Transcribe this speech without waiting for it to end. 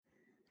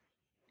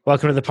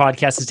Welcome to the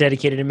podcast that's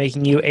dedicated to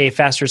making you a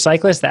faster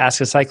cyclist, the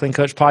Ask a Cycling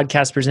Coach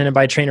podcast presented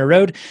by Trainer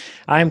Road.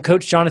 I'm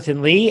Coach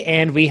Jonathan Lee,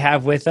 and we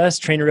have with us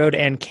Trainer Road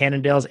and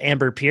Cannondale's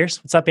Amber Pierce.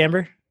 What's up,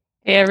 Amber?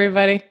 Hey,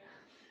 everybody.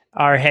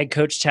 Our head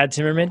coach, Chad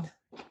Timmerman.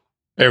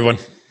 Hey, everyone.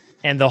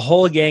 And the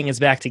whole gang is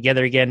back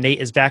together again. Nate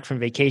is back from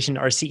vacation.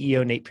 Our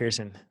CEO, Nate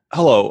Pearson.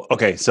 Hello.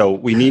 Okay, so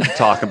we need to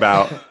talk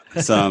about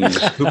some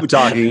poo-poo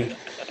talking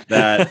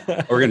that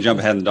we're going to jump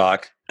ahead and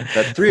talk.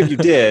 That three of you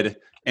did,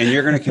 and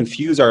you're going to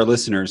confuse our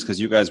listeners because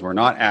you guys were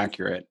not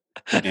accurate.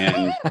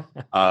 And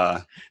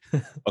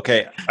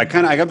okay, I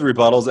got the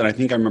rebuttals, and I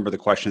think I remember the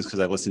questions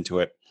because I listened to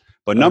it.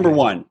 But number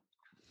one,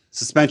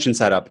 suspension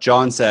setup.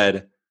 John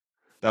said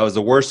that was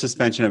the worst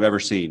suspension I've ever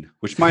seen,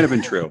 which might have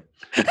been true.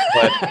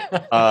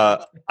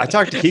 But I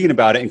talked to Keegan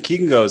about it, and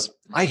Keegan goes,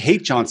 I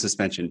hate John's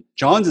suspension.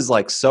 John's is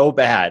like so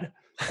bad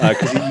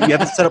because you have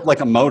to set up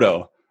like a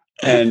moto.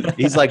 And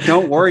he's like,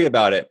 don't worry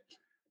about it.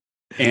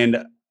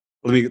 And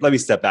let me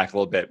step back a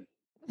little bit.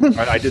 All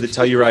right, I did the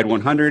Telluride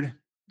 100.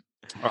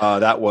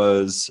 That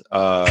was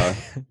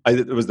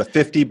it was the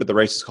 50, but the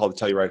race is called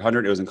the Telluride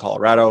 100. It was in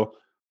Colorado.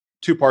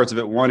 Two parts of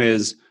it. One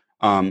is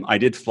I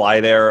did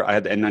fly there. I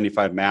had the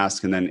N95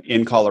 mask, and then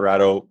in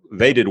Colorado,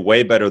 they did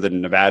way better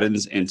than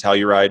Nevadans in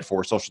Telluride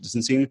for social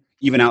distancing.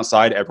 Even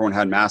outside, everyone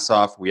had masks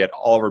off. We had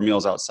all of our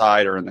meals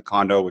outside or in the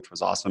condo, which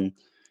was awesome.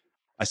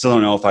 I still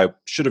don't know if I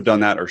should have done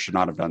that or should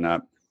not have done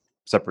that.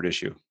 Separate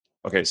issue.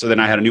 Okay, so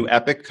then I had a new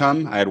Epic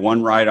come. I had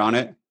one ride on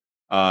it,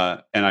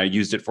 and I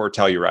used it for a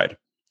Telluride.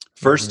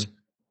 First,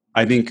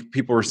 I think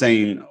people were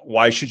saying,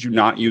 why should you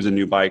not use a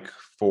new bike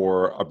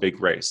for a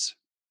big race?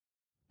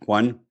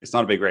 One, it's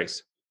not a big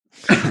race.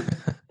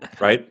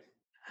 Right?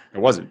 It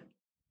wasn't.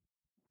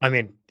 I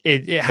mean,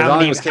 how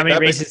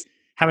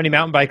many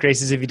mountain bike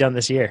races have you done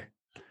this year?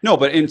 No,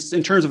 but in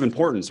terms of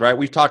importance, right?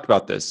 We've talked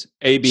about this,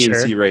 A, B, and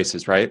C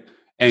races, right?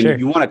 And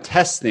you want to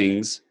test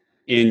things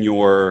in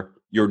your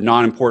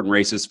non-important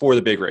races for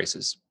the big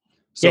races.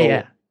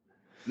 So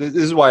this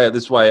is why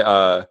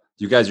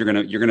you guys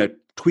you're gonna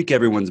tweak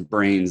everyone's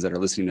brains that are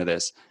listening to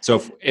this.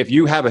 So if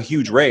you have a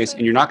huge race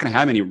and you're not going to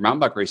have any mountain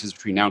bike races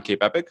between now and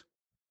Cape Epic,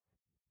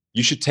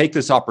 you should take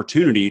this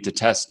opportunity to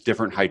test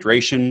different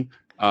hydration,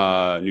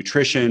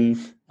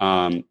 nutrition,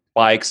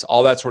 bikes,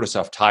 all that sort of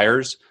stuff,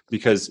 tires,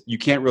 because you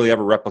can't really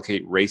ever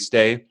replicate race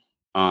day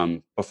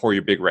before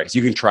your big race.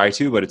 You can try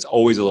to, but it's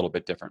always a little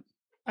bit different.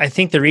 I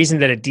think the reason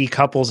that it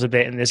decouples a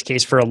bit in this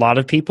case for a lot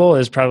of people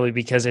is probably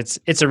because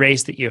it's a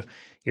race that you're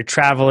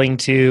traveling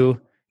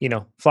to,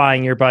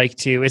 flying your bike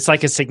to. It's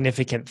like a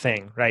significant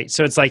thing, right?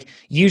 So it's like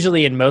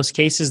usually in most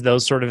cases,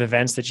 those sort of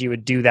events that you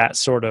would do that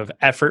sort of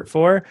effort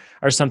for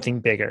are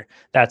something bigger.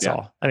 That's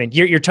all. I mean,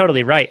 you're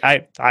totally right.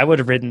 I would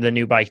have ridden the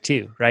new bike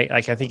too, right?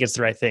 Like I think it's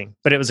the right thing,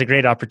 but it was a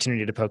great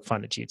opportunity to poke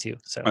fun at you too.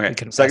 So okay.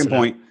 Second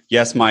point,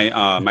 yes,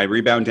 my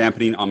rebound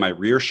dampening on my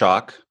rear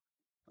shock,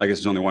 I guess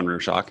there's only one rear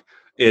shock,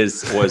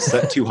 was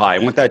set too high.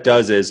 And what that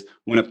does is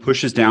when it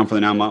pushes down for the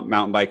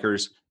mountain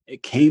bikers,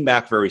 it came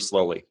back very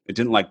slowly. It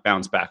didn't like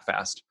bounce back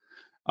fast.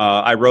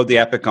 I rode the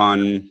Epic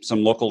on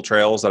some local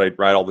trails that I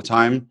ride all the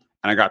time,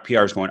 and I got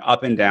PRs going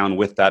up and down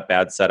with that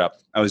bad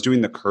setup. I was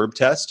doing the curb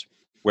test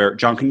where,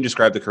 John, can you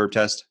describe the curb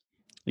test?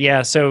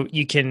 Yeah, so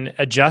you can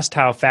adjust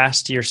how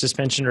fast your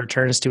suspension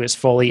returns to its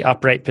fully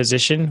upright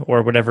position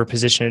or whatever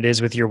position it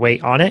is with your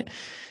weight on it.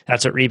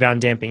 That's what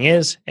rebound damping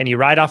is. And you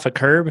ride off a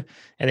curb,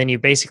 and then you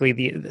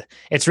basically,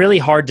 it's really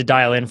hard to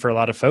dial in for a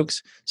lot of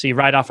folks. So you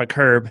ride off a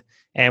curb,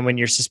 and when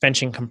your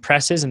suspension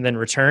compresses and then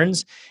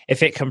returns,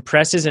 if it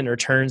compresses and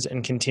returns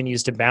and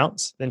continues to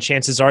bounce, then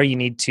chances are you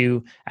need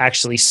to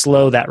actually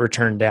slow that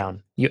return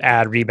down. You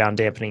add rebound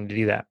dampening to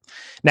do that.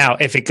 Now,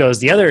 if it goes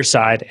the other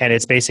side and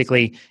it's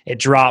basically, it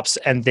drops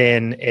and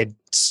then it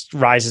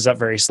rises up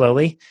very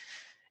slowly,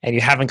 and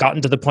you haven't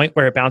gotten to the point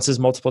where it bounces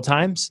multiple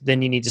times,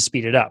 then you need to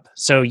speed it up.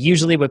 So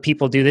usually what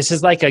people do, this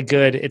is like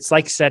it's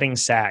like setting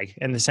sag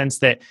in the sense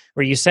that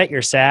where you set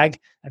your sag,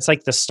 that's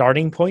like the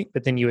starting point,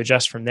 but then you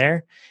adjust from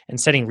there. And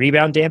setting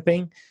rebound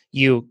damping,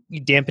 you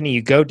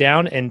go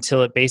down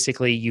until it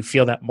basically, you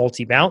feel that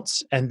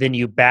multi-bounce, and then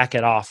you back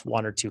it off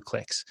one or two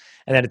clicks.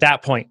 And then at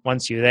that point,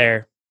 once you're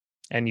there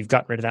and you've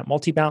gotten rid of that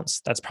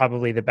multi-bounce, that's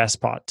probably the best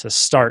spot to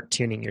start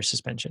tuning your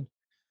suspension.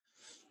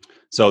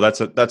 So that's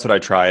what I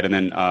tried. And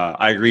then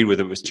I agreed with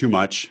it was too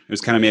much. It was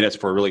kind of made it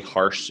for a really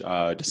harsh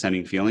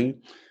descending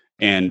feeling.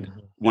 And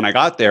when I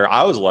got there,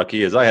 I was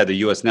lucky as I had the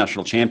U.S.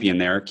 national champion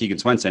there, Keegan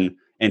Swenson,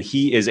 and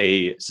he is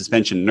a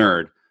suspension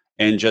nerd.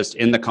 And just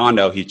in the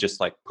condo, he's just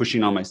like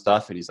pushing on my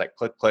stuff. And he's like,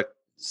 click, click,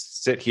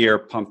 sit here,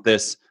 pump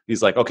this.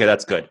 He's like, okay,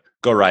 that's good.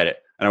 Go ride it.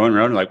 And I went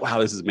around and like, wow,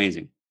 this is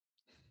amazing.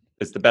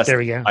 It's the best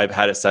I've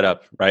had it set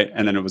up. Right.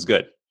 And then it was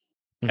good.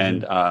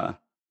 And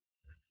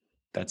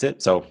that's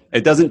it. So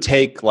it doesn't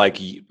take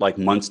like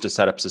months to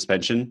set up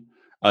suspension,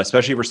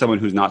 especially for someone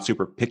who's not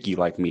super picky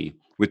like me.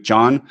 With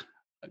John,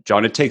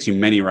 it takes you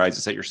many rides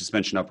to set your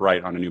suspension up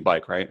right on a new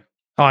bike, right?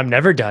 Oh, I'm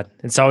never done.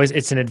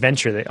 It's an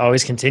adventure that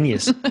always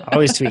continues,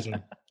 always tweaking.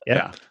 Yep.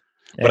 Yeah.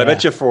 But I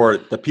bet you for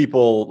the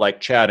people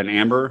like Chad and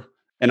Amber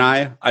and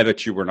I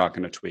bet you we're not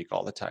going to tweak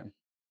all the time.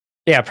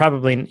 Yeah,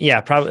 probably. Yeah,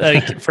 probably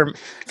like for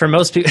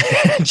most people,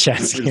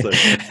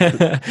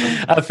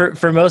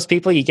 for most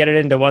people, you get it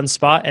into one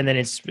spot, and then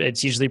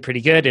it's usually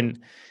pretty good. And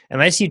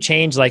unless you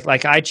change,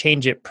 like I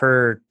change it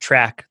per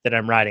track that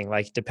I'm riding,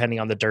 like depending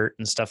on the dirt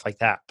and stuff like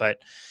that. But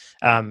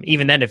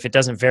even then, if it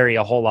doesn't vary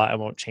a whole lot, I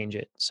won't change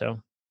it.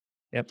 So,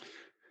 yep.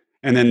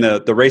 And then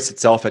the race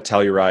itself at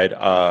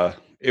Telluride,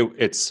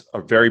 it's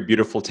a very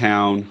beautiful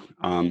town.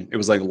 It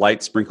was like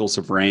light sprinkles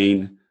of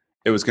rain.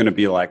 It was going to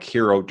be like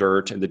hero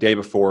dirt, and the day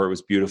before it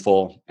was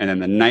beautiful, and then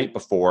the night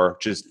before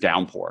just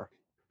downpour.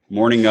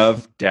 Morning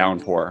of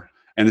downpour,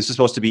 and this is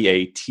supposed to be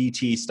a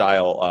TT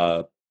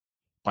style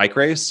bike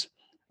race,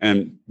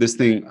 and this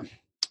thing,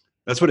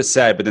 that's what it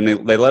said. But then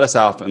they let us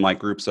off in like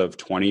groups of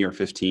 20 or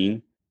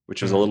 15,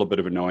 which was a little bit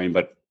of annoying.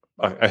 But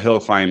a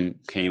hill climb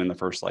came in the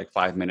first like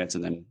 5 minutes,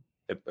 and then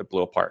it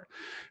blew apart.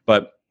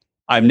 But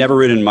I've never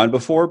ridden mud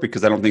before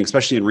because I don't think,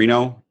 especially in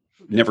Reno,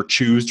 never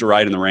choose to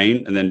ride in the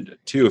rain. And then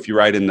two, if you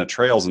ride in the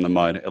trails in the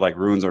mud, it like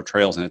ruins our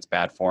trails and it's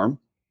bad form.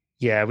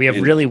 Yeah, we have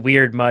really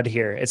weird mud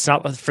here. It's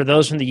not, for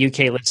those from the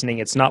UK listening,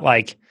 it's not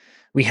like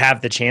we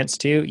have the chance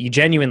to. You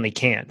genuinely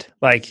can't.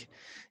 Like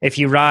if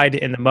you ride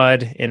in the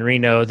mud in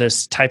Reno,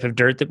 this type of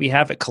dirt that we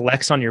have, it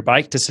collects on your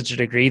bike to such a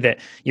degree that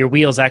your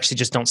wheels actually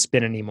just don't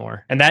spin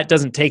anymore. And that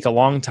doesn't take a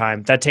long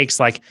time. That takes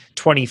like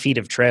 20 feet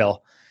of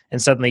trail.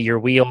 And suddenly your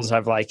wheels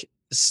have like,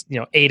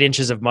 8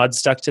 inches of mud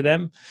stuck to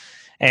them,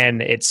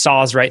 and it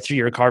saws right through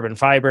your carbon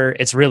fiber.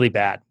 It's really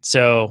bad.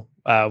 So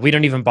we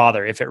don't even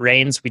bother. If it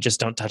rains, we just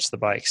don't touch the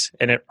bikes,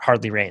 and it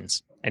hardly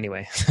rains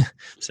anyway.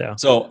 So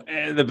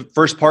the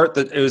first part,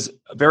 that it was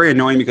very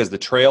annoying because the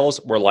trails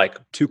were like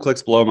 2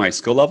 clicks below my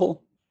skill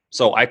level.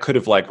 So I could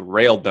have like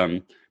railed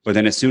them, but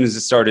then as soon as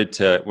it started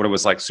to, when it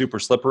was like super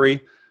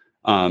slippery,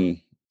 I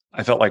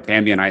felt like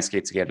Bambi on ice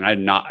skates again.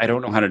 And I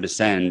don't know how to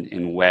descend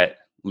in wet,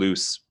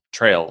 loose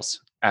trails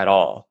at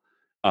all.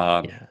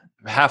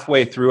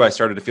 Halfway through, I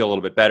started to feel a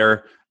little bit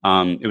better.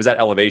 It was at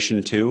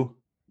elevation too.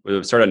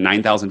 It started at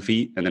 9,000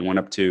 feet and then went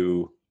up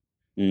to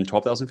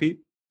 12,000 feet.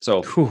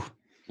 So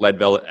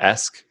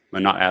Leadville-esque,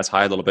 but not as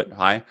high, a little bit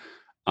high.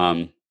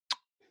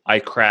 I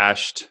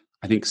crashed,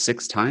 I think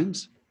 6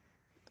 times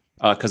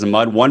because of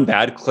mud. One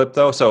bad clip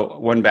though. So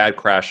one bad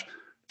crash.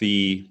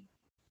 The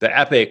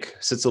Epic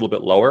sits a little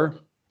bit lower.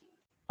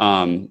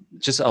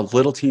 Just a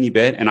little teeny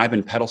bit. And I've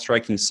been pedal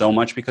striking so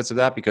much because of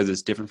that, because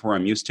it's different from what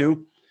I'm used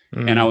to.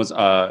 And I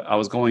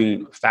was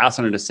going fast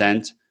on a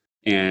descent,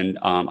 and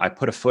I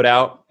put a foot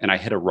out and I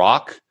hit a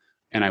rock,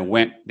 and I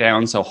went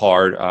down so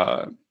hard.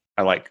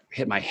 I like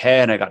hit my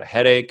head. I got a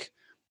headache.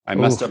 I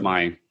messed up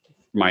my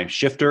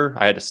shifter.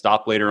 I had to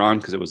stop later on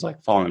because it was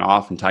like falling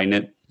off and tighten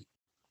it.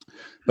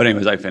 But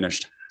anyways, I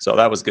finished. So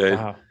that was good.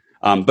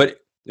 Wow. But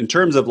in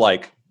terms of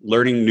like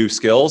learning new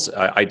skills,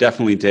 I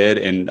definitely did.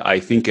 And I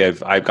think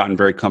I've gotten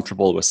very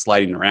comfortable with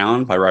sliding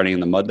around by riding in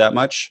the mud that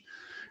much.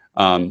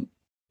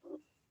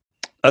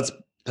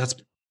 That's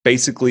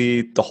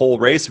basically the whole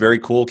race. Very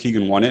cool.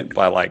 Keegan won it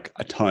by like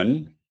a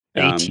ton.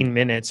 18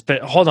 minutes.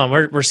 But hold on,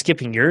 we're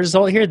skipping your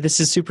result here.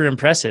 This is super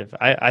impressive.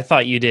 I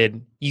thought you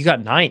got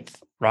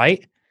 9th,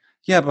 right?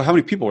 Yeah, but how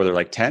many people were there?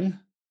 Like 10?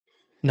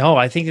 No,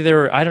 I think there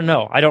were, I don't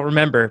know. I don't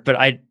remember, but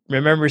I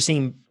remember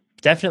seeing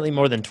definitely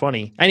more than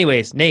 20.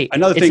 Anyways, Nate,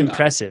 another thing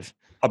impressive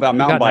about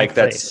mountain bike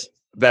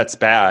that's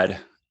bad,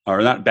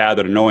 or not bad,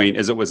 but annoying,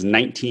 is it was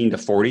 19 to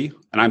 40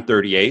 and I'm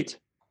 38.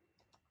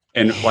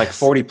 And like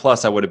 40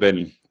 plus, I would have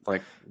been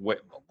like,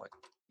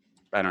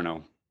 I don't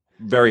know,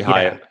 very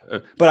high. Yeah.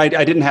 But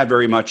I didn't have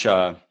very much.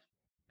 I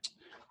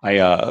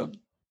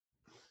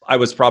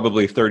was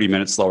probably 30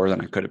 minutes slower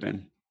than I could have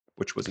been,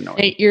 which was annoying.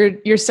 Hey,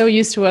 you're so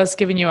used to us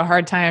giving you a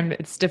hard time.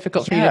 It's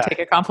difficult for you to take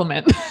a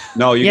compliment.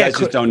 No, you guys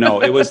just don't know.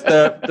 It was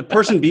the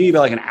person beat me by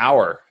like an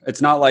hour.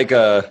 It's not like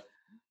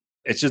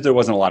it's just there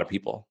wasn't a lot of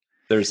people.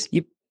 That's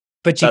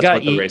what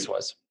the race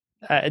was.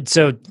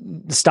 So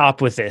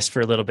stop with this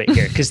for a little bit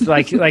here. Cause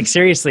like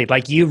seriously,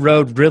 like you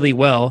rode really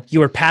well.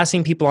 You were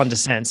passing people on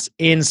descents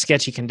in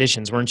sketchy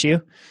conditions, weren't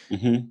you?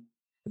 Mm-hmm.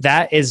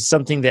 That is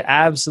something that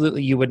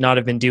absolutely you would not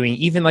have been doing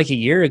even like a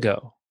year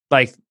ago.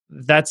 Like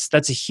that's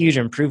a huge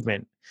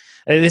improvement.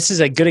 This is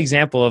a good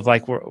example of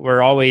like,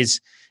 we're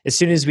always, as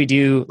soon as we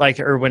do like,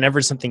 or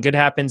whenever something good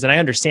happens, and I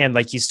understand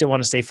like you still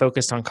want to stay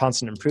focused on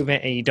constant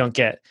improvement and you don't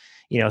get,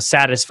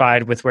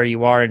 satisfied with where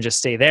you are and just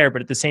stay there.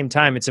 But at the same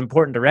time, it's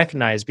important to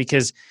recognize,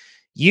 because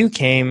you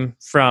came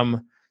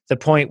from the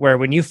point where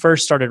when you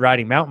first started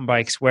riding mountain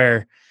bikes,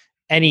 where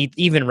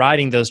even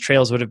riding those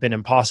trails would have been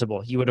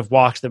impossible. You would have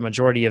walked the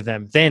majority of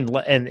them then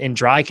in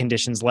dry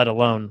conditions, let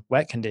alone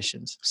wet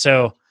conditions.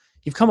 So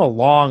you've come a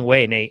long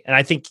way, Nate. And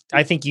I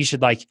think you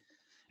should and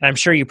I'm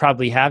sure you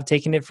probably have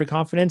taken it for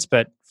confidence,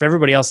 but for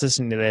everybody else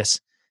listening to this,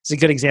 it's a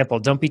good example.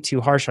 Don't be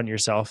too harsh on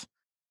yourself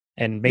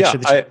and make sure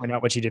that you point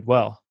out what you did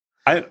well.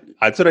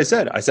 That's what I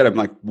said. I said I'm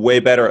like way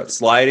better at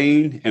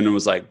sliding, and it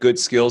was like good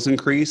skills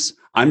increase.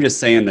 I'm just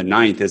saying the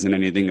 9th isn't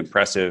anything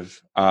impressive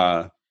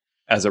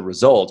as a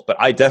result, but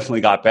I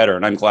definitely got better,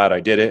 and I'm glad I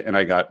did it, and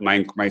I got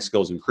my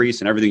skills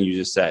increased and everything you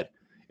just said.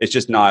 It's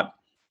just not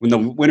when the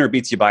winner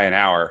beats you by an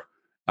hour.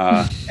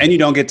 and you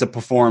don't get to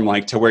perform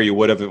like to where you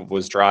would have if it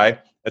was dry.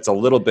 It's a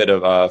little bit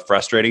of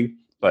frustrating,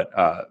 but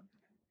I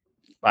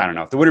don't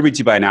know. If the winter beats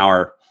you by an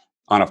hour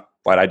on a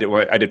what I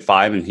did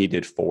 5 and he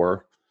did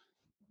 4.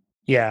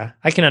 Yeah,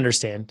 I can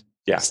understand.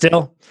 Yeah,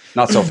 still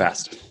not so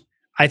fast.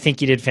 I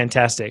think you did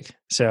fantastic.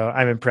 So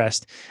I'm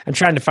impressed. I'm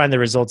trying to find the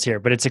results here,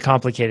 but it's a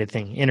complicated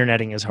thing.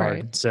 Interneting is hard.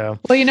 Right. So,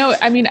 well,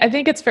 I mean, I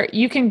think it's fair.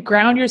 You can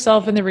ground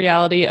yourself in the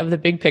reality of the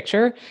big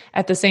picture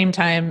at the same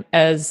time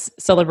as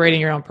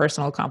celebrating your own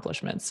personal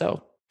accomplishments.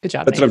 So good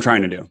job. That's Nate. what I'm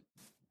trying to do.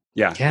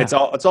 Yeah. It's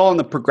all in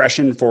the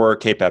progression for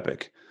Cape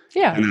Epic.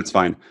 Yeah. And that's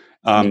fine.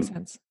 Makes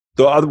sense.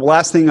 The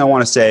last thing I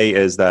want to say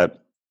is that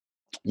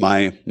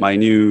my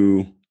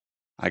new,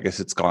 I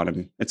guess it's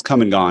gone. It's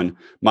come and gone.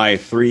 My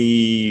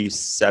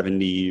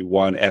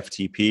 371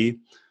 FTP.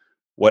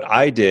 What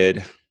I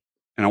did,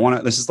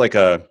 and this is like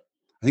I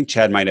think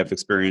Chad might have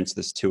experienced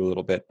this too a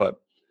little bit, but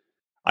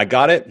I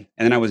got it. And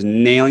then I was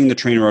nailing the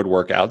train road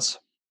workouts.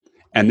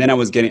 And then I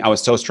was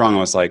so strong. I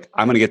was like,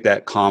 I'm going to get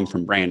that calm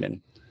from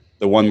Brandon.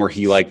 The one where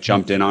he like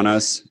jumped in on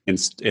us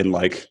and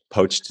like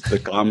poached the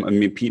calm. I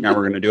mean, Pete and I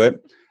were going to do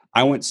it.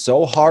 I went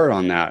so hard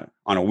on that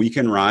on a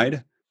weekend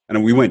ride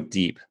and we went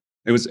deep.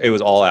 It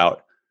was all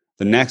out.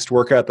 The next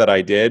workout that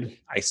I did,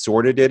 I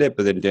sort of did it,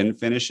 but then didn't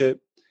finish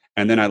it.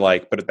 And then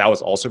but that was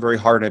also very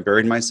hard. I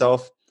buried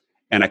myself.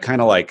 And I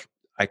kind of I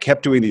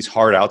kept doing these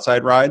hard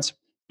outside rides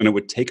and it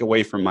would take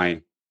away from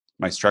my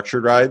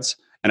structured rides.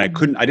 And I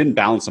didn't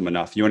balance them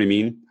enough. You know what I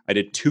mean? I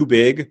did too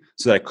big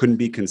so that I couldn't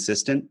be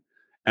consistent.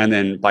 And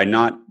then by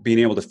not being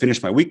able to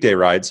finish my weekday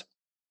rides,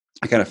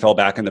 I kind of fell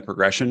back in the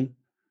progression.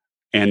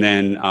 And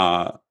then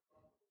I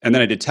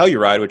did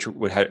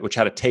Telluride, which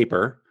had a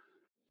taper,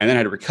 and then I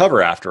had to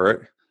recover after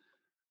it.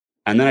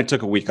 And then I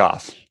took a week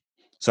off.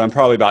 So I'm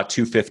probably about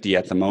 250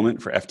 at the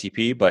moment for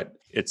FTP, but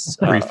it's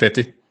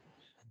 350.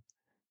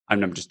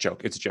 I'm just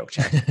joking. It's a joke,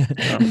 Chad.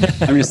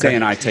 I'm just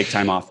saying I take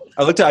time off.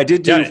 Go ahead.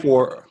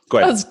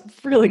 That was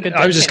really good.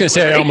 I was just going to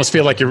say, I almost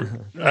feel like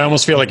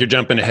you're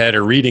jumping ahead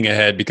or reading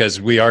ahead because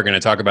we are going to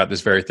talk about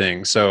this very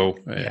thing. So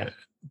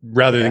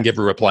rather than give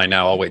a reply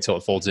now, I'll wait till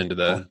it folds into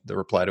the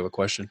reply to a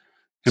question.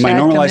 And my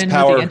normalized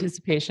power,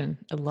 anticipation.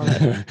 I love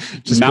it.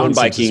 Just mountain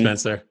biking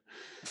there.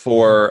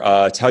 For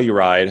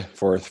Telluride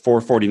for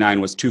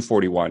 449 was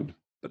 241,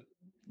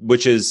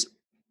 which is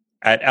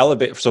at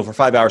elevate. So for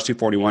 5 hours,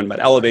 241, but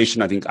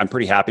elevation, I think I'm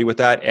pretty happy with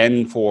that.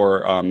 And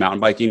for mountain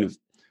biking,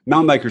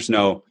 mountain bikers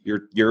know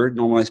your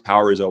normalized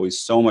power is always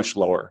so much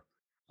lower,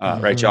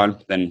 right, John,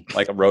 than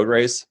like a road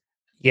race.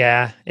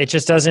 Yeah, it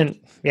just doesn't.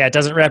 Yeah, it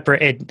doesn't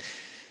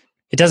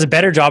it does a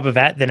better job of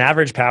that than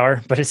average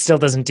power, but it still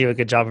doesn't do a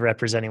good job of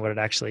representing what it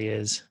actually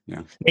is.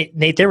 Yeah,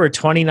 Nate, there were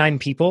 29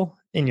 people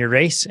in your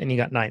race, and you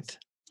got 9th.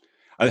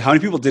 How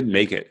many people didn't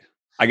make it?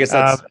 I guess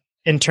that's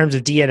in terms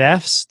of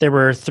DNFs, there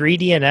were 3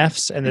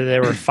 DNFs and then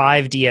there were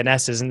 5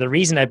 DNSs. And the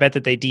reason I bet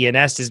that they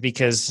DNS'd is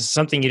because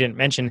something you didn't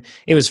mention,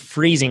 it was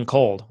freezing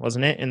cold,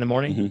 wasn't it, in the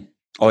morning? Mm-hmm.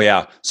 Oh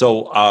yeah.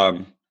 So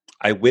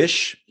I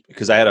wish,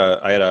 because I had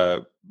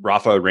a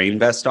Rafa rain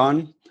vest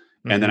on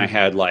and then I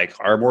had like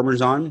arm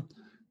warmers on,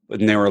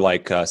 and they were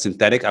like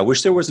synthetic. I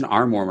wish there was an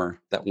arm warmer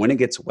that when it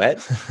gets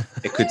wet,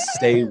 it could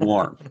stay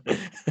warm.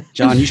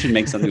 John, you should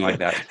make something like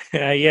that.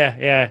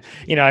 Yeah.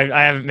 You know,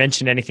 I haven't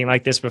mentioned anything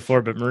like this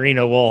before, but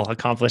merino wool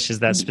accomplishes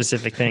that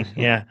specific thing.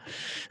 Yeah.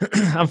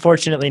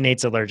 Unfortunately,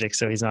 Nate's allergic,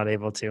 so he's not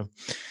able to.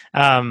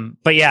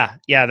 But yeah,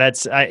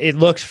 that's it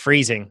looked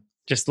freezing.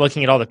 Just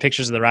looking at all the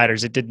pictures of the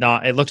riders, it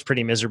looked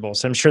pretty miserable.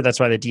 So I'm sure that's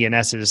why the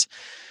DNSs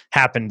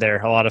happened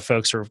there. A lot of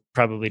folks were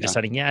probably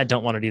deciding, I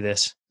don't want to do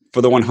this.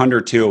 For the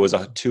 100 too, it was a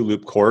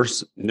 2-loop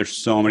course. And there's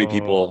so many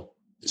people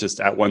just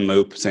at one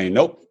loop saying,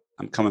 nope,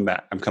 I'm coming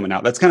back. I'm coming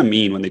out. That's kind of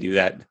mean when they do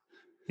that.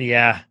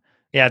 Yeah.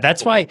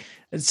 That's why,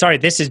 sorry,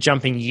 this is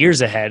jumping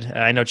years ahead.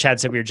 I know Chad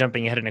said we were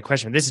jumping ahead in a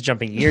question, but this is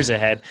jumping years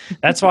ahead.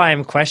 That's why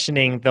I'm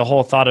questioning the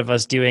whole thought of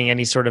us doing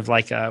any sort of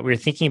we were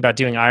thinking about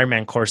doing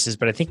Ironman courses,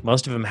 but I think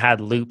most of them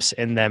had loops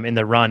in them in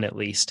the run at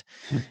least.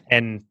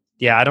 And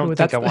I don't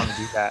think I want to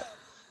do that.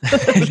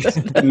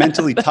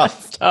 Mentally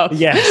tough.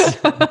 Yes.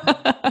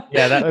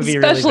 Yeah, that would be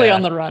especially really bad.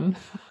 on the run.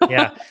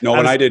 Yeah. No,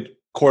 when I did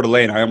Coeur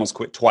d'Alene, I almost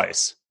quit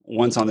twice.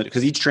 Once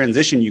because each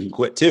transition you can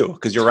quit too,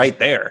 because you're right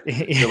there.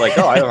 You're like,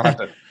 I don't have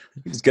to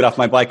just get off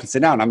my bike and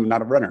sit down. I'm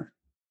not a runner.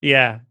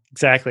 Yeah,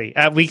 exactly.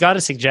 We got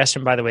a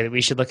suggestion, by the way, that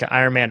we should look at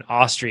Ironman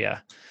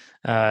Austria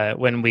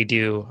when we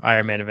do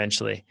Ironman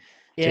eventually.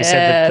 Yes. They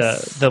said that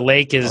the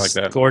lake is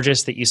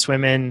gorgeous that you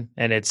swim in,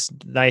 and it's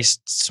nice,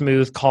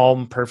 smooth,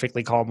 calm,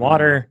 perfectly calm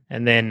water.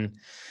 And then,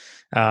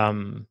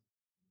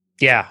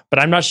 but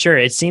I'm not sure.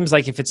 It seems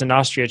like if it's in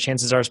Austria,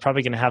 chances are it's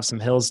probably going to have some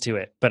hills to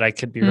it, but I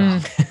could be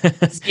wrong.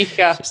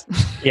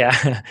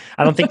 Yeah.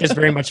 I don't think there's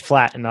very much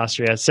flat in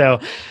Austria. So,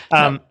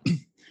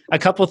 a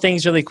couple of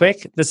things really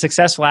quick. The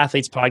Successful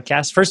Athletes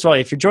podcast. First of all,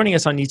 if you're joining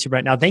us on YouTube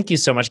right now, thank you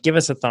so much. Give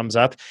us a thumbs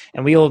up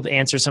and we will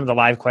answer some of the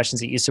live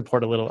questions that you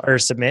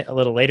submit a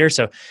little later.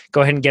 So go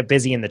ahead and get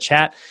busy in the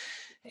chat.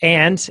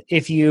 And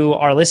if you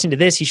are listening to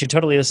this, you should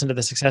totally listen to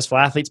the Successful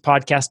Athletes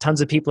podcast.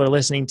 Tons of people are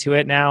listening to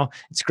it now.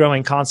 It's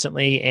growing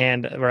constantly,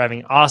 and we're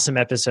having awesome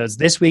episodes.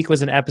 This week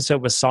was an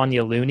episode with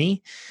Sonia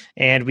Looney,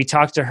 and we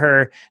talked to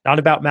her not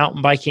about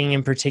mountain biking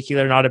in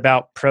particular, not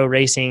about pro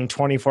racing,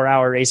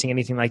 24-hour racing,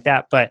 anything like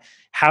that, but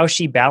how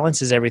she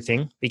balances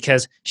everything,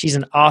 because she's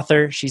an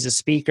author, she's a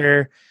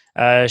speaker,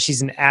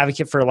 she's an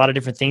advocate for a lot of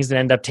different things that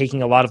end up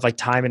taking a lot of like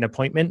time and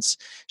appointments.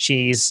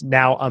 She's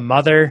now a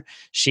mother.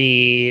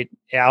 She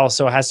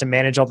also has to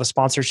manage all the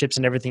sponsorships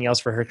and everything else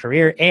for her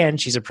career. And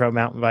she's a pro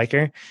mountain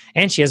biker,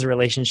 and she has a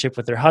relationship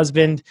with her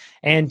husband,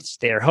 and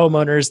they're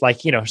homeowners.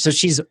 Like, so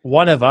she's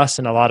one of us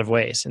in a lot of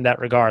ways in that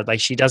regard. Like,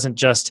 she doesn't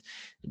just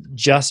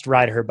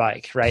ride her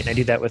bike. Right. And I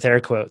do that with air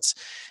quotes.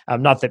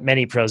 Not that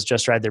many pros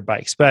just ride their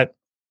bikes, but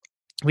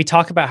we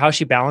talk about how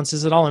she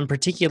balances it all, in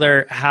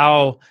particular,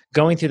 how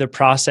going through the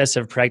process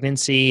of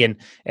pregnancy and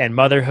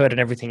motherhood and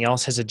everything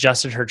else has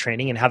adjusted her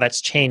training and how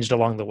that's changed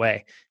along the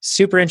way.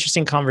 Super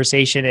interesting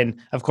conversation. And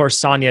of course,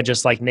 Sonia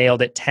just like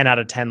nailed it 10 out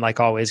of 10, like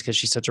always, because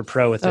she's such a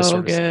pro with this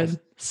sort of stuff.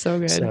 So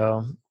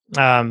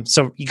good.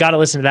 So you got to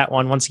listen to that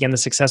one. Once again, the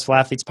Successful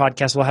Athletes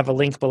podcast, we'll have a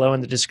link below in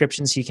the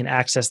description so you can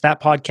access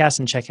that podcast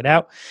and check it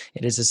out.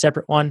 It is a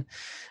separate one.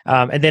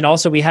 And then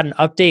also we had an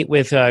update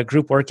with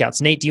group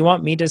workouts. Nate, do you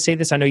want me to say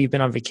this? I know you've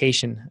been on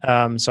vacation,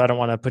 so I don't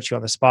want to put you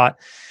on the spot.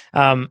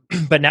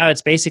 But now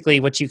it's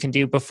basically what you can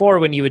do. Before,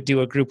 when you would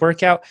do a group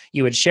workout,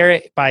 you would share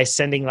it by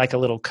sending like a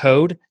little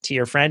code to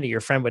your friend, and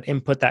your friend would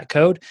input that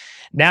code.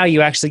 Now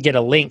you actually get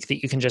a link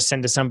that you can just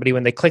send to somebody.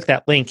 When they click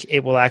that link,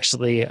 it will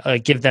actually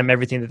give them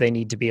everything that they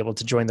need to be able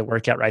to join the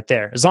workout right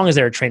there, as long as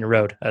they're a Trainer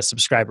Road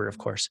subscriber, of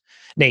course.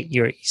 Nate,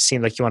 you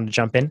seem like you wanted to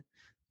jump in.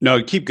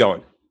 No, keep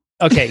going.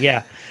 Okay,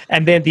 yeah.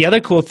 And then the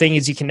other cool thing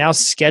is you can now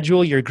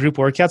schedule your group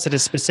workouts at a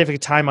specific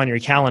time on your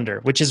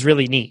calendar, which is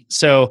really neat.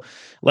 So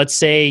let's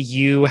say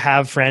you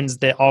have friends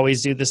that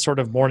always do this sort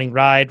of morning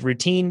ride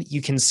routine.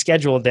 You can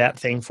schedule that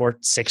thing for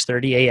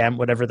 6:30 a.m.,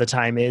 whatever the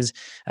time is,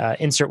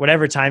 insert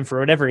whatever time for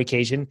whatever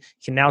occasion.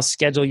 You can now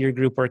schedule your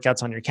group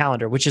workouts on your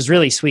calendar, which is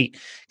really sweet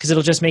because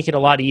it'll just make it a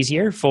lot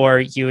easier for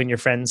you and your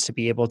friends to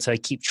be able to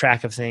keep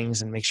track of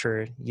things and make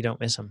sure you don't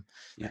miss them.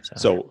 Yeah.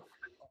 So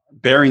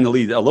bearing the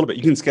lead a little bit,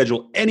 you can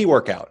schedule any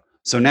workout.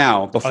 So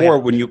now,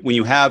 when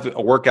you have a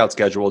workout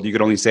scheduled, you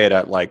could only say it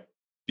at like,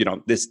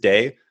 this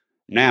day.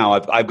 Now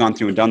I've gone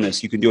through and done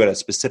this. You can do it at a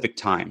specific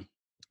time,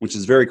 which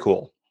is very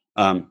cool.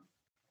 There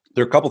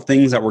are a couple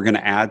things that we're going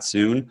to add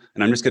soon,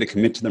 and I'm just going to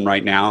commit to them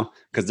right now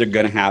because they're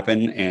going to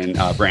happen, and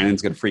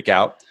Brandon's going to freak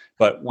out.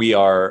 But we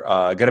are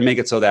going to make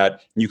it so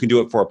that you can do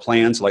it for a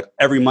plan. So like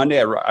every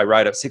Monday I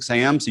ride at 6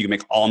 a.m. So you can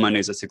make all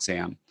Mondays at 6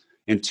 a.m.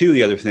 And two,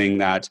 the other thing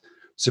that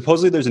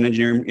supposedly there's an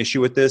engineering issue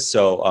with this.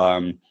 So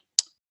I'm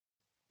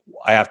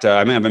going to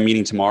have a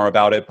meeting tomorrow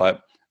about it,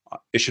 but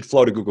it should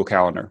flow to Google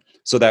Calendar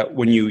so that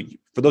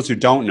for those who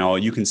don't know,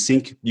 you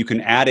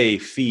can add a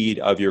feed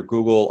of your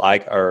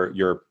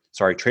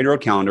Trainer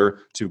Road calendar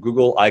to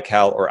Google,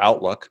 iCal, or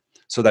Outlook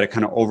so that it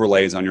kind of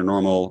overlays on your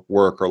normal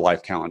work or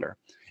life calendar.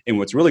 And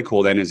what's really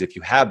cool then is if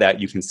you have that,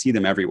 you can see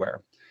them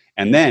everywhere.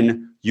 And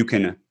then you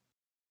can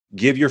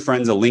give your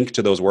friends a link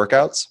to those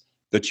workouts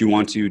that you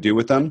want to do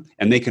with them,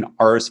 and they can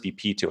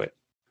RSVP to it.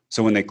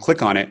 So when they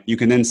click on it, you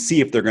can then see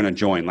if they're going to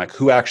join, like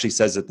who actually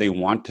says that they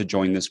want to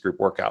join this group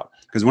workout.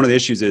 Because one of the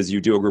issues is you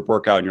do a group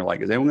workout and you're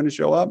like, is anyone going to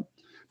show up?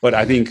 But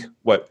I think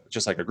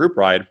just like a group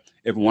ride,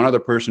 if one other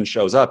person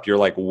shows up, you're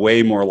like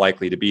way more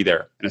likely to be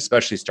there, and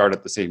especially start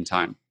at the same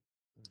time.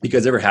 You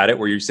guys ever had it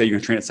where you say you're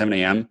going to train at 7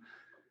 a.m.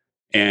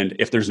 and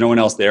if there's no one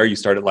else there, you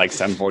start at like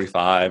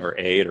 7:45 or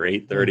 8 or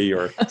 8:30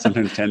 or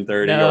sometimes 10:30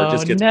 or it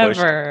just gets pushed.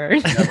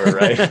 Never,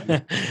 right?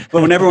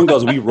 But when everyone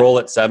goes, we roll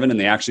at 7, and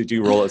they actually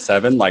do roll at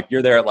 7, like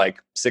you're there at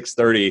like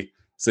 6:30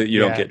 so you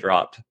don't get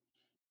dropped.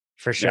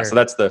 For sure. Yeah, so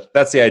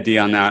that's the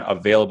idea on that,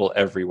 available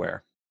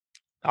everywhere.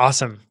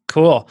 Awesome.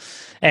 Cool.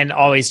 And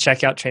always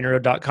check out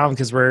trainerroad.com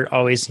because we're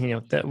always,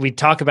 we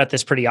talk about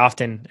this pretty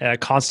often,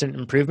 constant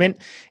improvement.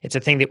 It's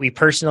a thing that we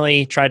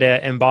personally try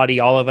to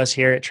embody, all of us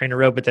here at Trainer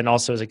Road, but then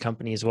also as a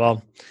company as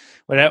well.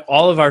 But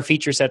all of our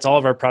feature sets, all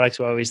of our products,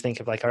 we always think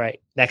of like, all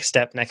right, next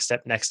step.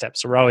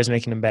 So we're always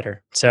making them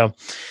better. So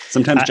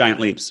sometimes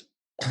giant leaps.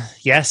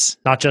 Yes,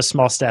 not just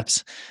small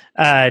steps.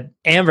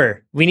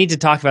 Amber, we need to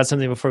talk about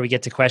something before we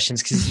get to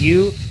questions because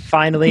you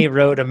finally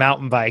rode a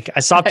mountain bike. I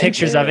saw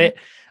pictures of it.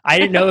 I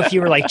didn't know if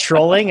you were like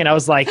trolling, and I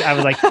was like,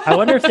 I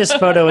wonder if this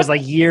photo is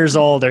like years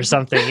old or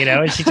something,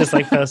 and she just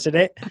like posted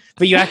it.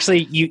 But you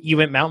actually, you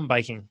went mountain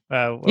biking.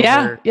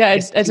 Yeah. I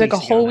took a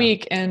whole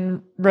week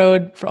and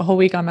rode for a whole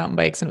week on mountain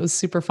bikes, and it was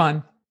super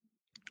fun.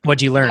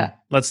 What'd you learn? Yeah.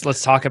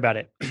 Let's talk about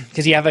it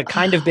because you have a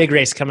kind of big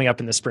race coming up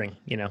in the spring,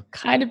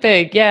 Kind of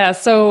big. Yeah.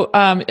 So,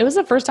 it was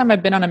the first time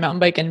I've been on a mountain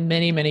bike in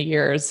many, many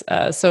years.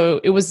 So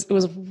it was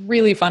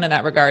really fun in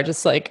that regard.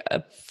 Just like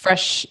a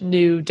fresh,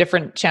 new,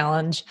 different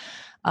challenge.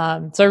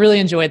 So I really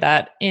enjoyed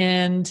that.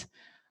 And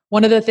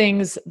one of the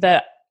things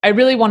that I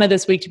really wanted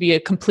this week to be a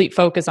complete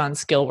focus on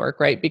skill work,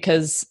 right?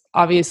 Because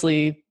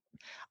obviously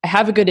I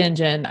have a good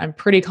engine. I'm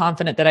pretty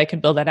confident that I can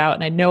build that out,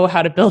 and I know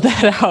how to build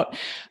that out.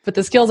 But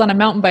the skills on a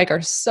mountain bike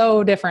are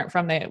so different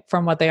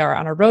from what they are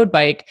on a road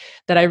bike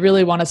that I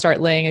really want to start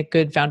laying a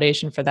good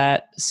foundation for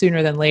that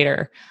sooner than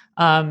later.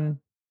 And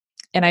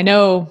I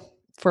know,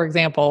 for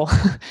example,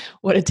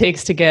 what it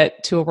takes to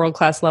get to a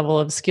world-class level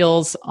of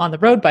skills on the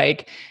road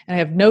bike. And I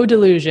have no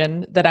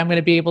delusion that I'm going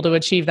to be able to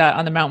achieve that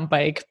on the mountain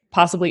bike,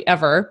 possibly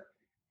ever.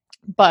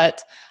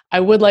 But I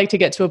would like to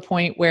get to a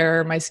point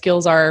where my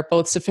skills are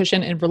both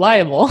sufficient and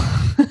reliable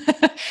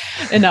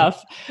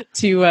enough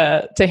to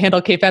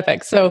handle Cape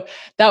Epic. So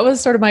that was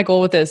sort of my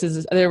goal with this.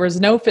 Is there was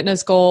no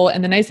fitness goal,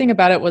 and the nice thing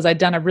about it was I'd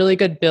done a really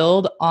good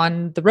build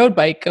on the road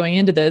bike going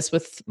into this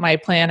with my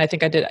plan. I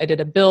think I did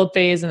a build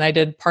phase and I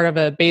did part of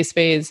a base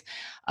phase.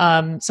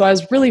 So I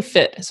was really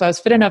fit. So I was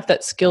fit enough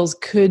that skills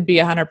could be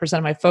 100%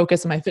 of my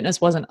focus, and my fitness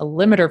wasn't a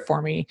limiter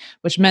for me,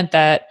 which meant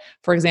that,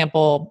 for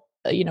example,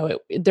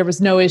 there was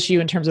no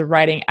issue in terms of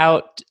riding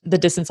out the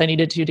distance I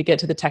needed to get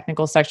to the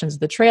technical sections of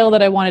the trail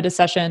that I wanted to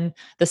session.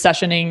 The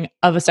sessioning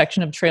of a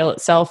section of trail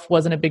itself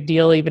wasn't a big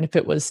deal, even if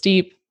it was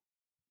steep.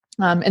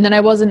 And then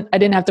I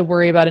didn't have to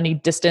worry about any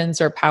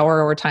distance or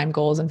power or time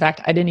goals. In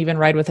fact, I didn't even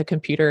ride with a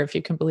computer, if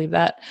you can believe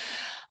that.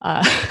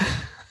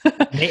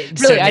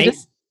 Nate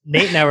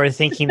and I were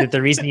thinking that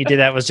the reason you did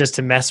that was just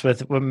to mess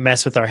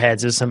with our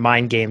heads. It was some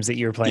mind games that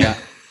you were playing. Yeah.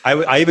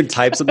 I even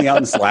typed something out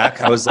in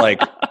Slack. I was like,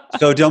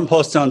 so don't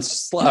post on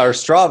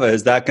Strava.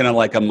 Is that going to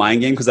like a mind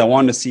game? Because I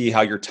wanted to see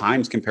how your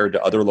times compared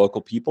to other local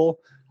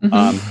people.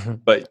 Mm-hmm.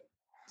 But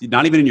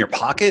not even in your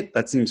pocket?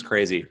 That seems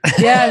crazy.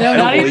 Yeah, no,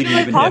 not even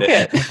in my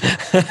pocket.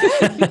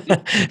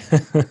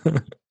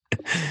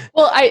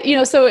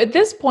 Well, so at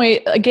this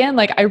point, again,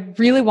 like I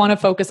really want to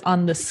focus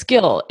on the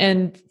skill.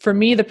 And for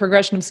me, the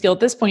progression of skill at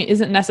this point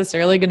isn't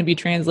necessarily going to be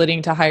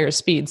translating to higher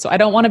speed. So I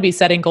don't want to be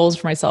setting goals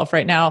for myself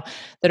right now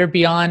that are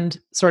beyond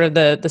sort of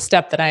the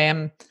step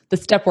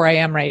where I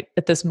am right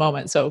at this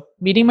moment. So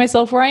meeting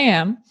myself where I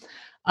am.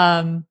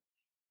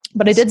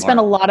 But I did spend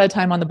a lot of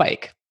time on the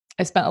bike.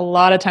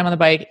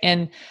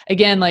 And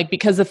again, like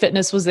because the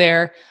fitness was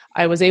there,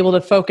 I was able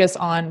to focus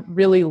on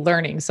really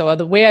learning. So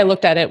the way I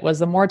looked at it was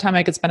the more time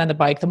I could spend on the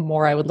bike, the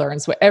more I would learn.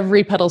 So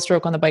every pedal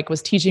stroke on the bike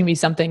was teaching me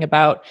something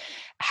about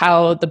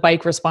how the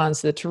bike responds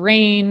to the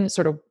terrain,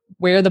 sort of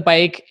where the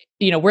bike,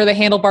 where the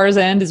handlebars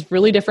end is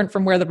really different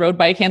from where the road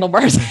bike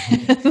handlebars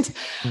end.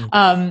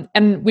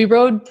 And we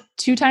rode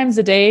 2 times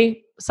a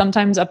day,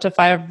 sometimes up to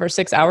 5 or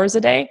 6 hours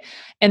a day.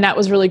 And that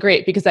was really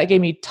great because that gave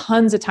me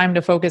tons of time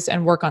to focus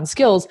and work on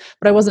skills,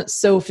 but I wasn't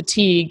so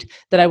fatigued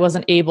that I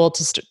wasn't able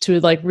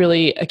to like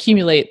really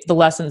accumulate the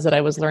lessons that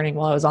I was learning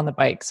while I was on the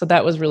bike. So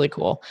that was really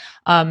cool.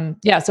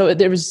 So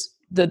there was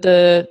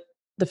the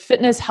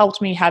fitness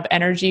helped me have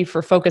energy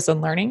for focus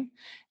and learning.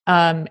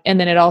 And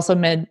then it also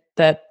meant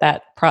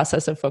that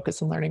process of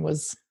focus and learning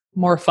was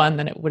more fun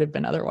than it would have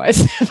been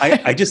otherwise.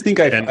 I just think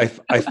I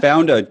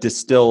found a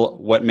distill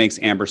what makes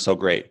Amber so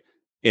great.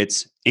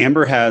 It's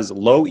Amber has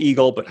low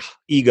ego, but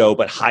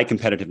high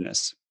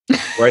competitiveness.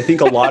 Where I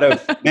think a lot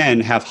of men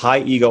have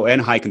high ego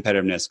and high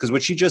competitiveness. Because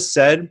what she just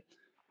said,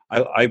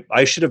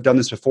 I should have done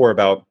this before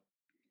about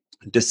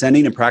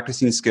descending and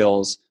practicing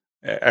skills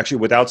actually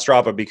without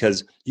Strava,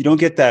 because you don't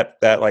get that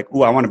like,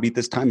 oh, I want to beat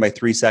this time by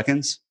 3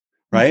 seconds,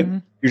 right? Mm-hmm.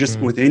 You're just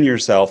within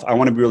yourself. I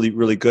want to be really,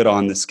 really good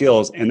on the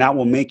skills, and that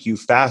will make you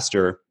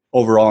faster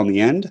overall in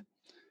the end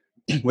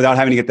without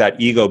having to get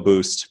that ego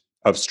boost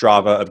of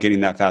Strava of getting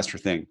that faster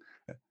thing.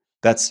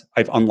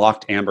 I've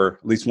unlocked Amber,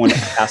 at least one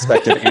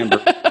aspect of Amber.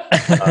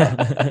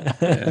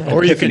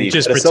 Or you can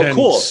just pretend so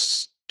cool.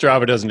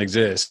 Strava doesn't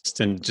exist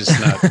and just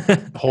not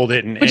hold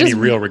it in any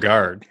real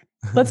regard.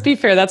 Let's be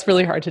fair, that's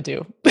really hard to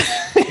do.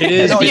 It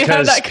is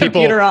because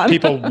people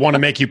want to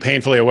make you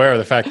painfully aware of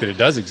the fact that it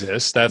does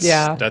exist.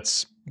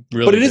 That's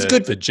really but it is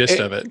good. The gist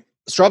of it.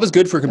 Strava's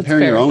good for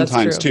comparing your own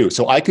times too.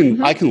 So I can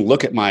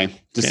look at my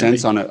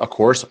descents on a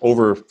course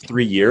over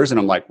 3 years, and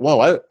I'm like,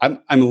 whoa,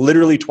 I'm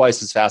literally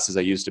twice as fast as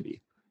I used to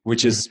be,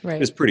 which is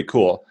pretty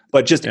cool.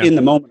 But just in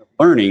the moment of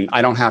learning,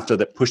 I don't have to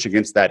push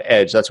against that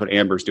edge. That's what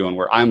Amber's doing,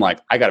 where I'm like,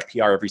 I got a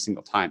PR every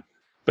single time.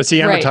 But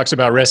see, Amber talks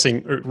about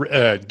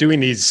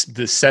doing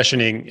the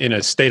sessioning in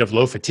a state of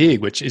low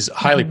fatigue, which is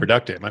highly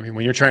productive. I mean,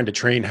 when you're trying to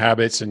train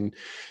habits and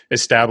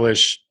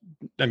establish,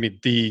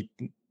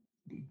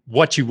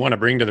 what you want to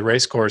bring to the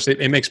race course,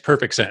 it makes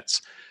perfect sense.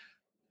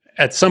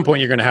 At some point,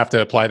 you're going to have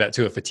to apply that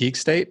to a fatigue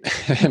state.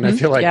 And I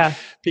feel like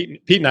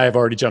Pete and I have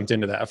already jumped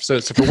into that.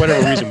 So for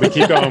whatever reason, we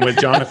keep going with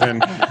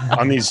Jonathan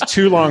on these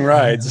 2 long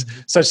rides,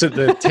 such that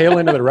the tail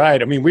end of the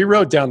ride, we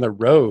rode down the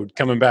road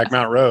coming back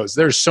Mount Rose.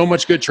 There's so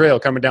much good trail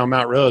coming down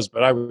Mount Rose,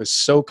 but I was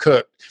so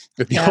cooked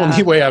that the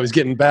only way I was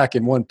getting back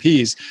in one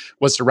piece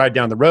was to ride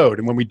down the road.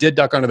 And when we did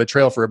duck onto the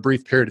trail for a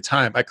brief period of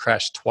time, I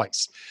crashed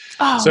twice.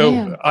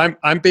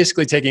 I'm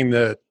basically taking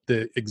the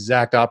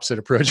exact opposite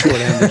approach to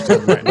what Amber's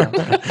doing right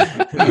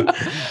now.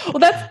 Well,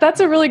 that's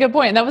a really good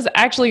point. And that was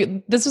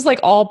actually, this was like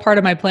all part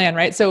of my plan,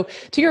 right? So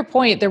to your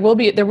point, there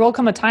will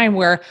come a time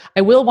where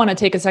I will want to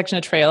take a section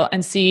of trail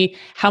and see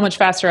how much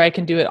faster I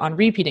can do it on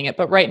repeating it.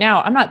 But right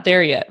now I'm not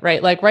there yet,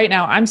 right? Like right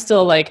now I'm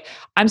still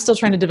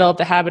trying to develop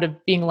the habit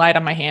of being light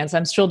on my hands.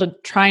 I'm still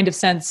trying to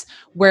sense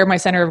where my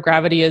center of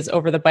gravity is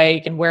over the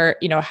bike and where,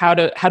 how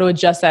to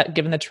adjust that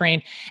given the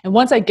terrain. And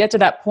once I get to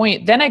that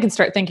point, then I can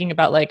start thinking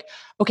about like,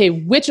 okay,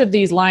 which of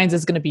these lines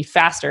is going to be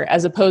faster,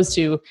 as opposed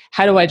to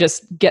how do I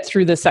just get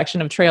through this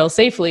section of trail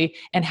safely,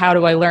 and how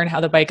do I learn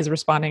how the bike is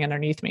responding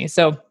underneath me?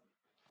 So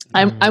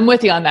I'm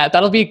with you on that.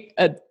 That'll be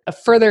a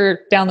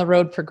further down the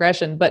road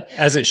progression, but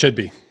as it should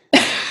be.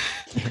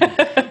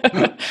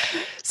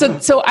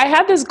 So I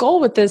had this goal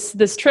with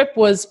this trip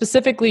was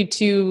specifically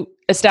to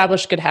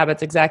establish good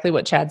habits, exactly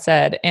what Chad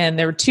said. And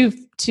there were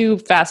two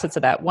facets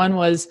of that. One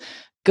was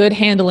good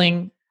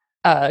handling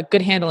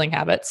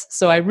habits.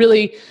 So I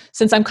really,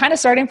 since I'm kind of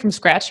starting from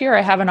scratch here,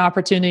 I have an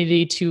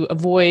opportunity to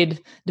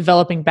avoid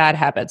developing bad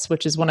habits,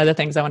 which is one of the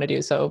things I want to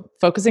do. So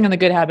focusing on the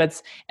good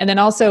habits, and then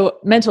also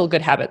mental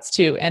good habits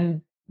too.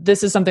 And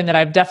this is something that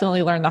I've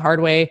definitely learned the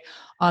hard way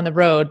on the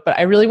road, but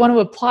I really want to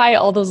apply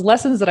all those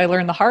lessons that I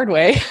learned the hard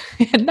way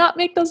and not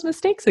make those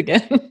mistakes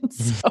again.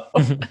 So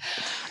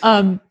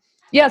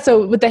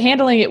with the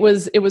handling, it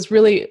was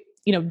really,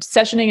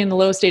 sessioning in the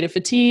low state of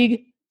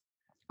fatigue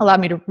allowed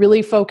me to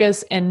really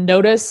focus and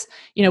notice.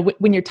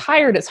 When you're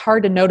tired, it's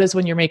hard to notice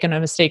when you're making a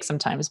mistake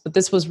sometimes, but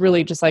this was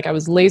really just like I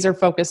was laser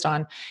focused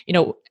on,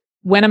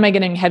 when am I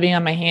getting heavy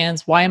on my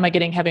hands? Why am I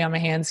getting heavy on my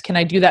hands? Can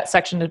I do that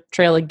section of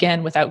trail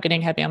again without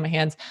getting heavy on my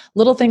hands?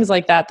 Little things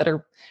like that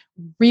are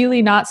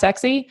really not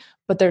sexy,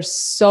 but they're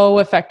so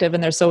effective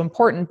and they're so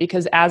important,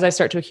 because as I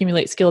start to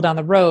accumulate skill down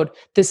the road,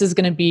 this is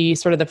going to be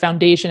sort of the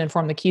foundation and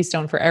form the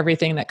keystone for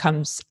everything that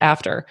comes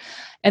after.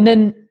 And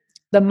then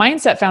the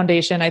mindset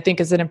foundation, I think,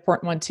 is an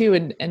important one too.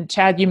 And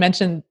Chad, you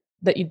mentioned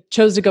that you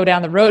chose to go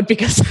down the road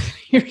because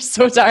you're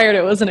so tired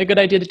it wasn't a good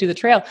idea to do the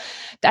trail.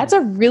 That's a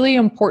really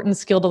important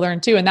skill to learn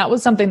too. And that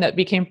was something that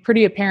became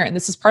pretty apparent. And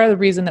this is part of the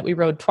reason that we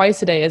rode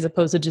twice a day as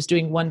opposed to just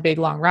doing one big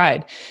long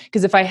ride.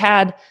 Because if I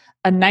had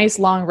a nice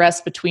long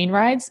rest between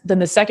rides, then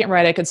the second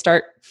ride I could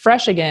start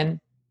fresh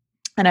again.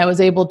 And I was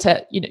able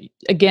to,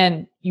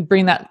 again, you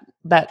bring that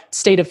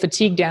state of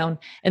fatigue down,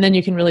 and then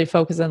you can really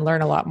focus and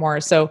learn a lot more.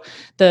 So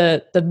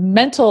the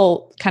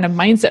mental kind of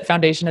mindset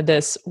foundation of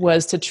this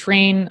was to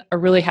train a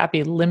really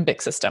happy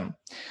limbic system.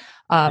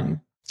 And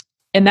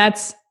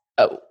that's,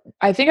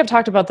 I think I've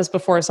talked about this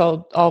before,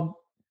 so I'll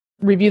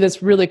review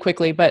this really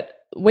quickly, but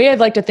the way I'd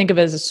like to think of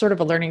it is sort of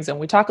a learning zone.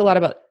 We talk a lot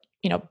about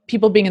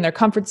people being in their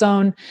comfort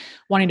zone,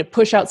 wanting to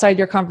push outside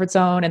your comfort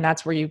zone, and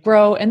that's where you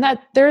grow. And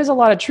that there is a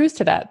lot of truth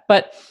to that.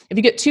 But if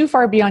you get too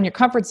far beyond your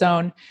comfort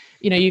zone,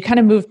 you kind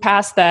of move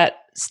past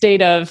that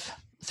state of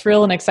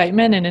thrill and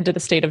excitement and into the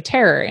state of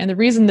terror. And the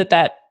reason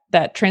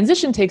that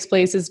transition takes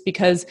place is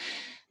because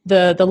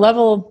the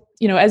level,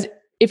 as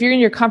if you're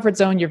in your comfort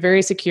zone, you're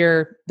very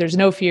secure, there's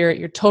no fear,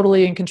 you're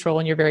totally in control,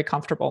 and you're very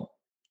comfortable.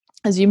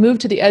 As you move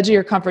to the edge of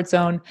your comfort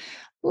zone,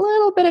 a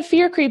little bit of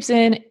fear creeps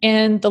in,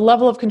 and the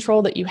level of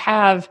control that you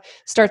have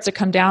starts to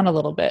come down a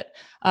little bit.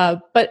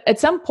 But at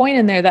some point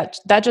in there,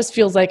 that just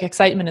feels like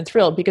excitement and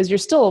thrill, because you're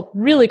still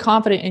really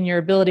confident in your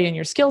ability and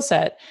your skill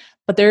set,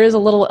 but there is a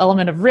little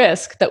element of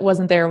risk that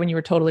wasn't there when you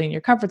were totally in your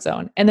comfort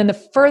zone. And then the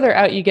further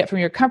out you get from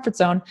your comfort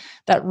zone,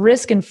 that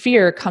risk and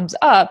fear comes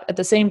up at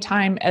the same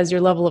time as your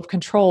level of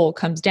control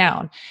comes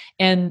down.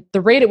 And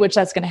the rate at which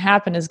that's going to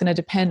happen is going to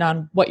depend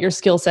on what your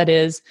skill set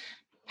is,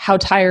 how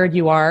tired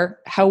you are,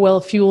 how well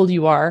fueled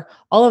you are,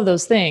 all of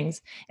those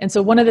things. And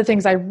so one of the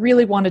things I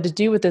really wanted to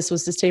do with this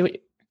was to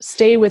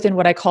stay within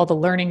what I call the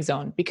learning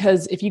zone.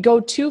 Because if you go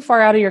too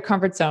far out of your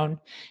comfort zone,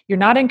 you're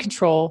not in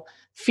control,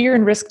 fear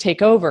and risk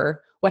take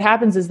over. What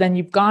happens is then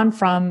you've gone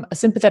from a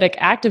sympathetic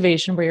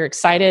activation where you're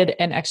excited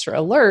and extra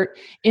alert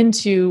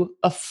into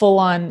a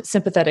full-on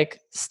sympathetic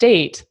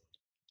state.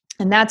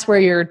 And that's where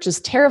you're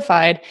just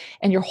terrified,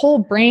 and your whole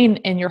brain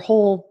and your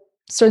whole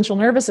central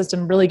nervous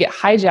system really get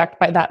hijacked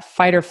by that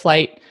fight or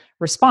flight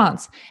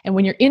response. And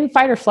when you're in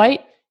fight or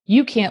flight,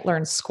 you can't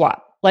learn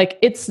squat. Like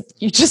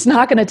you're just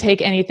not going to take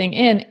anything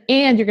in,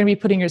 and you're going to be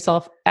putting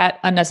yourself at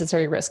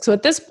unnecessary risk. So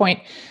at this point,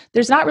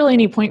 there's not really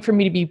any point for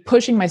me to be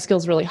pushing my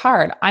skills really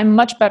hard. I'm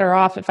much better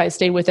off if I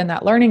stay within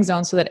that learning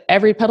zone, so that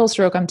every pedal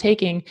stroke I'm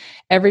taking,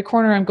 every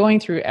corner I'm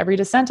going through, every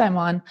descent I'm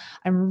on,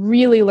 I'm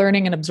really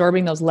learning and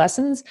absorbing those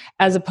lessons,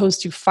 as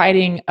opposed to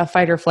fighting a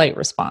fight or flight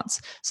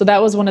response. So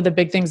that was one of the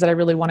big things that I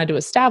really wanted to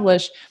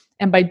establish.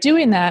 And by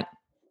doing that,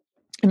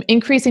 I'm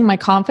increasing my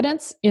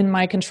confidence in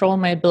my control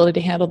and my ability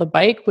to handle the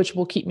bike, which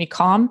will keep me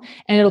calm.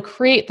 And it'll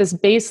create this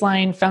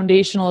baseline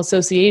foundational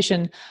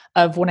association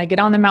of when I get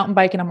on the mountain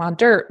bike and I'm on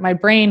dirt, my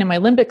brain and my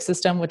limbic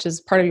system, which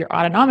is part of your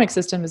autonomic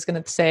system, is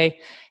going to say,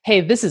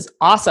 hey, this is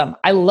awesome.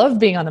 I love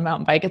being on the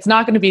mountain bike. It's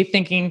not going to be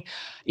thinking,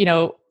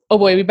 oh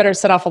boy, we better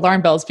set off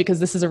alarm bells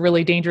because this is a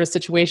really dangerous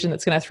situation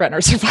that's going to threaten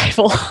our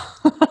survival.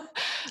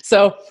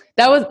 So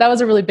that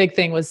was a really big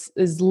thing,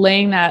 is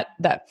laying that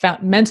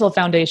mental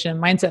foundation,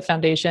 mindset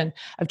foundation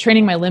of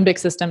training my limbic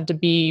system to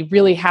be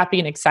really happy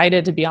and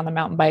excited to be on the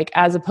mountain bike,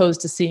 as opposed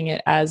to seeing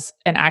it as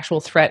an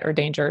actual threat or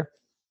danger.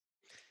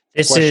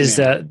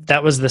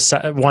 That was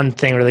the one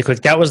thing really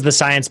quick. That was the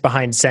science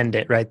behind send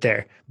it right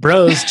there.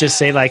 Bros just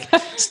say like,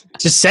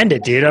 just send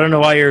it, dude. I don't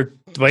know why you're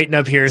waiting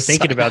up here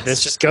thinking about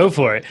this. Just go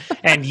for it.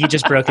 And you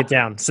just broke it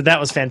down. So that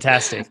was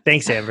fantastic.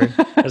 Thanks, Amber.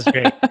 That was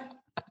great.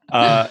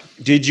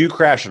 Did you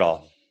crash at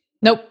all?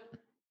 Nope.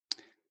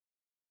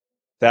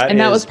 That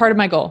was part of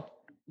my goal.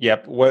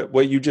 Yep.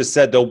 What you just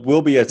said, there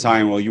will be a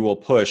time where you will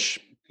push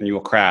and you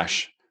will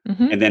crash.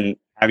 And then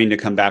having to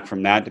come back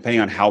from that,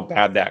 depending on how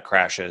bad that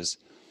crash is.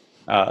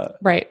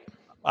 Right.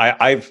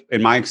 I've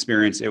in my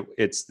experience,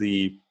 it's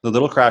the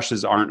little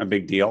crashes aren't a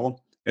big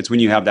deal. It's when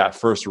you have that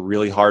first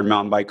really hard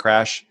mountain bike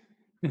crash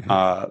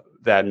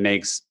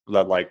that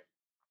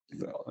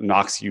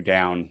knocks you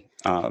down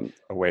a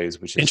ways,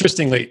 which is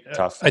interestingly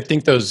tough. I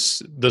think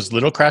those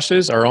little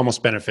crashes are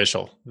almost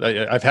beneficial.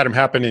 I've had them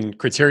happen in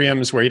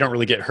criteriums where you don't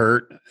really get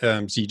hurt,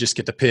 so you just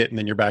get the pit and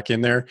then you're back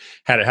in there.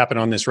 Had it happen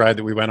on this ride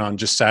that we went on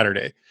just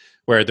Saturday,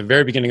 where at the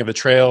very beginning of the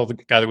trail, the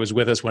guy that was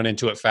with us went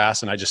into it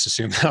fast, and I just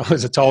assumed that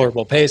was a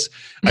tolerable pace.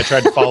 I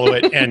tried to follow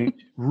it, and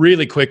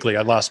really quickly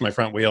I lost my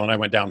front wheel and I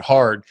went down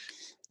hard.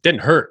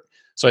 Didn't hurt.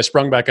 So I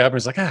sprung back up and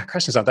was like,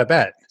 crashing's not that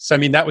bad. So, I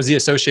mean, that was the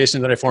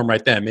association that I formed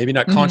right then. Maybe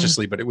not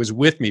consciously, but it was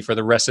with me for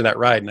the rest of that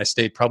ride. And I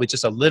stayed probably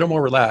just a little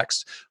more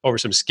relaxed over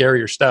some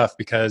scarier stuff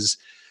because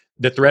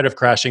the threat of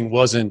crashing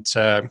wasn't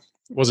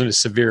as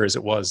severe as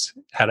it was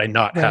had I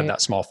not had that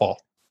small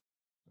fall.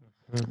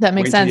 That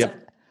makes sense.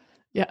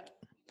 Yeah.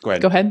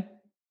 Go ahead.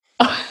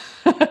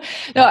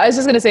 No, I was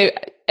just going to say,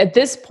 at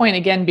this point,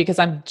 again, because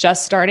I'm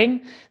just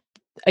starting,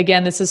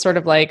 again, this is sort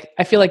of like,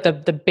 I feel like the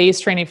base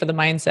training for the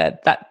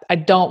mindset that I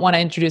don't want to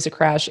introduce a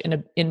crash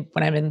in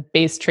when I'm in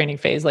base training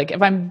phase. Like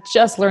if I'm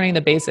just learning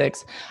the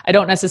basics, I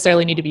don't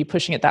necessarily need to be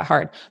pushing it that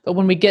hard. But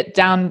when we get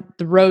down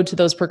the road to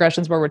those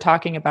progressions where we're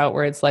talking about,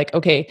 where it's like,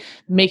 okay,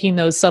 making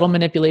those subtle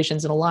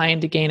manipulations in a line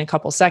to gain a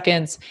couple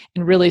seconds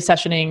and really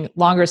sessioning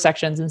longer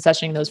sections and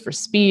sessioning those for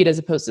speed as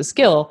opposed to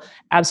skill,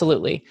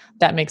 absolutely,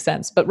 that makes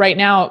sense. But right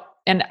now,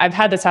 and I've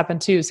had this happen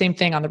too, same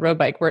thing on the road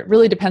bike, where it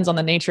really depends on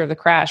the nature of the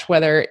crash,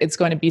 whether it's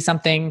going to be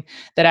something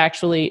that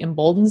actually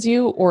emboldens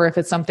you or if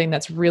it's something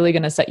that's really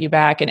going to set you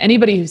back. And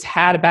anybody who's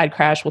had a bad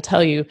crash will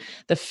tell you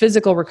the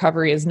physical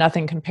recovery is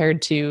nothing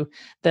compared to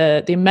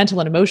the mental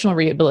and emotional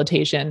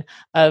rehabilitation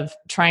of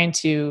trying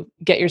to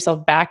get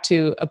yourself back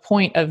to a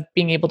point of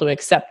being able to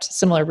accept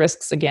similar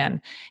risks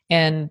again.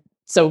 And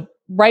so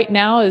right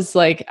now is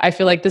like, I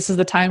feel like this is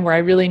the time where I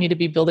really need to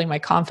be building my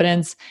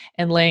confidence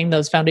and laying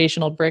those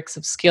foundational bricks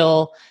of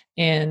skill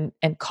and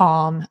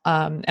calm.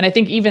 And I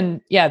think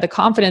even, the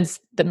confidence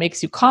that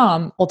makes you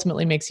calm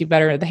ultimately makes you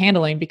better at the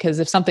handling, because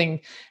if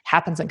something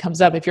happens and comes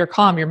up, if you're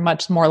calm, you're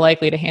much more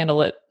likely to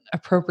handle it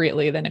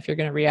appropriately than if you're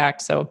going to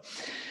react. So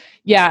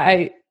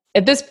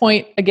at this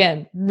point,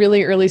 again,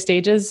 really early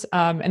stages.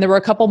 And there were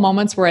a couple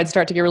moments where I'd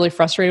start to get really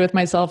frustrated with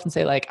myself and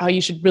say like, oh, you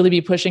should really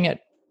be pushing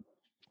it.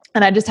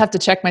 And I just have to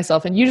check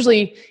myself. And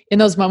usually in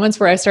those moments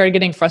where I started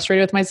getting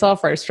frustrated with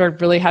myself, or I started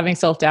really having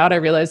self-doubt, I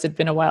realized it'd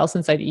been a while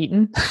since I'd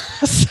eaten.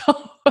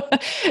 So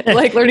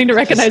like learning to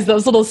recognize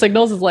those little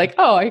signals is like,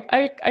 oh,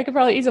 I could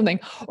probably eat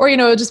something. Or,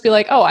 it'll just be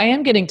like, oh, I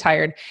am getting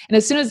tired. And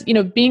as soon as,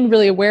 being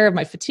really aware of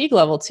my fatigue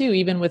level too,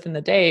 even within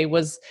the day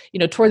was,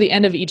 toward the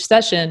end of each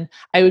session,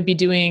 I would be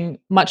doing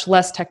much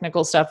less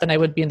technical stuff than I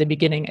would be in the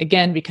beginning.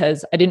 Again,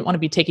 because I didn't want to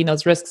be taking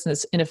those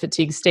risks in a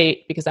fatigue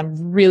state, because I'm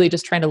really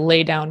just trying to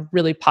lay down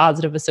really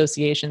positive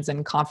associations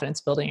and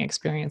confidence building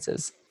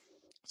experiences.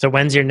 So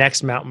when's your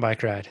next mountain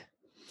bike ride?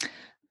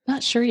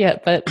 Not sure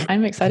yet, but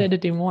I'm excited to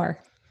do more.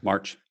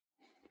 March.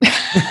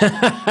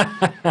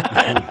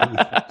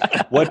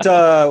 What do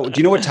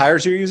you know what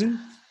tires you're using?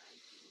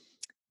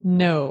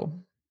 No,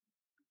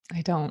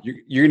 I don't.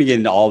 You're gonna get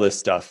into all this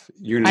stuff.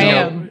 I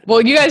am. Well,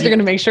 you guys are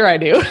gonna make sure I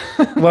do.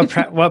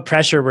 What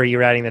pressure were you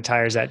riding the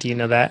tires at? Do you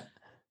know that?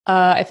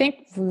 I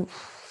think. Did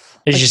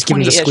you just give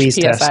them the squeeze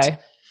PSI. test?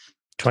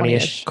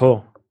 20-ish.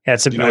 Cool. Yeah,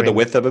 do you know the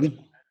width of them?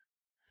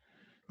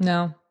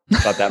 No.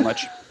 Not that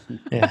much.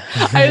 Yeah.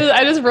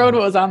 I just rode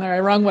what was on there. I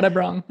rung what I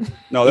brung.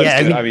 No,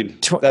 that's good. I mean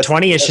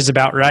 20-ish is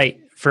about right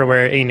for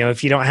where,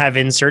 if you don't have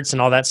inserts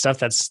and all that stuff,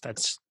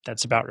 that's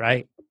about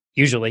right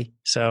usually.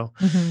 So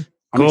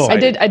cool. I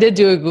did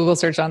do a Google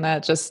search on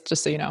that just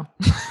so you know.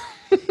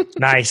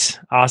 Nice.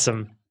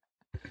 Awesome.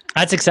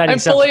 That's exciting. I'm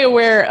fully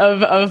aware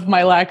of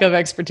my lack of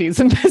expertise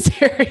in this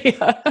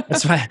area.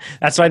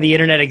 That's why the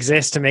internet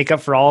exists, to make up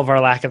for all of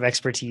our lack of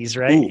expertise,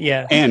 right? Ooh,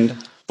 yeah.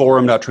 And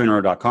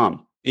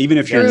forum.trainer.com. Even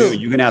if you're new,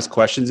 you can ask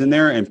questions in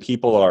there, and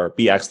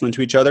be excellent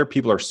to each other.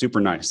 People are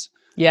super nice.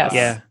 Yes.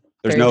 Yeah.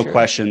 There's no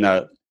question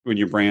that when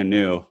you're brand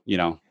new,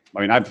 you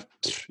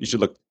should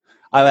look.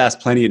 I've asked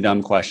plenty of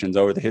dumb questions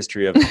over the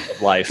history of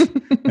life,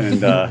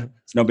 and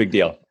it's no big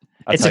deal.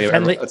 That's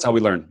how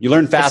we learn. You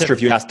learn faster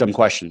if you ask dumb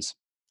questions.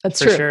 That's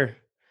for true. Sure.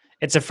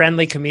 it's a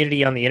friendly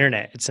community on the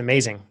internet. It's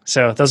amazing.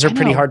 So those are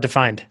pretty hard to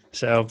find.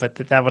 So, but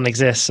that one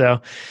exists.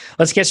 So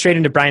let's get straight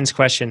into Brian's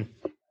question.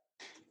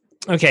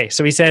 Okay,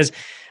 so he says,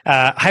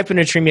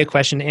 hyponatremia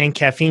question and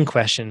caffeine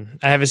question.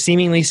 I have a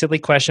seemingly silly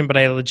question, but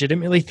I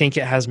legitimately think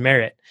it has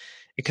merit.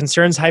 It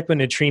concerns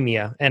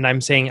hyponatremia, and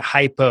I'm saying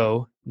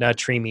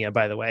hyponatremia,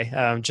 by the way,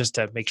 just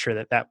to make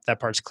sure that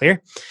part's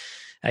clear.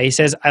 He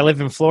says, I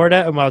live in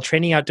Florida, and while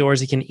training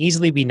outdoors, it can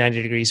easily be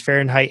 90 degrees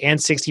Fahrenheit and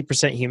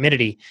 60%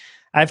 humidity.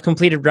 I've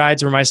completed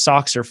rides where my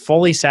socks are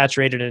fully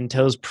saturated and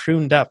toes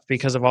pruned up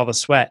because of all the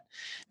sweat.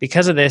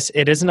 Because of this,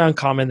 it isn't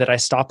uncommon that I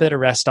stop at a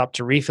rest stop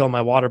to refill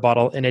my water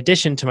bottle in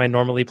addition to my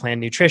normally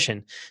planned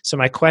nutrition. So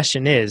my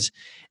question is,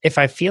 if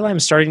I feel I'm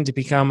starting to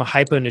become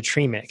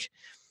hyponatremic,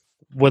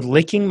 would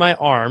licking my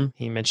arm,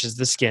 he mentions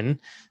the skin,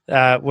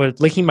 would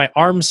licking my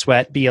arm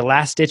sweat be a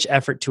last-ditch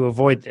effort to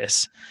avoid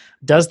this?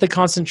 Does the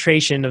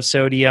concentration of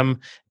sodium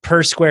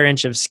per square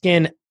inch of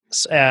skin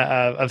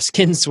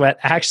sweat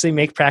actually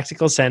make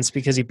practical sense,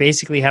 because you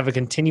basically have a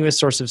continuous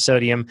source of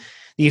sodium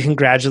that you can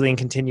gradually and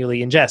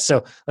continually ingest?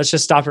 So let's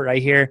just stop it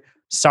right here.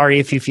 Sorry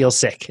if you feel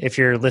sick if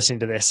you're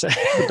listening to this.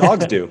 The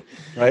dogs do,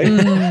 right?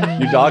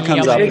 Your dog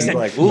comes up and is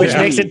like, ooh, which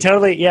makes it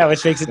totally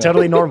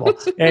normal.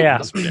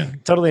 Yeah.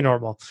 Totally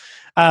normal.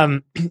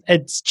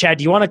 It's Chad,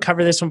 do you want to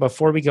cover this one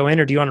before we go in,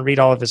 or do you want to read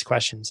all of his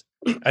questions?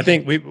 I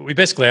think we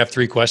basically have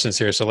 3 questions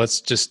here, so let's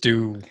just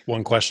do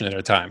one question at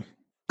a time.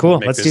 Cool.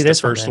 Let's do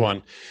this first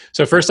one.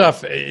 So first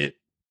off, it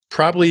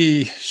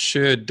probably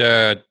should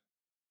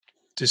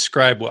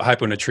describe what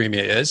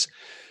hyponatremia is.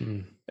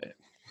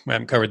 We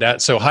haven't covered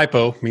that. So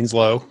hypo means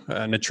low.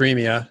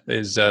 Natremia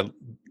is the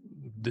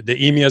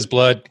emia is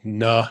blood.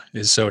 Na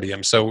is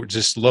sodium. So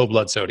just low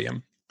blood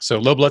sodium. So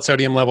low blood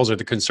sodium levels are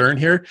the concern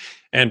here.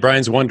 And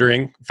Brian's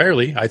wondering,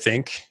 fairly, I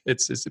think,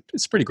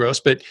 it's pretty gross,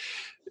 but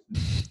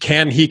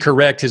can he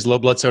correct his low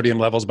blood sodium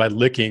levels by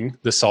licking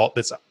the salt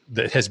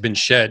that has been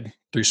shed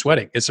through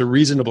sweating? It's a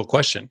reasonable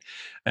question.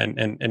 And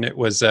it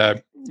was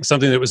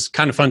something that was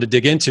kind of fun to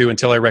dig into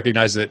until I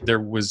recognized that there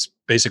was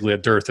basically a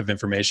dearth of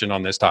information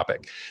on this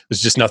topic.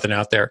 There's just nothing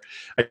out there.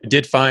 I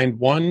did find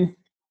one.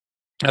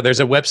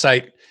 There's a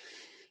website.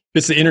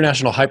 It's the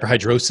International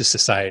Hyperhidrosis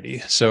Society.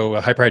 So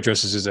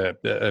hyperhidrosis is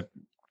a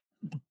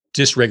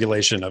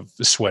dysregulation of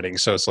the sweating.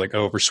 So it's like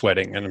over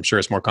sweating. And I'm sure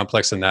it's more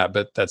complex than that,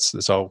 but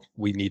that's all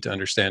we need to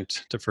understand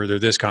to further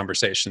this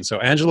conversation. So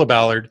Angela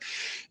Ballard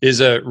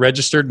is a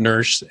registered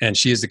nurse, and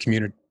she is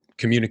the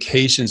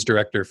communications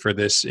director for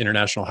this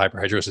International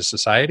Hyperhidrosis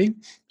Society.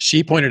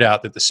 She pointed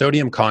out that the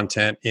sodium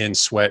content in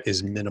sweat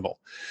is minimal.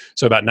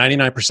 So about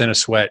 99% of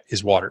sweat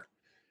is water.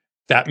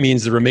 That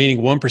means the remaining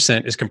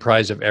 1% is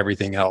comprised of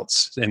everything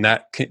else. And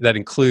that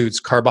includes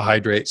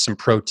carbohydrates, some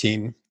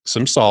protein,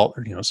 some salt,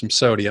 or, some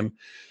sodium,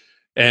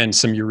 and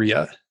some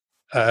urea.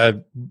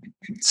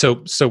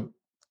 So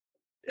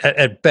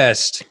at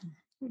best,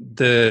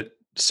 the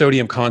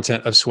sodium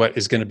content of sweat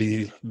is going to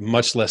be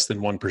much less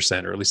than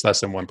 1%, or at least less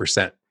than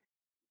 1%.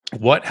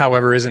 What,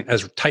 however, isn't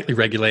as tightly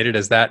regulated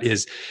as that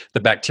is the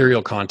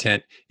bacterial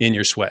content in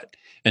your sweat.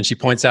 And she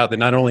points out that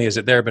not only is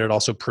it there, but it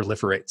also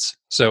proliferates.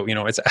 So,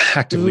 it's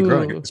actively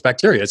growing. It's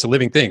bacteria. It's a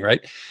living thing, right?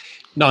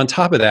 Now, on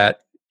top of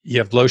that, you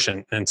have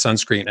lotion and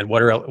sunscreen and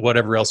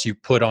whatever else you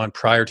put on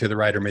prior to the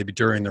ride or maybe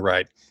during the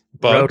ride.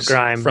 Bugs road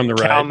grime from the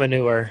ride, cow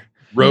manure,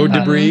 road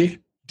debris.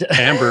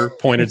 Amber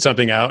pointed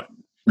something out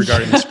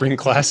regarding the spring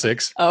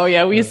classics. Oh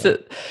yeah, we used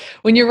to,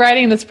 when you're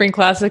riding the spring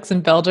classics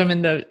in Belgium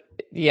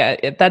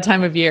at that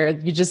time of year,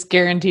 you just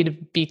guaranteed to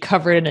be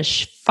covered in a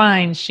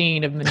fine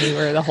sheen of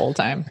manure the whole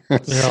time.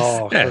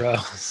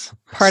 Gross.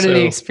 Part of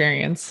the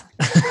experience.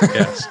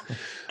 Yes.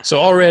 So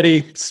already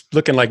it's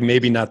looking like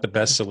maybe not the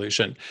best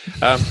solution.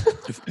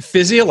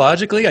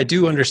 Physiologically, I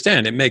do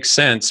understand. It makes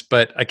sense,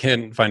 but I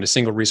can't find a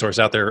single resource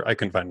out there. I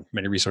couldn't find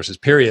many resources,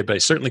 period, but I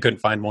certainly couldn't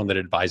find one that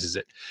advises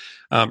it.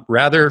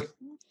 Rather,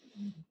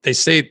 they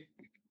say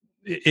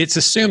it's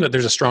assumed that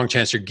there's a strong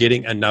chance you're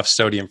getting enough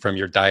sodium from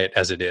your diet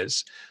as it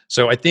is.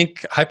 So I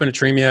think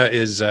hyponatremia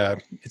is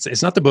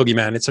it's not the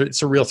boogeyman.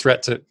 It's a real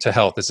threat to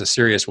health. It's a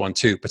serious one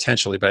too,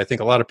 potentially. But I think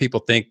a lot of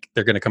people think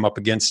they're going to come up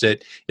against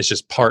it. It's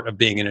just part of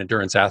being an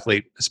endurance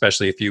athlete,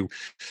 especially if you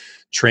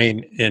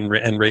train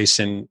and race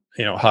in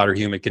hot or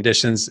humid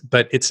conditions.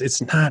 But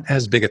it's not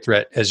as big a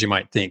threat as you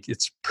might think.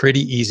 It's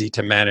pretty easy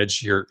to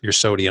manage your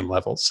sodium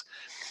levels.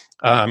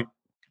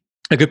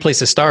 A good place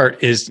to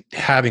start is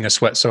having a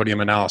sweat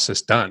sodium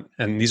analysis done.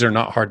 And these are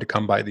not hard to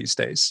come by these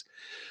days.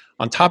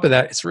 On top of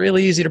that, it's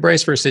really easy to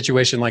brace for a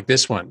situation like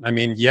this one. I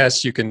mean,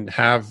 yes, you can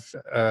have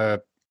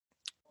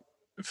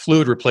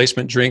fluid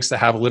replacement drinks that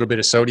have a little bit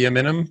of sodium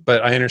in them,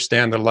 but I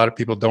understand that a lot of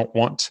people don't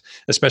want,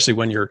 especially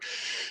when your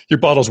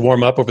bottles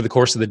warm up over the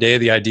course of the day,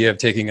 the idea of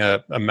taking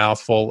a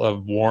mouthful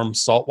of warm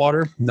salt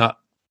water, not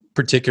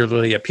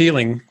particularly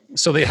appealing.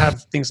 So they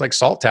have things like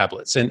salt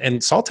tablets,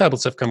 and salt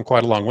tablets have come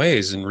quite a long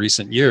ways in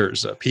recent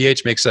years.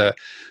 pH makes a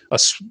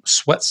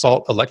sweat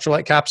salt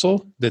electrolyte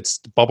capsule that's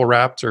bubble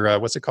wrapped, or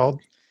what's it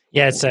called?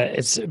 Yeah,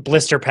 it's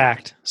blister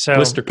packed. So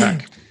blister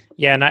pack.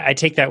 Yeah, and I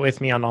take that with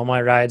me on all my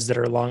rides that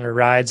are longer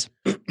rides.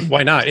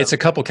 Why not? It's a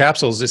couple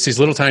capsules. It's these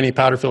little tiny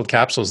powder-filled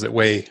capsules that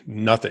weigh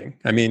nothing.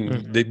 I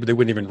mean, they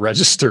wouldn't even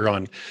register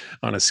on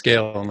a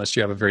scale unless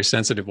you have a very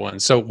sensitive one.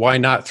 So why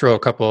not throw a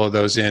couple of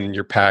those in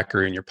your pack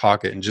or in your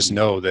pocket and just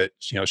know that,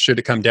 should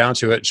it come down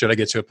to it, should I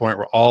get to a point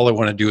where all I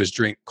want to do is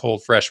drink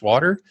cold, fresh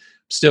water,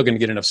 I'm still going to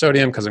get enough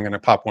sodium because I'm going to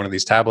pop one of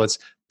these tablets.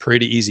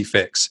 Pretty easy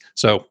fix.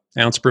 So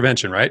ounce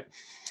prevention, right?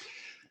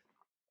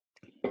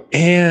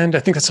 And I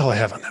think that's all I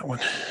have on that one.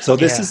 So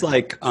this is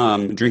like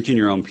drinking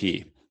your own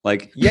pee.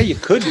 Like, yeah, you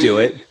could do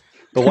it,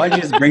 but why don't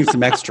you just bring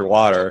some extra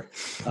water?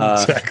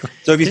 Exactly.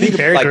 So if you think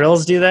Bear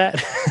Grylls do that,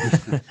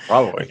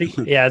 probably,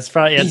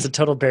 it's a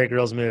total Bear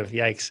Grylls move.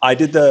 Yikes! I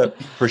did the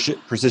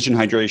precision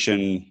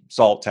hydration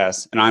salt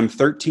test, and I'm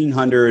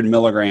 1,300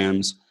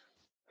 milligrams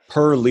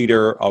per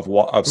liter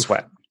of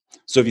sweat.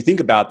 So if you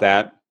think about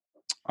that,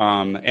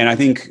 and I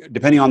think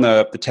depending on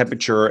the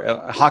temperature,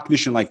 a hot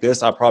condition like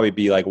this, I'll probably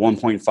be like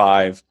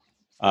 1.5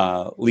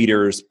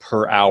 liters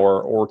per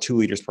hour or 2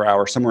 liters per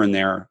hour, somewhere in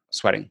there,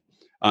 sweating,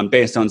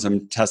 based on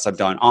some tests I've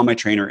done on my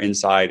trainer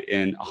inside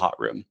in a hot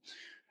room.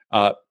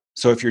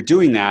 So if you're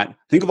doing that,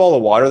 think of all the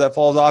water that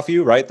falls off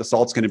you, right? The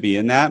salt's going to be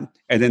in that.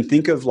 And then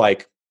think of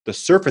like the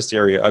surface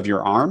area of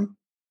your arm.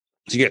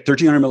 So you get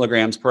 1,300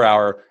 milligrams per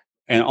hour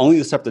and only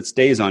the stuff that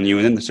stays on you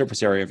and then the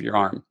surface area of your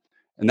arm.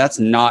 And that's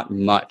not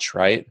much,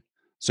 right?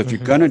 So if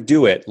you're going to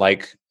do it,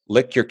 like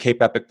lick your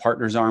Cape Epic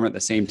partner's arm at the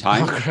same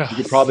time, you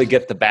could probably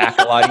get the back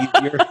a lot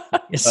easier.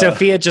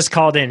 Sophia just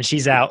called in.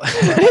 She's out.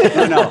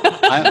 No.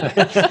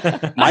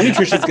 My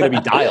nutrition is going to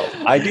be dialed.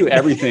 I do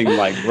everything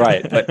like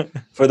right. But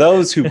for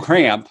those who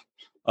cramp,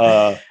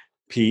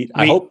 Pete,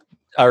 I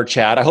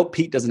hope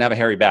Pete doesn't have a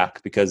hairy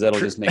back because that'll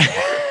just make it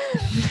hard.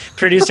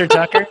 Producer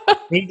Tucker,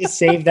 we need to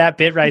save that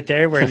bit right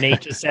there where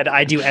Nate just said,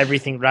 I do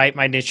everything right.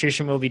 My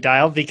nutrition will be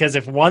dialed, because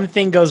if one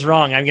thing goes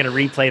wrong, I'm going to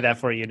replay that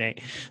for you,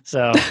 Nate.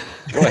 So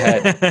go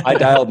ahead. I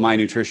dialed my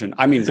nutrition.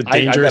 I mean, it's a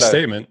dangerous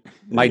statement.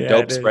 My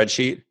dope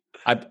spreadsheet.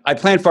 I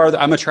plan farther.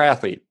 I'm a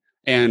triathlete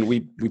and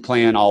we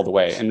plan all the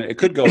way, and it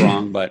could go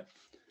wrong, but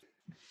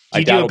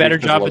you do a better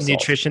job of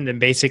nutrition than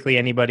basically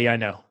anybody I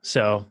know.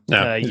 So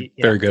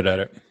very good at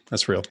it.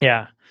 That's real.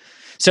 Yeah.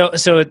 So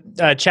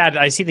Chad,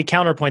 I see the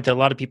counterpoint that a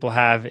lot of people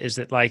have is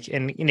that, like,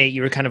 and Nate,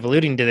 you were kind of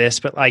alluding to this,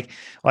 but like,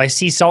 well, I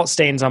see salt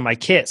stains on my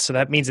kit, so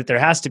that means that there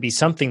has to be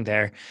something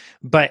there.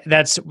 But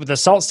that's the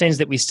salt stains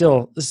that we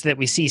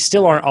see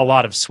still aren't a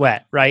lot of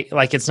sweat, right?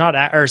 Like it's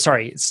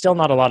still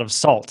not a lot of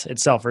salt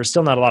itself, or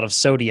still not a lot of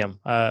sodium,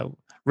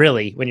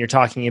 really, when you're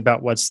talking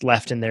about what's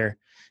left in there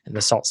and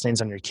the salt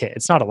stains on your kit.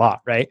 It's not a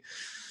lot, right?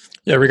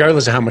 Yeah,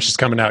 regardless of how much is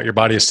coming out, your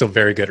body is still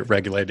very good at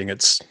regulating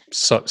its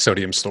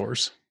sodium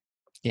stores.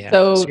 Yeah.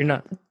 So you're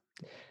not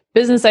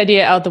business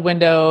idea out the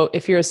window.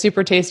 If you're a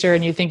super taster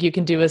and you think you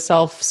can do a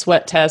self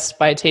sweat test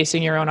by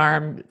tasting your own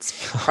arm,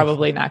 it's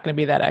probably not going to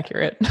be that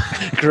accurate.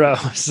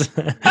 Gross.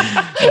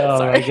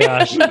 Oh my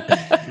gosh.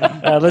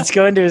 Let's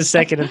go into his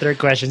second and third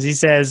questions. He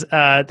says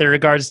they're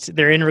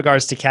in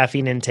regards to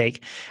caffeine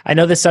intake. I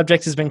know this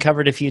subject has been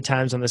covered a few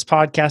times on this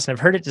podcast, and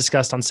I've heard it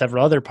discussed on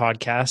several other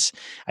podcasts.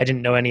 I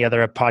didn't know any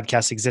other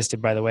podcasts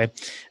existed, by the way.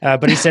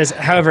 But he says,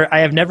 however, I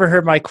have never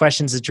heard my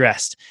questions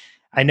addressed.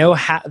 I know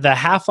the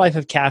half-life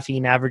of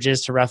caffeine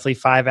averages to roughly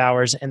 5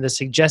 hours, and the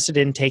suggested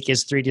intake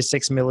is 3 to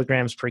 6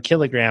 milligrams per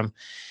kilogram.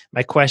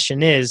 My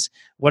question is,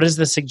 what is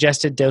the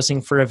suggested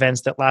dosing for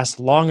events that last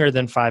longer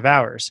than 5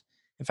 hours?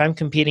 If I'm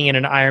competing in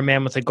an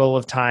Ironman with a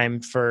goal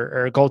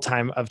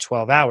time of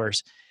 12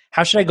 hours,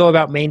 how should I go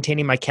about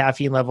maintaining my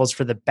caffeine levels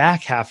for the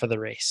back half of the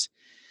race?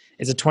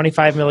 Is a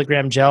 25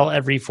 milligram gel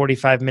every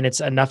 45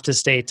 minutes enough to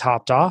stay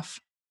topped off?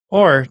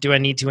 Or do I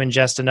need to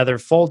ingest another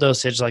full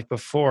dosage like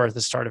before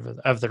the start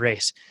of the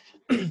race?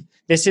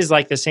 This is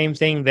like the same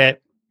thing that,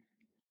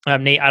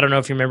 Nate, I don't know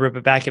if you remember,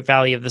 but back at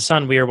Valley of the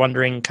Sun, we were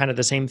wondering kind of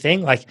the same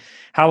thing. Like,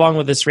 how long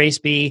will this race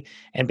be?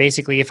 And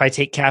basically, if I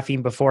take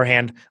caffeine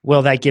beforehand,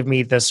 will that give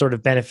me the sort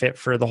of benefit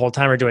for the whole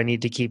time, or do I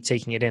need to keep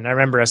taking it in? I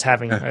remember us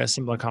having a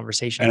similar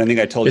conversation. And I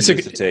think I told you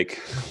to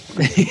take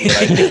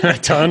a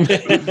ton.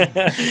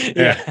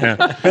 Yeah.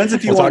 Depends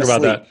if you want to talk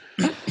about that.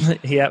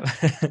 Yep.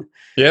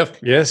 Yep.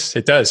 Yes,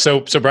 it does.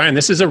 So Brian,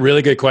 this is a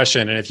really good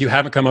question. And if you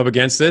haven't come up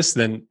against this,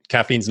 then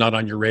caffeine's not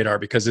on your radar,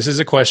 because this is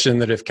a question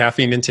that if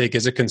caffeine intake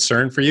is a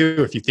concern for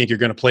you, if you think you're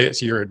going to play it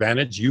to your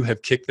advantage, you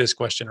have kicked this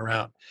question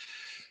around.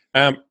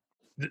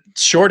 The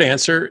short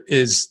answer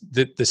is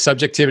that the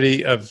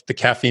subjectivity of the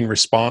caffeine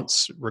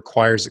response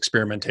requires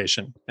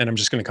experimentation. And I'm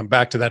just going to come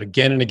back to that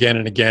again and again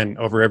and again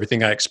over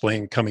everything I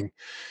explained coming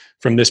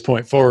from this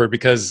point forward,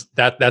 because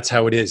that's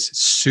how it is.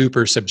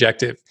 Super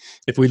subjective.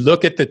 If we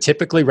look at the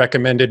typically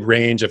recommended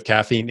range of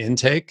caffeine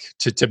intake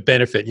to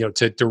benefit,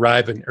 to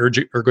derive an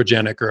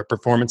ergogenic or a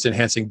performance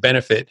enhancing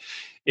benefit,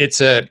 it's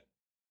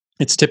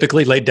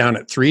typically laid down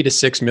at 3 to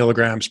 6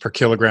 milligrams per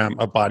kilogram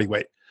of body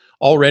weight.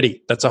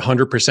 Already, that's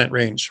 100%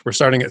 range. We're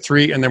starting at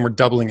 3 and then we're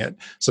doubling it.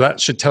 So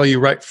that should tell you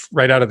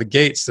right out of the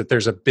gates that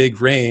there's a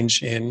big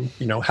range in,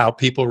 how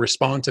people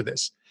respond to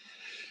this.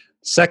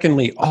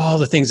 Secondly, all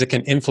the things that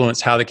can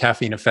influence how the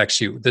caffeine affects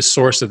you, the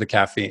source of the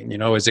caffeine.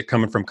 Is it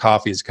coming from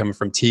coffee? Is it coming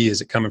from tea? Is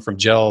it coming from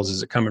gels?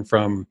 Is it coming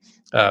from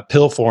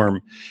pill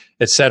form,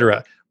 et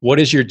cetera? What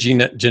is your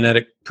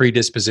genetic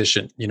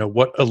predisposition?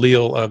 What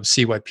allele of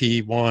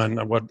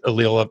CYP1 or what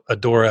allele of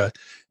ADORA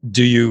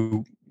do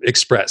you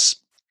express?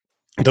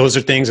 Those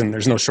are things, and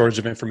there's no shortage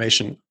of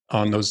information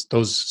on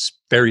those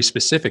very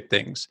specific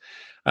things.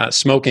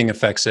 Smoking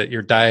affects it,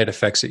 your diet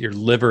affects it, your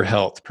liver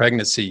health,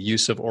 pregnancy,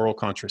 use of oral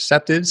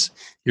contraceptives,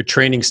 your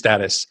training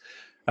status,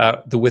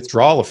 the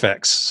withdrawal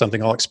effects,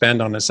 something I'll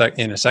expand on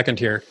in a second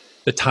here,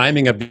 the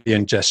timing of the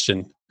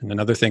ingestion, and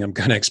another thing I'm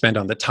going to expand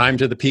on, the time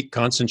to the peak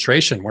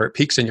concentration, where it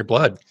peaks in your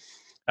blood,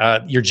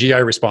 your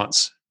GI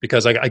response,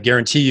 because I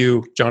guarantee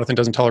you, Jonathan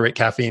doesn't tolerate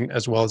caffeine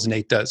as well as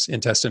Nate does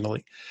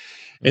intestinally.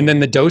 And then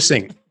the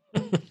dosing,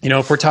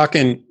 if we're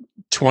talking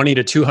 20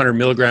 to 200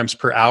 milligrams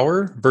per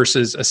hour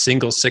versus a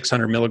single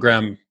 600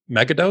 milligram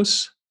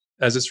megadose,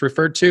 as it's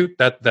referred to,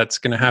 that's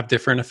going to have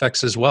different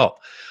effects as well.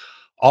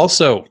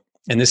 Also,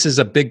 and this is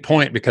a big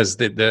point because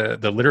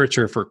the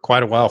literature for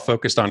quite a while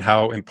focused on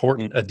how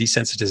important a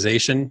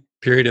desensitization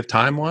period of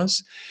time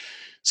was,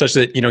 such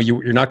that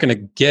you're not going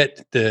to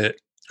get the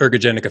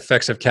ergogenic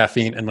effects of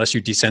caffeine unless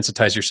you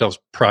desensitize yourselves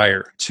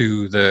prior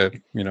to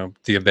the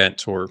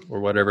event or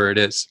whatever it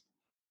is.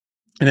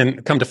 And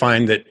then come to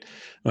find that,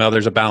 well,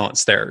 there's a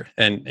balance there.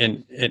 And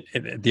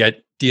the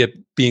idea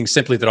being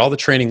simply that all the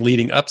training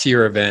leading up to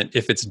your event,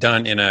 if it's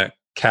done in a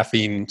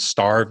caffeine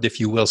starved, if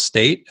you will,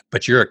 state,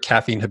 but you're a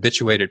caffeine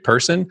habituated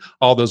person,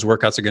 all those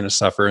workouts are going to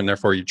suffer, and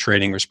therefore your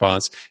training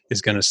response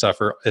is going to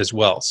suffer as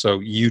well. So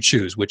you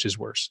choose which is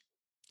worse.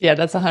 Yeah,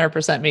 that's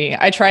 100% me.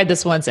 I tried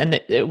this once, and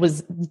it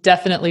was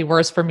definitely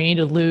worse for me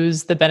to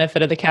lose the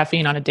benefit of the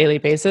caffeine on a daily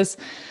basis.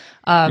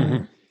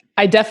 I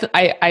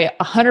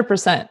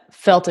 100%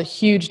 felt a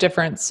huge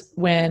difference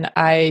when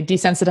I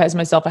desensitized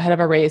myself ahead of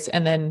a race,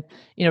 and then,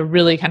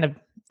 really kind of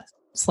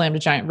slammed a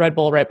giant Red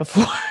Bull right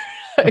before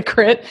a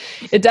crit.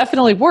 It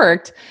definitely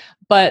worked,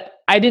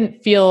 but I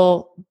didn't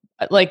feel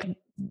that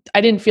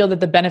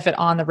the benefit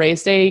on the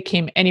race day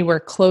came anywhere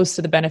close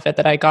to the benefit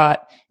that I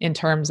got in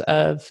terms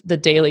of the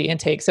daily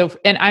intake. So,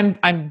 and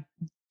I'm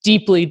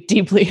deeply,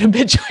 deeply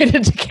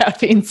habituated to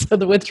caffeine. So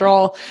the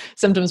withdrawal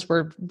symptoms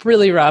were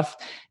really rough.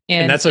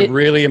 And that's a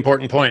really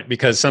important point,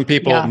 because some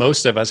people,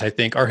 most of us, I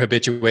think, are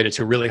habituated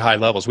to really high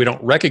levels. We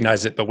don't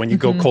recognize it, but when you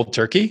go cold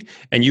turkey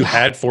and you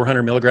had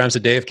 400 milligrams a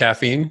day of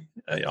caffeine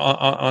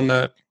on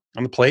the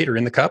plate or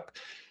in the cup,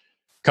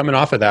 coming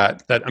off of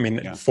that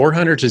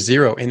 400 to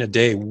 0 in a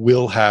day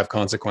will have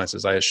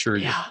consequences. I assure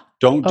you.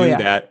 Don't do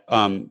that.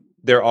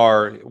 There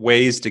are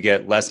ways to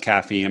get less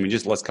caffeine. I mean,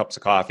 just less cups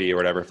of coffee or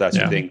whatever, if that's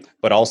your thing.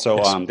 But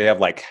also, they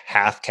have like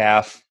half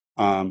calf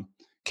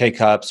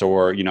K-cups,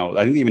 or, I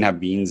think they even have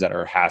beans that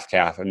are half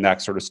calf and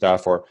that sort of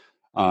stuff, or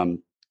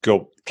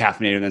go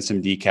caffeinated and then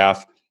some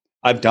decaf.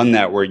 I've done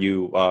that where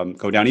you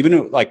go down,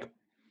 even like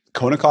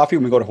Kona coffee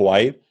when we go to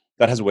Hawaii,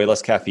 that has way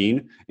less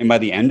caffeine. And by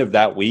the end of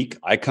that week,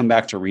 I come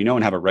back to Reno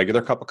and have a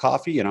regular cup of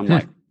coffee, and I'm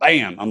like,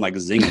 bam, I'm like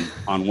zinging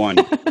on one,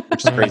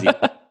 which is crazy.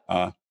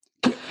 Are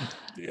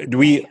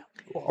we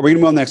going to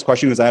move on to the next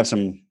question? Because I have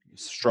some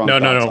strong.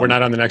 No, we're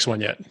not on the next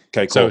one yet.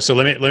 Okay, cool. So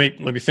let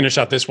me finish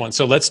out this one.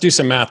 So let's do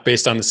some math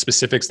based on the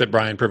specifics that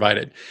Brian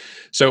provided.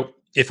 So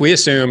if we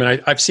assume,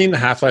 and I've seen the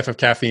half-life of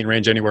caffeine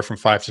range anywhere from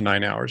 5 to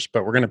 9 hours,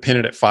 but we're going to pin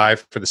it at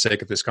 5 for the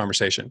sake of this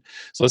conversation.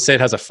 So let's say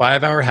it has a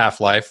 5-hour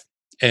half-life,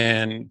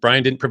 and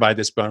Brian didn't provide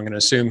this, but I'm going to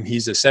assume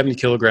he's a 70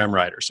 kilogram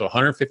rider. So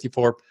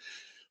 154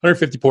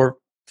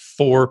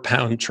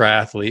 4-pound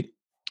triathlete,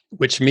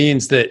 which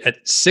means that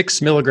at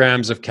 6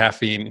 milligrams of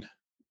caffeine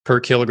per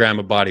kilogram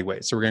of body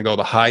weight, so we're going to go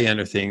the high end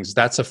of things,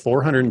 that's a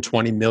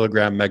 420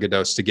 milligram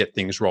megadose to get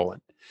things rolling,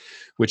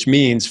 which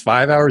means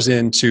 5 hours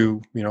into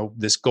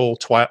this goal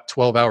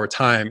 12-hour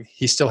time,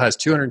 he still has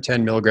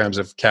 210 milligrams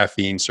of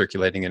caffeine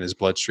circulating in his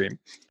bloodstream.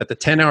 At the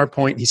 10-hour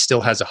point, he still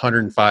has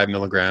 105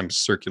 milligrams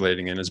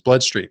circulating in his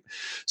bloodstream.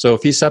 So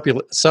if he's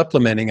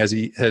supplementing as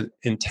he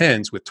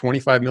intends with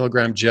 25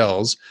 milligram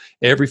gels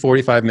every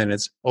 45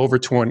 minutes over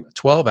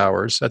 12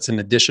 hours, that's an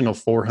additional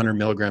 400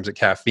 milligrams of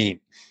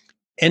caffeine.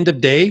 End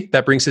of day,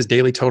 that brings his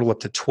daily total up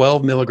to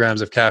 12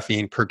 milligrams of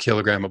caffeine per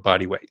kilogram of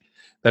body weight.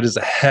 That is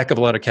a heck of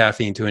a lot of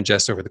caffeine to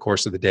ingest over the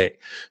course of the day.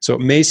 So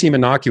it may seem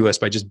innocuous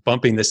by just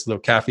bumping this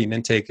little caffeine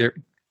intake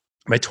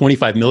by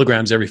 25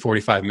 milligrams every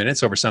 45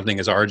 minutes over something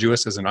as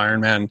arduous as an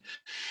Ironman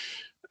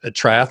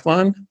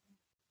triathlon.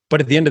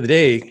 But at the end of the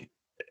day,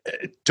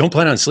 don't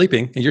plan on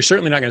sleeping. And you're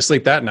certainly not going to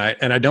sleep that night.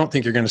 And I don't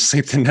think you're going to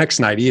sleep the next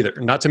night either.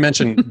 Not to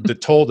mention the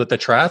toll that the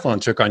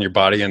triathlon took on your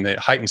body and the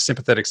heightened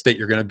sympathetic state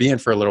you're going to be in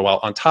for a little while.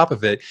 On top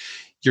of it,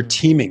 you're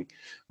teeming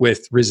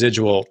with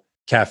residual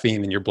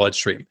caffeine in your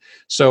bloodstream.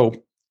 So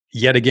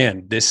yet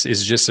again, this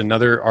is just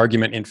another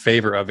argument in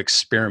favor of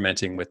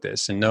experimenting with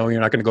this. And no, you're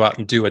not going to go out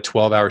and do a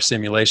 12-hour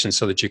simulation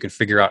so that you can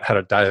figure out how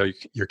to dial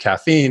your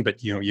caffeine,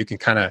 but you can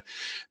kind of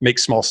make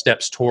small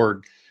steps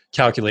toward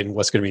calculating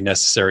what's going to be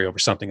necessary over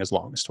something as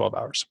long as 12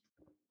 hours.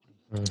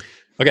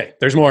 Okay,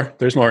 there's more.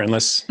 There's more,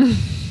 unless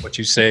what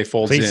you say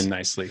folds in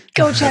nicely.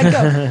 Go, Chad,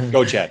 go.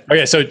 Go, Chad.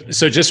 Okay, so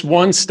just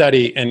one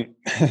study, and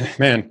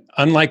man,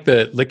 unlike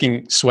the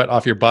licking sweat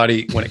off your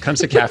body, when it comes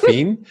to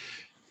caffeine,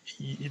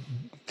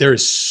 there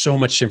is so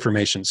much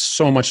information,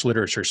 so much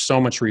literature,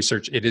 so much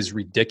research. It is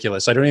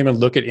ridiculous. I don't even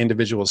look at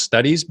individual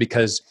studies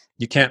because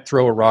you can't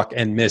throw a rock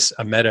and miss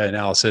a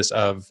meta-analysis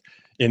of,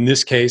 in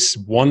this case,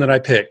 one that I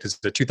picked is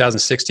the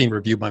 2016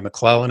 review by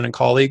McClellan and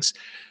colleagues.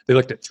 They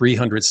looked at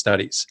 300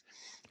 studies.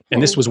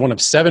 And this was one of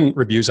 7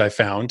 reviews I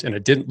found, and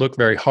it didn't look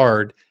very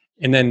hard.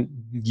 And then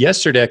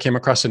yesterday I came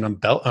across an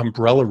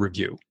umbrella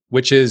review,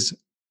 which is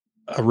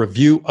a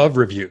review of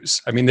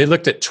reviews. I mean, they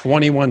looked at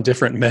 21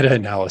 different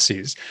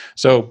meta-analyses.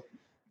 So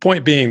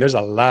point being, there's a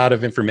lot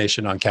of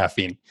information on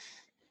caffeine.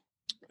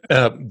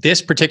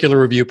 This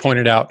particular review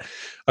pointed out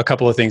a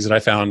couple of things that I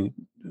found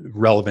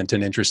relevant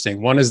and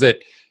interesting. One is that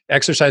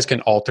exercise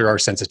can alter our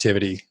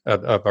sensitivity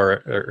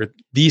or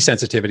the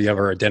sensitivity of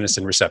our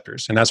adenosine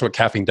receptors. And that's what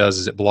caffeine does,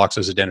 is it blocks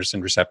those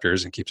adenosine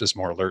receptors and keeps us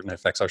more alert and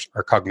affects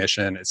our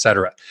cognition, et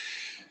cetera.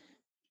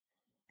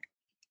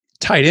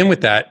 Tied in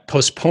with that,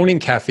 postponing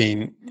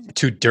caffeine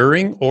to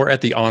during or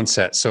at the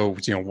onset. So,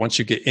 once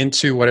you get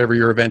into whatever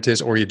your event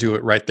is, or you do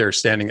it right there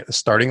standing at the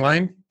starting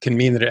line, can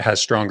mean that it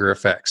has stronger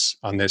effects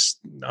on the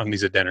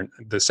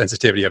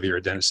sensitivity of your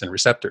adenosine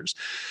receptors.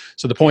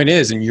 So the point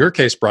is, in your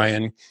case,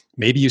 Brian,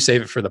 maybe you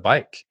save it for the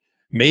bike.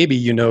 Maybe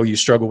you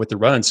struggle with the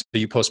run, so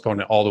you postpone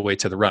it all the way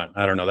to the run.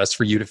 I don't know. That's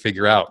for you to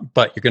figure out.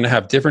 But you're going to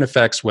have different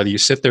effects whether you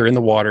sit there in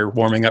the water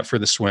warming up for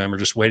the swim or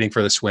just waiting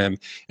for the swim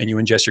and you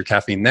ingest your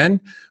caffeine then,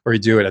 or you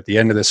do it at the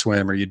end of the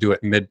swim, or you do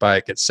it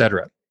mid-bike, et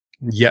cetera.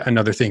 Yet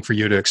another thing for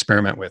you to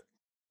experiment with.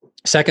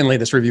 Secondly,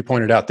 this review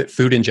pointed out that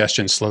food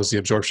ingestion slows the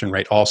absorption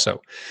rate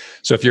also.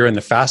 So if you're in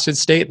the fasted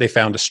state, they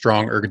found a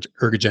strong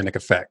ergogenic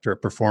effect or a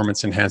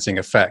performance-enhancing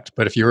effect.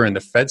 But if you were in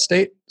the fed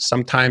state,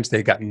 sometimes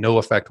they got no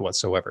effect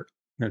whatsoever.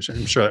 I'm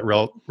sure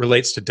that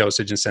relates to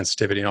dosage and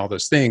sensitivity and all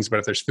those things, but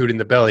if there's food in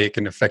the belly, it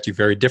can affect you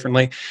very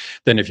differently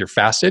than if you're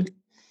fasted.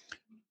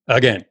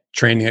 Again,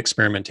 training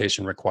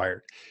experimentation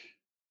required.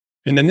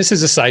 And then this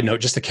is a side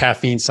note, just a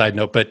caffeine side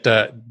note, but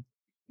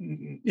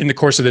in the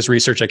course of this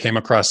research, I came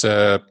across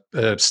a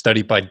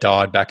study by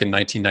Dodd back in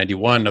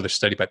 1991, another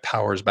study by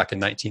Powers back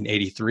in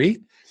 1983.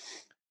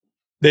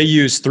 They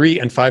use 3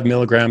 and 5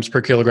 milligrams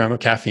per kilogram of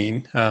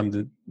caffeine.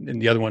 And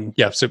the other one,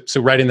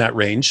 so right in that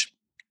range.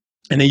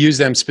 And they use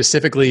them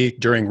specifically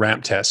during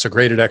ramp tests, so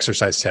graded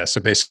exercise tests.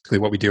 So basically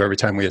what we do every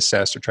time we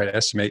assess or try to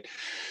estimate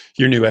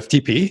your new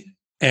FTP.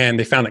 And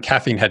they found that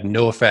caffeine had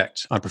no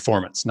effect on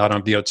performance, not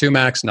on VO2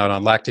 max, not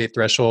on lactate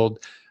threshold.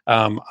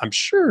 I'm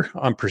sure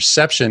on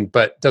perception,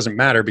 but it doesn't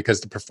matter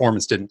because the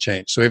performance didn't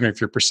change. So even if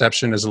your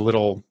perception is a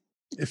little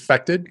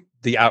affected,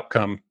 the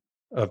outcome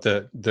of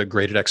the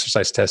graded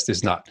exercise test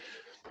is not.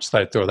 Just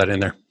thought I'd throw that in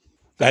there.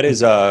 That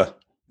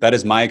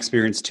is my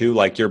experience too.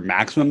 Like, your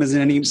maximum isn't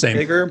any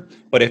bigger,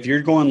 but if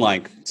you're going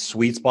like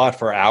sweet spot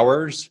for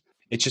hours,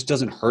 it just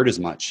doesn't hurt as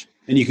much,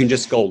 and you can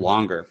just go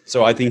longer.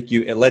 So I think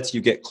it lets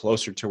you get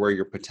closer to where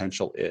your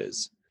potential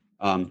is.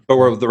 But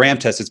with the RAM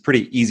test, it's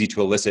pretty easy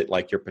to elicit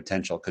like your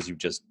potential because you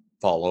just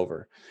fall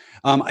over.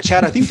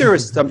 Chad, I think there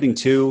was something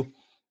too,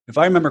 if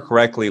I remember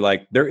correctly,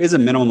 like there is a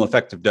minimum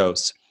effective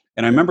dose.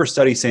 And I remember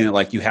studies saying that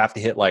like you have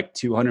to hit like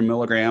 200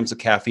 milligrams of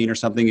caffeine or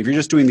something. If you're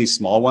just doing these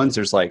small ones,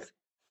 there's like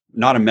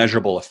not a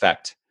measurable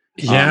effect.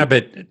 Yeah,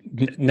 but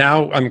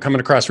now I'm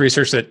coming across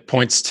research that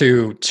points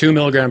to 2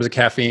 milligrams of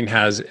caffeine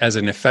has as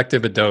an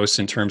effective a dose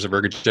in terms of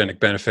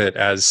ergogenic benefit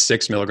as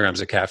 6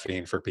 milligrams of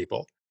caffeine for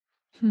people.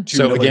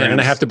 So again,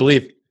 and I have to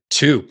believe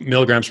 2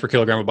 milligrams per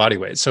kilogram of body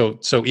weight. So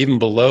even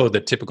below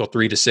the typical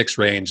 3 to 6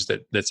 range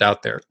that's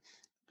out there.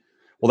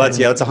 Well, that's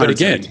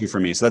 172 for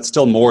me. So that's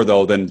still more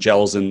though than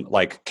gels and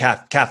like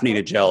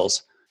caffeinated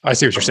gels. I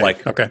see what you're saying.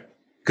 Like, okay.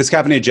 Because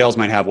caffeinated gels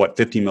might have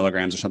 50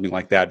 milligrams or something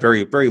like that.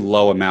 Very, very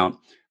low amount.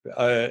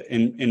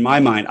 In my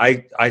mind,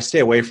 I stay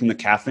away from the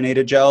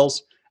caffeinated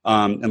gels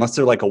unless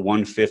they're like a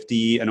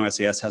 150. I know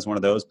SAS has one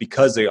of those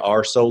because they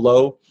are so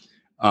low.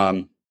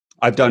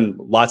 I've done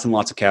lots and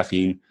lots of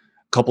caffeine.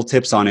 A couple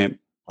tips on it.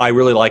 I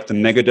really like the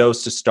mega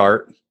dose to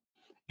start,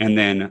 and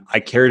then I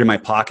carry it in my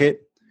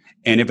pocket.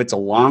 And if it's a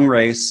long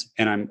race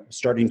and I'm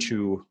starting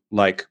to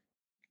like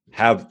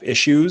have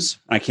issues,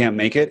 I can't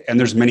make it, and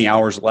there's many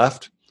hours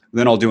left,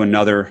 then I'll do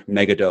another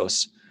mega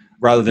dose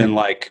rather than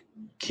like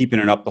keeping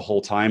it up the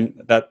whole time.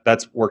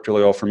 That's worked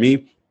really well for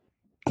me.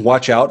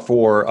 Watch out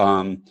for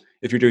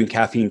if you're doing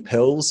caffeine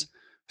pills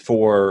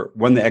for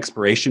when the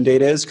expiration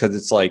date is, because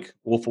it's like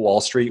Wolf of Wall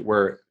Street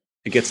where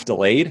it gets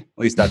delayed. At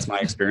least that's my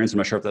experience. I'm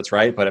not sure if that's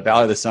right, but at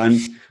Valley of the Sun,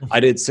 I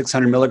did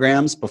 600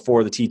 milligrams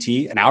before the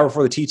TT, an hour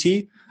before the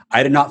TT.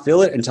 I did not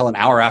feel it until an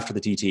hour after the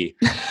TT.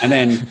 And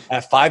then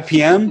at 5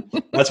 p.m.,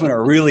 that's when it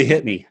really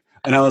hit me.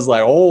 And I was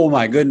like, oh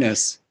my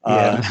goodness.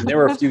 They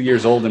were a few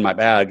years old in my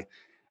bag,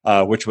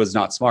 which was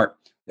not smart.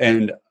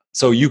 And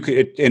so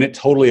it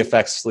totally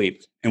affects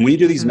sleep. And when you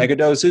do these mega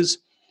doses,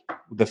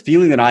 the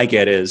feeling that I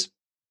get is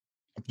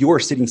if you are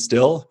sitting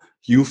still,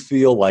 you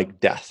feel like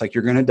death, like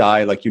you're going to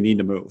die, like you need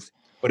to move.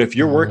 But if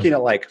you're working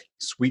at like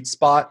sweet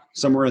spot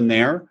somewhere in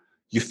there,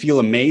 you feel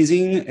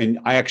amazing. And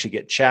I actually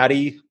get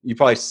chatty. You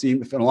probably see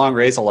if in a long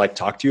race, I'll like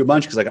talk to you a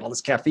bunch because I got all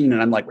this caffeine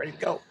and I'm like ready to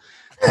go.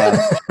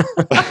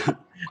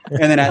 And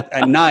then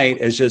at night,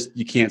 it's just,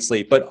 you can't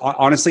sleep. But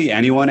honestly,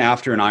 anyone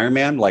after an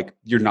Ironman, like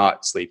you're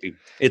not sleeping.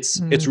 It's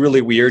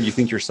really weird. You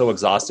think you're so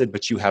exhausted,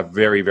 but you have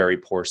very, very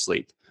poor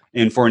sleep.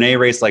 And for an A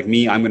race like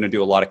me, I'm going to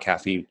do a lot of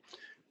caffeine.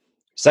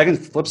 Second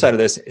flip side of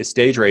this is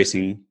stage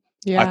racing.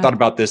 Yeah. I thought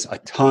about this a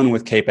ton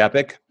with Cape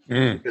Epic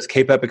because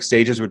Cape Epic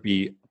stages would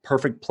be a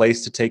perfect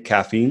place to take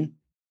caffeine.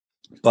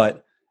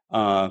 But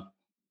I'm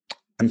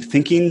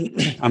thinking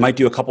I might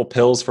do a couple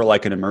pills for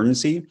like an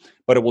emergency,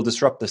 but it will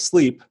disrupt the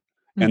sleep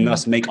and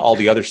thus make all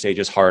the other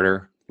stages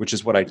harder, which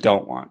is what I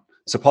don't want.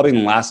 So probably in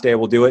the last day I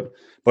will do it.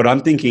 But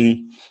I'm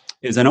thinking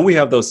is I know we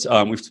have those,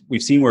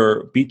 we've seen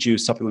where beet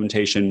juice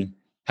supplementation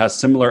has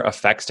similar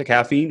effects to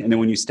caffeine. And then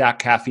when you stack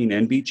caffeine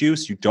and beet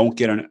juice, you don't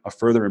get a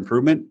further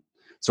improvement.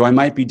 So I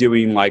might be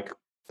doing like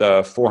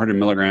the 400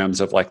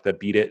 milligrams of like the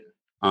Beat It,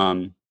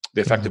 the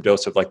effective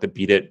dose of like the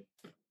Beat It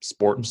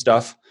sport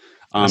stuff.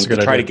 To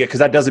try to get, because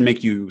that doesn't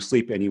make you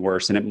sleep any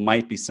worse, and it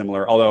might be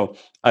similar. Although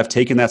I've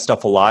taken that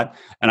stuff a lot,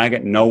 and I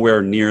get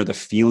nowhere near the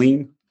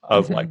feeling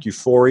of like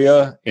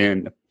euphoria.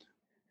 And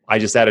I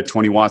just added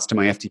 20 watts to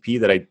my FTP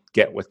that I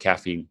get with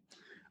caffeine.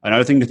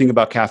 Another thing to think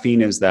about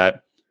caffeine is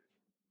that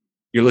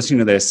you're listening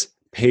to this.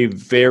 Pay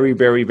very,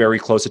 very, very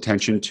close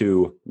attention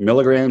to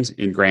milligrams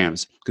and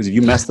grams, because if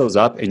you mess those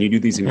up and you do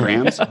these in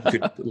grams, you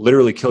could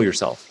literally kill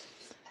yourself.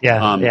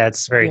 Yeah,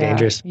 it's very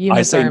dangerous.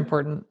 Units are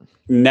important.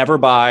 Never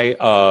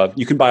buy,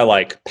 you can buy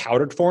like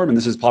powdered form, and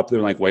this is popular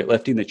in like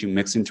weightlifting that you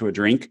mix into a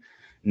drink.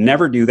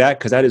 Never do that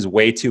because that is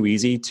way too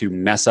easy to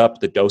mess up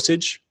the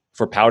dosage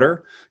for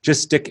powder.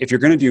 Just stick, if you're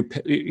going to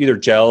do either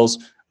gels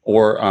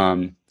or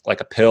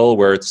like a pill,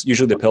 where it's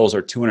usually the pills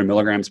are 200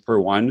 milligrams per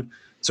one.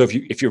 So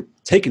if you're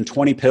taking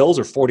 20 pills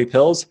or 40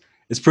 pills,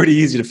 it's pretty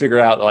easy to figure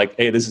out like,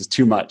 hey, this is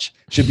too much.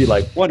 It should be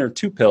like 1 or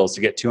 2 pills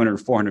to get 200 or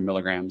 400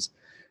 milligrams.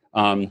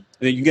 And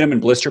then you get them in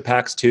blister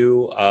packs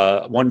too.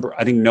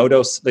 I think no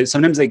dose.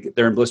 Sometimes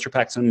they're in blister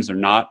packs, sometimes they're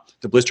not.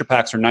 The blister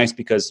packs are nice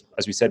because,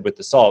 as we said with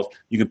the salt,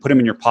 you can put them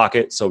in your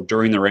pocket. So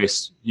during the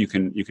race, you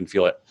can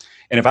feel it.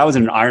 And if I was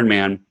in an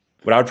Ironman,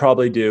 what I would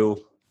probably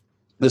do,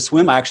 the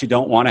swim, I actually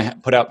don't want to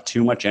put out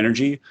too much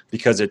energy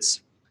because it's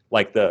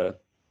like the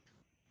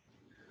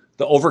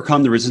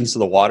overcome the resistance of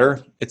the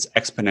water. It's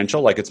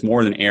exponential, like it's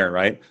more than air,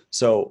 right?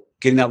 So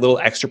getting that little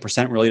extra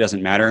percent really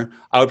doesn't matter.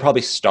 I would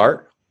probably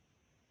start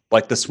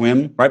like the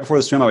swim. Right before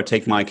the swim, I would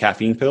take my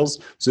caffeine pills.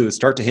 So it would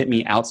start to hit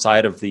me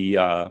outside of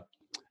the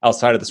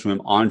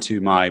swim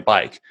onto my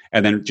bike.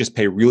 And then just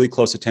pay really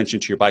close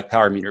attention to your bike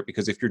power meter,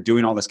 because if you're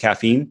doing all this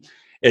caffeine,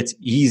 it's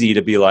easy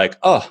to be like,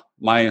 oh,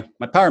 my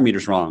power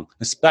meter's wrong,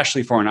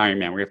 especially for an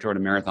Ironman where you have to run a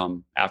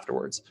marathon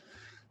afterwards.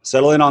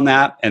 Settle in on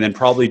that. And then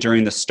probably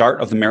during the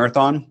start of the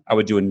marathon, I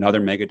would do another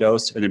mega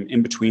dose. And then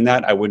in between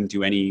that, I wouldn't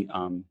do any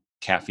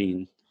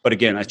caffeine. But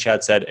again, as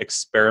Chad said,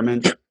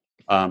 experiment.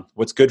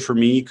 What's good for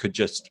me could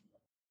just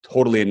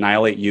totally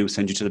annihilate you,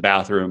 send you to the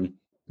bathroom,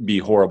 be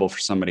horrible for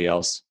somebody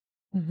else.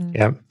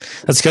 Yeah.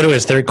 Let's go to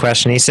his third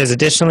question. He says,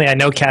 additionally, I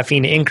know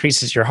caffeine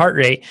increases your heart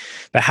rate,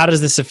 but how does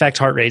this affect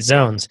heart rate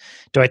zones?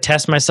 Do I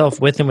test myself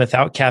with and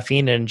without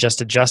caffeine and just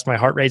adjust my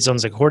heart rate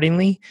zones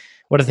accordingly?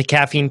 What if the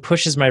caffeine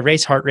pushes my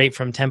race heart rate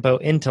from tempo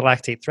into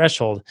lactate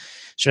threshold?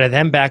 Should I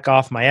then back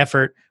off my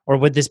effort, or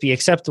would this be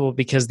acceptable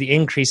because the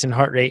increase in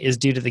heart rate is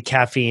due to the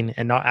caffeine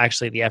and not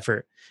actually the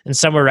effort? And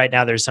somewhere right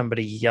now, there's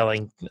somebody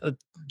yelling,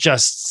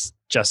 just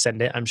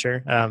send it, I'm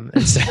sure,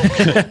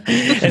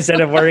 instead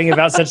of worrying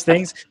about such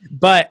things.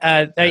 But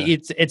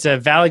it's a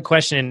valid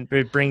question, and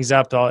it brings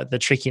up the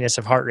trickiness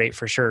of heart rate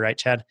for sure, right,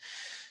 Chad?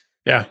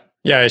 Yeah,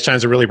 it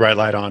shines a really bright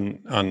light on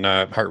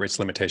heart rate's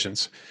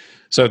limitations.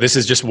 So this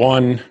is just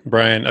one,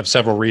 Brian, of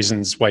several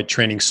reasons why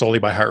training solely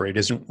by heart rate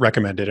isn't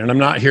recommended. And I'm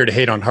not here to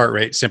hate on heart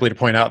rate, simply to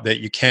point out that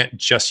you can't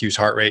just use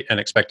heart rate and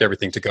expect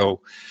everything to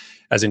go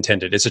as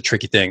intended. It's a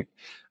tricky thing.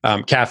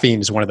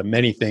 Caffeine is one of the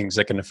many things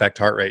that can affect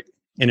heart rate,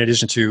 in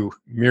addition to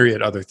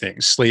myriad other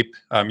things, sleep,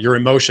 your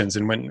emotions.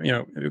 And when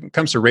it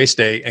comes to race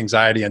day,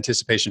 anxiety,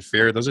 anticipation,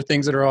 fear, those are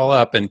things that are all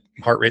up, and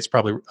heart rate's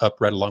probably up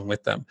right along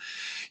with them.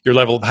 Your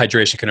level of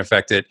hydration can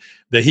affect it,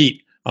 the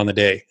heat on the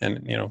day.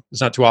 And,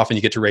 it's not too often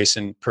you get to race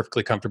in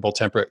perfectly comfortable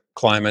temperate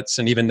climates.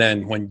 And even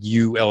then, when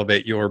you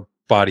elevate your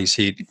body's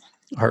heat,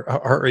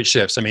 heart rate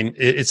shifts. I mean,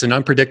 it's an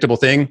unpredictable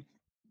thing,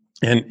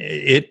 and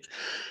it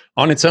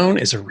on its own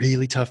is a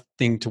really tough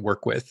thing to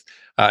work with.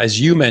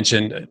 As you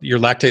mentioned, your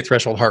lactate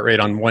threshold heart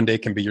rate on one day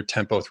can be your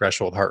tempo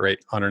threshold heart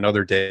rate on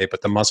another day,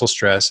 but the muscle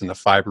stress and the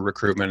fiber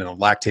recruitment and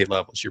the lactate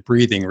levels, your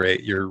breathing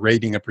rate, your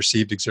rating of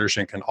perceived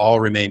exertion can all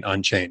remain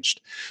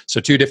unchanged.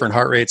 So 2 different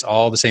heart rates,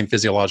 all the same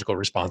physiological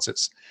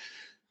responses.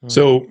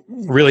 So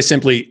really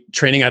simply,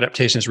 training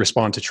adaptations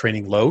respond to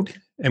training load.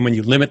 And when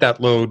you limit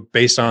that load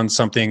based on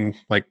something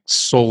like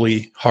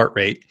solely heart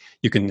rate,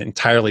 you can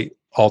entirely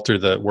alter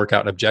the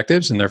workout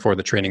objectives and therefore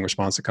the training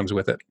response that comes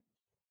with it.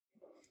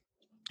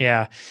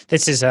 Yeah,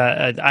 this is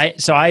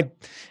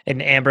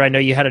and Amber, I know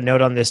you had a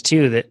note on this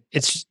too, that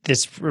it's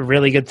this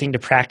really good thing to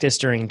practice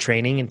during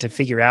training and to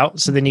figure out.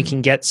 So then you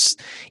can get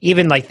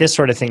even like this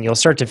sort of thing, you'll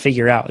start to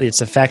figure out its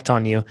effect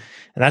on you.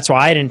 And that's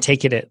why I didn't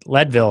take it at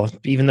Leadville,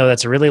 even though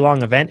that's a really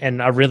long event and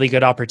a really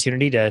good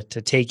opportunity to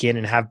take in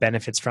and have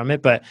benefits from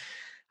it. But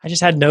I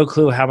just had no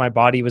clue how my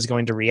body was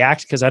going to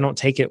react because I don't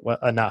take it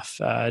enough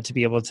to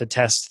be able to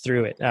test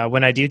through it.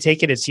 When I do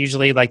take it, it's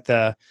usually like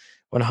the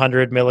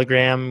 100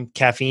 milligram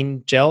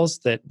caffeine gels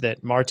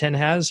that Marten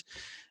has.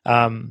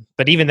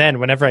 But even then,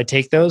 whenever I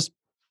take those,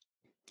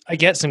 I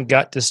get some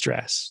gut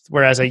distress,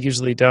 whereas I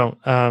usually don't,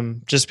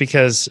 just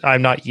because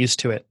I'm not used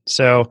to it.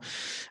 So,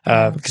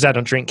 because I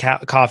don't drink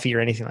coffee or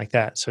anything like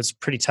that. So it's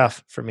pretty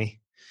tough for me.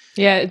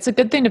 Yeah, it's a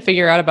good thing to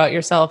figure out about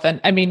yourself. And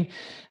I mean,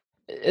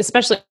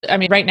 especially,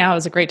 right now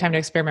is a great time to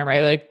experiment,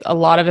 right? Like a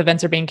lot of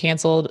events are being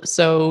canceled.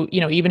 So,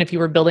 even if you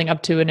were building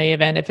up to an A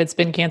event, if it's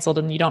been canceled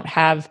and you don't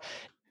have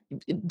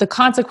the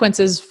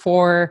consequences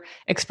for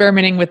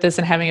experimenting with this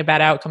and having a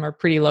bad outcome are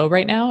pretty low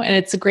right now. And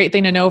it's a great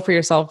thing to know for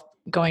yourself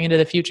going into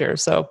the future.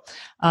 So,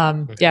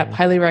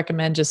 highly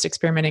recommend just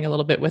experimenting a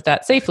little bit with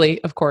that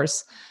safely, of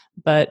course,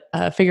 but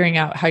figuring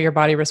out how your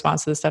body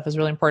responds to this stuff is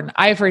really important.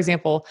 For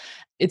example,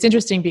 it's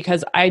interesting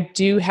because I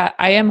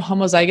am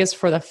homozygous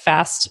for the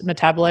fast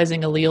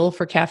metabolizing allele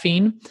for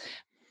caffeine,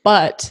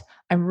 but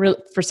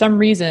for some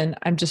reason,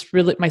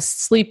 my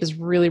sleep is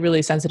really,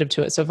 really sensitive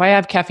to it. So if I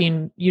have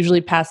caffeine,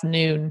 usually past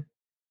noon,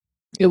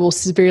 it will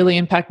severely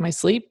impact my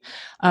sleep.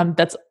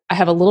 I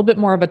have a little bit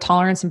more of a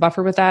tolerance and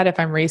buffer with that if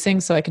I'm racing.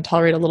 So I can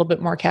tolerate a little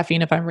bit more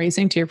caffeine if I'm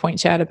racing, to your point,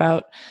 Chad,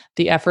 about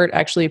the effort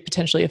actually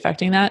potentially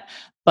affecting that.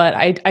 But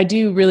I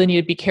do really need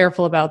to be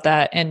careful about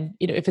that. And,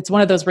 if it's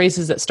one of those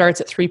races that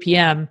starts at 3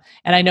 p.m.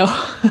 and I know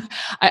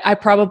I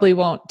probably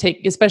won't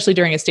take, especially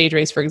during a stage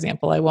race, for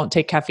example, I won't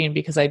take caffeine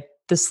because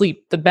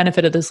the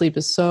benefit of the sleep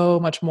is so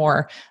much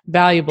more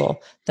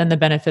valuable than the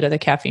benefit of the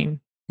caffeine.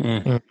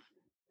 Mm-hmm.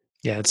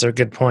 Yeah, it's a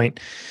good point.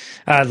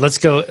 Let's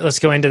go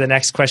into the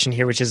next question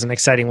here, which is an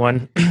exciting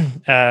one.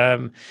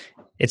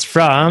 It's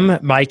from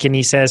Mike, and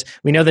he says,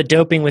 we know that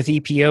doping with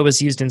EPO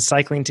is used in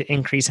cycling to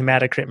increase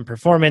hematocrit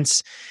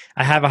performance.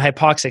 I have a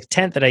hypoxic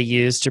tent that I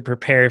use to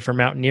prepare for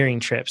mountaineering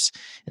trips.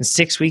 In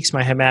 6 weeks,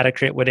 my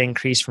hematocrit would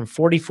increase from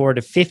 44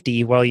 to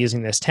 50 while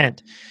using this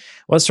tent.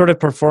 What sort of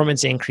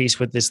performance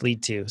increase would this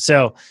lead to?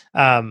 So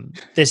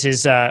this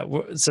is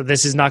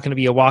not going to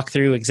be a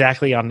walkthrough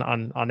exactly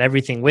on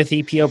everything with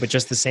EPO, but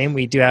just the same,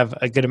 we do have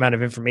a good amount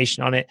of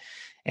information on it,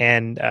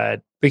 and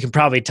we can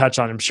probably touch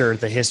on, I'm sure,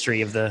 the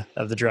history of the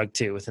drug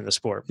too within the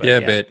sport.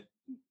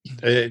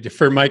 But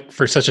for Mike,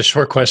 for such a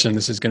short question,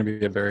 this is going to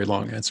be a very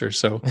long answer.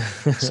 So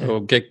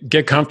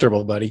get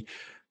comfortable, buddy.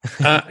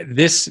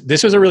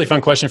 This was a really fun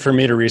question for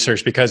me to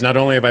research, because not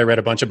only have I read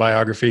a bunch of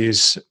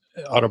biographies,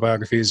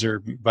 autobiographies or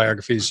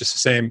biographies, just the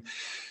same,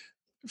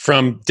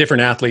 from different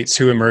athletes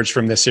who emerged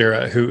from this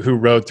era, who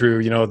rode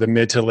through, the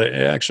mid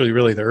to actually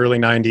really the early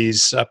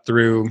 90s up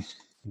through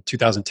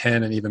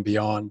 2010 and even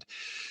beyond.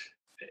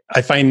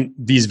 I find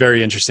these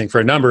very interesting for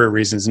a number of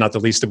reasons, not the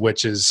least of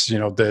which is,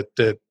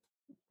 the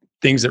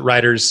things that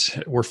riders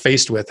were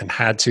faced with and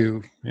had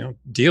to,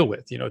 deal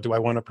with. Do I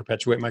want to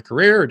perpetuate my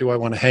career, or do I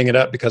want to hang it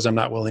up because I'm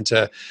not willing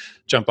to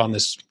jump on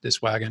this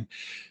wagon?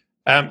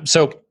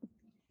 So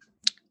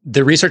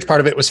the research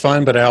part of it was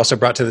fun, but I also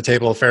brought to the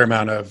table a fair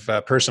amount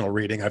of personal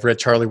reading. I've read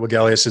Charlie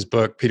Wegelius's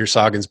book, Peter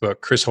Sagan's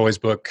book, Chris Hoy's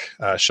book,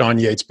 Sean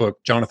Yates'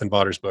 book, Jonathan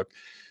Vaughter's book,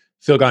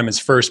 Phil Guyman's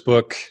first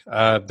book.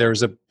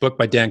 There's a book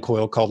by Dan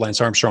Coyle called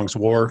Lance Armstrong's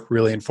War,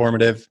 really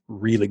informative,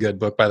 really good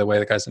book, by the way.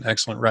 The guy's an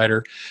excellent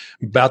writer.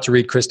 I'm about to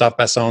read Christophe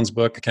Basson's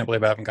book. I can't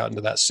believe I haven't gotten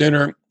to that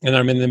sooner. And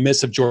I'm in the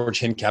midst of George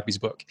Hincapie's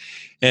book.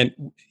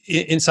 And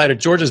inside of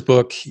George's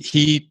book,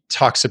 he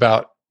talks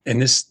about,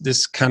 and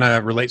this kind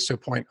of relates to a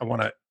point I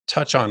want to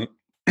touch on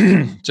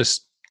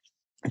just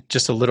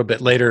a little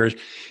bit later.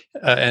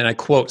 And I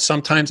quote,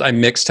 "Sometimes I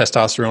mix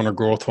testosterone or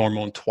growth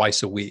hormone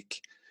twice a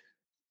week,"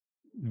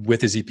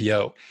 with his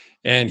EPO.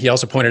 And he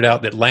also pointed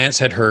out that Lance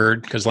had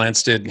heard, because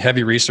Lance did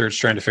heavy research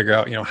trying to figure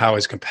out, how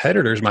his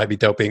competitors might be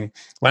doping.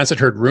 Lance had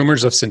heard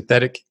rumors of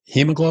synthetic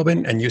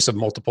hemoglobin and use of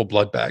multiple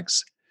blood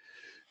bags.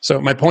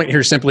 So my point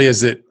here simply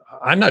is that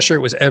I'm not sure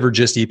it was ever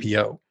just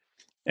EPO.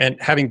 And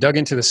having dug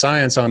into the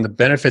science on the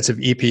benefits of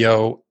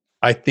EPO,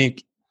 I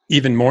think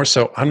even more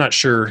so, I'm not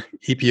sure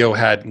EPO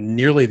had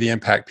nearly the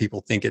impact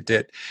people think it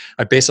did.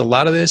 I base a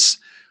lot of it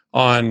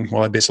on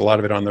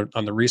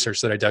the research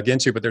that I dug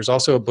into, but there's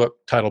also a book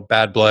titled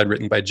Bad Blood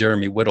written by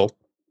Jeremy Whittle.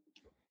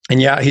 And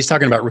yeah, he's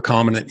talking about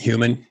recombinant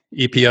human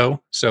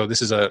EPO. So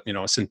this is a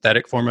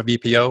synthetic form of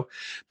EPO,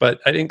 but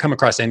I didn't come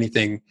across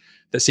anything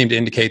that seemed to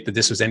indicate that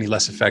this was any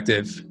less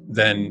effective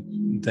than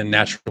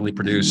naturally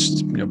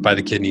produced by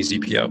the kidneys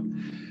EPO.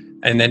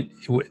 And then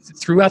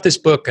throughout this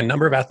book, a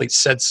number of athletes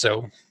said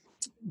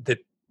that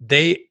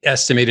they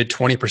estimated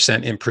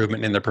 20%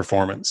 improvement in their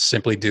performance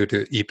simply due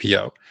to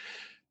EPO.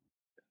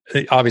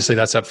 Obviously,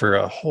 that's up for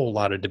a whole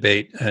lot of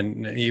debate,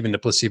 and even the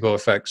placebo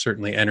effect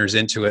certainly enters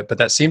into it. But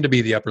that seemed to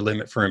be the upper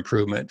limit for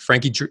improvement.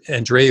 Frankie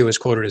Andreu is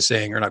quoted as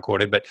saying, or not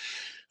quoted, but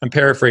I'm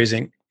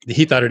paraphrasing.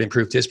 He thought it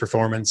improved his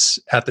performance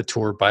at the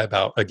tour by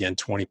about, again,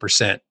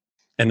 20%.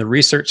 And the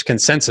research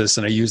consensus,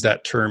 and I use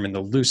that term in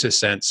the loosest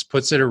sense,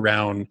 puts it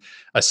around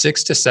a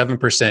 6 to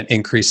 7%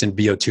 increase in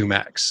VO2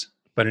 max.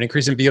 But an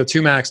increase in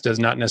VO2 max does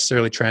not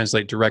necessarily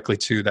translate directly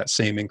to that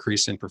same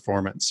increase in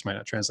performance. Might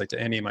not translate to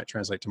any, might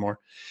translate to more.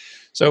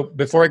 So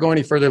before I go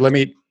any further, let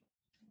me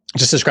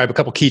just describe a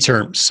couple key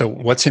terms. So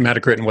what's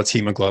hematocrit and what's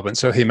hemoglobin?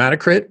 So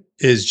hematocrit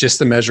is just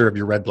the measure of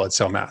your red blood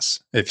cell mass.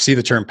 If you see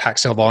the term packed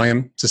cell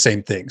volume, it's the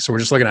same thing. So we're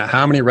just looking at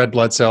how many red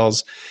blood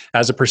cells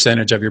as a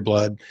percentage of your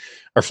blood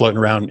are floating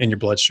around in your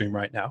bloodstream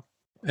right now.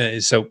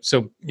 So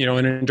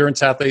an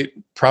endurance athlete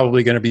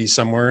probably going to be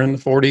somewhere in the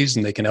 40s,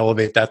 and they can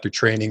elevate that through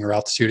training or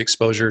altitude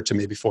exposure to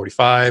maybe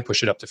 45,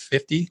 push it up to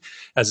 50,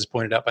 as is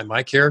pointed out by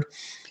Mike here.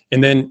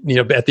 And then,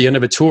 at the end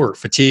of a tour,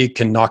 fatigue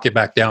can knock it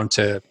back down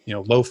to,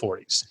 low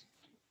 40s.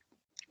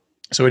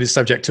 So it is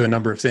subject to a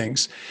number of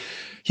things.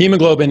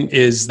 Hemoglobin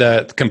is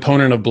the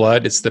component of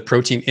blood. It's the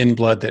protein in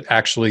blood that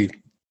actually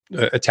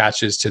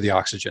attaches to the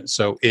oxygen.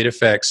 So it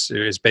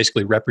is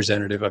basically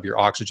representative of your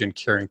oxygen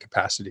carrying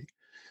capacity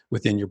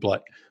within your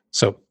blood.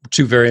 So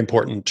two very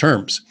important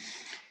terms.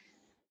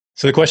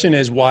 So the question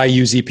is, why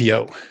use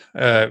EPO?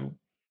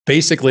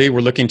 Basically,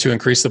 we're looking to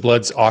increase the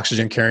blood's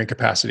oxygen carrying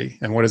capacity.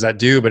 And what does that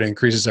do? But it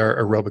increases our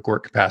aerobic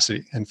work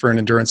capacity. And for an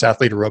endurance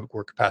athlete, aerobic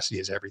work capacity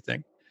is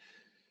everything.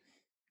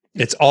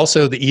 It's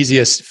also the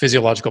easiest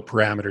physiological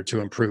parameter to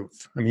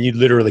improve. I mean, you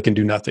literally can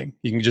do nothing.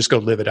 You can just go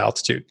live at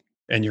altitude,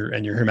 and your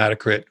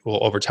hematocrit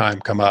will over time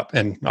come up.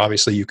 And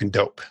obviously you can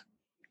dope.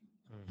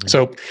 Mm-hmm.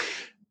 So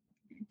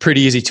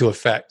pretty easy to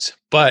affect,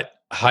 but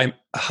high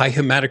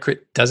hematocrit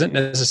doesn't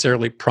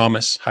necessarily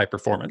promise high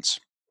performance.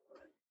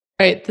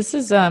 Right. This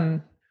is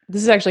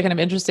actually kind of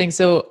interesting.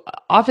 So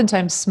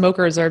oftentimes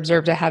smokers are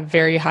observed to have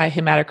very high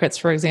hematocrits,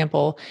 for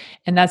example,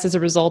 and that's as a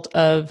result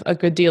of a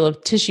good deal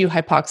of tissue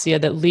hypoxia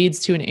that leads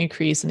to an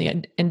increase in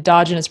the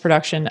endogenous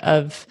production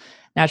of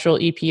natural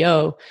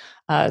EPO.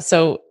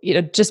 So,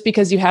 just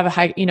because you have a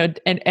high,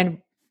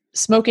 and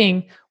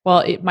smoking, while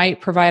it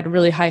might provide a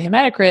really high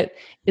hematocrit,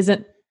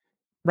 isn't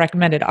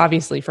recommended,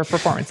 obviously, for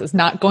performance. It's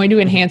not going to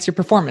enhance your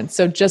performance.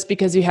 So just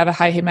because you have a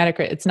high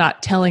hematocrit, it's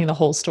not telling the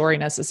whole story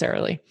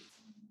necessarily.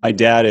 My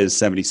dad is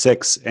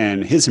 76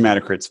 and his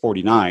hematocrit's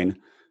 49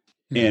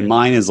 and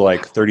mine is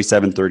like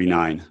 37,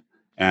 39.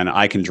 And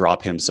I can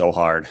drop him so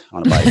hard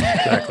on a bike.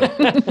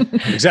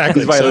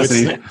 Exactly.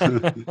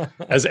 So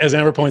as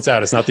Amber points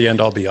out, it's not the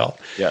end all be all.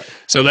 Yeah.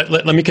 So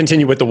let me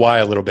continue with the why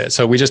a little bit.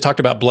 So we just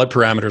talked about blood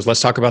parameters. Let's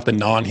talk about the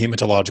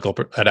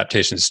non-hematological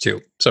adaptations too.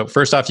 So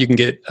first off, you can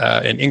get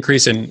an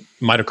increase in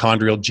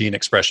mitochondrial gene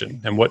expression.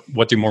 And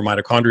what do more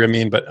mitochondria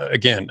mean? But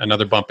again,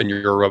 another bump in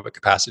your aerobic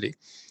capacity.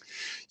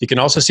 You can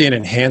also see an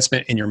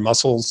enhancement in your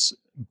muscles'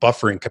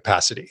 buffering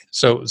capacity.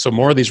 So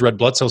more of these red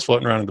blood cells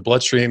floating around in the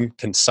bloodstream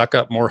can suck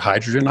up more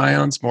hydrogen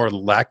ions, more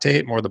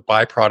lactate, more of the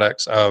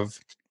byproducts of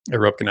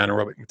aerobic and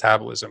anaerobic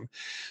metabolism.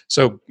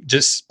 So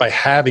just by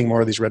having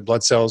more of these red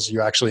blood cells,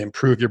 you actually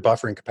improve your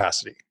buffering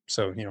capacity.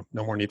 So,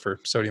 no more need for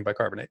sodium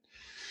bicarbonate.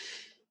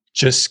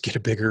 Just get a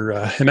bigger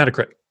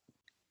hematocrit.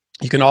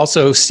 You can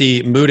also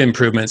see mood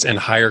improvements and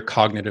higher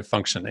cognitive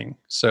functioning.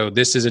 So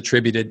this is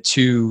attributed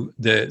to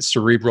the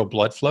cerebral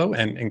blood flow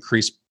and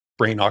increased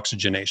brain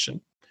oxygenation.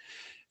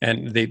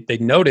 And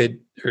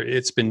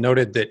it's been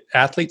noted that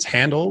athletes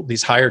handle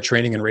these higher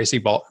training and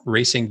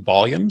racing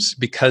volumes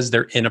because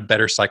they're in a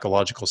better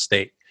psychological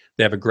state.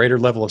 They have a greater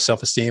level of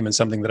self-esteem and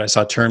something that I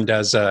saw termed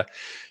as a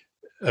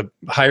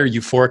higher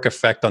euphoric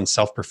effect on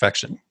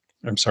self-perfection.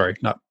 I'm sorry,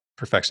 not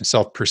perfection,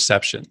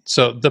 self-perception.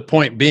 So the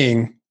point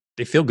being,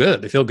 they feel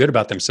good. They feel good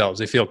about themselves.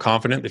 They feel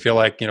confident. They feel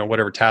like,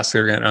 whatever task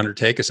they're going to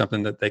undertake is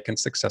something that they can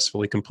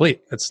successfully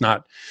complete. It's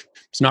not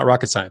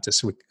rocket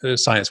science.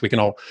 We can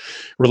all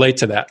relate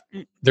to that.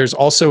 There's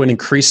also an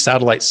increased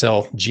satellite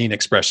cell gene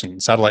expression.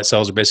 Satellite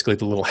cells are basically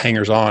the little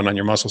hangers-on on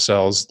your muscle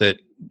cells that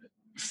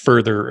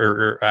further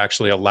or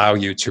actually allow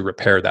you to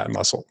repair that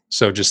muscle.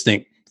 So just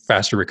think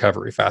faster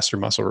recovery, faster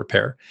muscle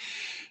repair.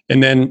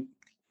 And then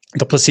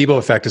the placebo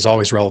effect is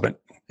always relevant.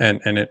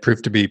 And it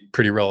proved to be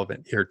pretty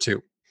relevant here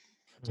too.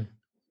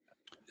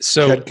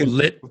 So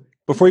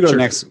before you go to the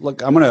next,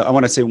 look, I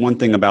want to say one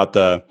thing about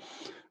the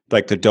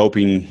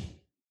doping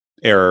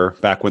error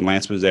back when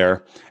Lance was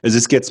there, is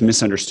this gets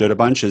misunderstood a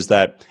bunch, is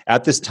that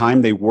at this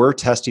time they were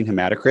testing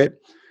hematocrit,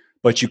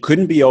 but you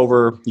couldn't be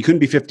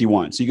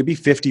 51. So you could be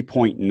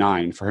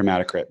 50.9 for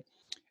hematocrit.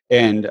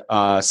 And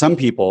some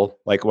people,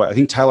 I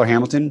think Tyler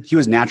Hamilton, he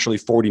was naturally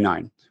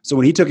 49. So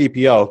when he took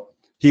EPO,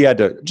 he had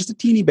to just a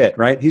teeny bit,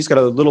 right? He's got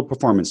a little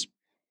performance.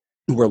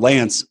 Where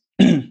Lance,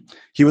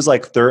 he was I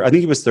think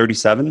he was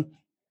 37.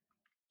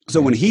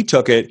 So when he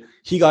took it,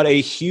 he got a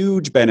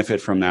huge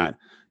benefit from that.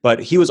 But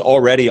he was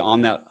already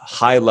on that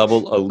high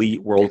level,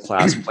 elite,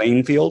 world-class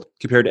playing field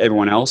compared to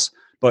everyone else.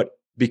 But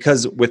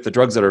because with the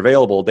drugs that are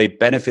available, they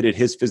benefited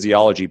his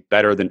physiology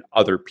better than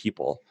other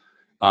people.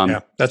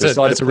 That's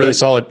a really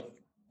solid.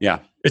 Yeah.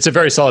 It's a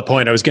very solid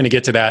point. I was going to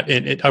get to that.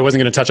 I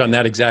wasn't going to touch on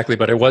that exactly,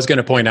 but I was going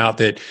to point out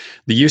that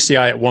the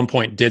UCI at one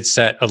point did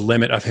set a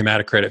limit of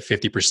hematocrit at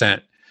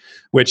 50%.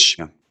 which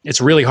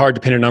it's really hard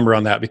to pin a number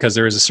on that because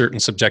there is a certain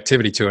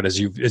subjectivity to it, as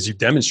you've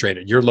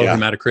demonstrated. You're low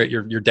hematocrit,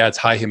 your dad's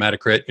high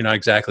hematocrit. You're not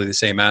exactly the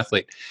same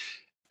athlete.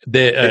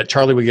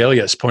 Charlie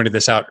Wigelius pointed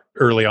this out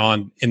early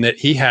on in that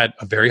he had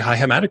a very high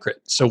hematocrit.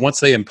 So once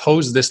they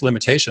imposed this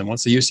limitation,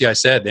 once the UCI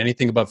said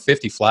anything above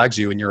 50 flags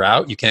you and you're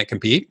out, you can't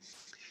compete,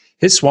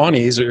 his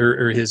Swannies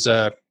or his,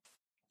 I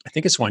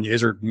think it's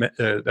Swannies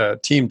or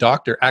team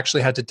doctor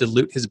actually had to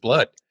dilute his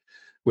blood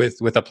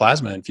with a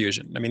plasma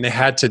infusion. I mean, they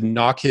had to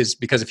knock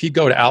because if he'd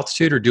go to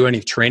altitude or do any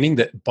training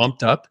that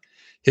bumped up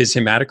his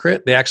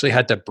hematocrit, they actually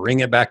had to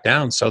bring it back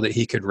down so that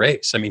he could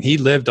race. I mean, he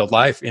lived a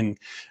life in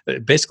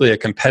basically a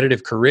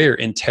competitive career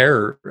in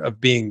terror of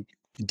being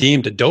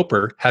deemed a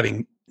doper,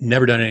 having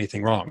never done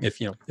anything wrong, if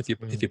you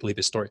believe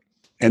his story.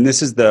 And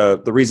this is the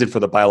reason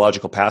for the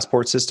biological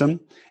passport system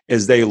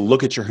is they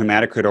look at your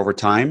hematocrit over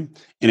time.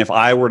 And if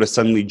I were to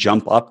suddenly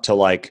jump up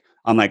to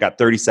I'm at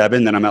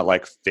 37, then I'm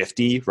at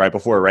 50 right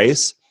before a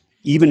race,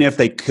 even if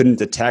they couldn't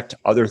detect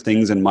other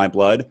things in my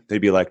blood, they'd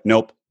be like,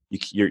 nope,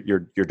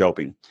 you're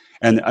doping.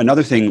 And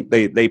another thing,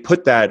 they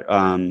put that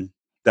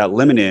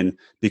limit in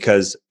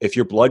because if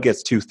your blood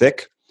gets too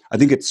thick, I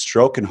think it's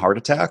stroke and heart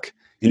attack.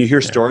 And you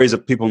hear stories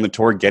of people in the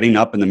tour getting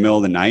up in the middle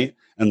of the night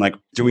and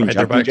doing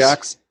jumping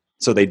jacks.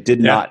 So they did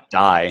not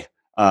die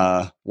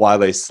while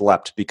they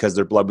slept because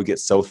their blood would get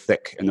so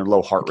thick and their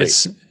low heart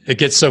rate. It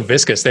gets so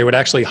viscous. They would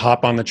actually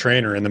hop on the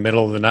trainer in the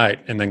middle of the night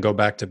and then go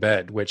back to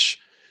bed, which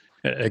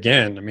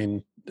again, I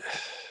mean,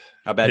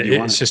 how bad do you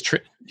want it's it?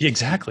 just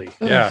exactly.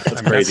 Yeah.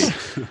 That's crazy.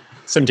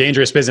 Some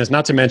dangerous business,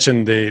 not to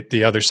mention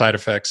the other side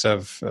effects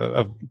of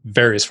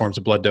various forms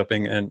of blood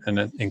doping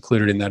and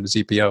included in that is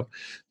EPO.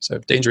 So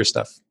dangerous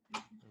stuff.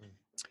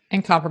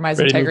 And compromise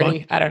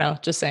integrity. I don't know,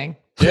 just saying.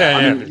 Yeah.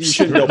 I mean, you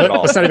shouldn't dope at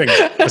all. Let's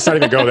not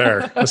even go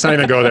there. Let's not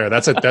even go there.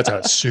 That's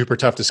a super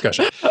tough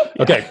discussion.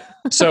 Okay.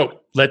 So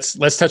let's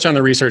touch on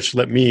the research.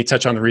 Let me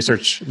touch on the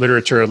research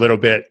literature a little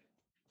bit.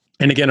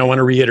 And again, I want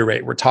to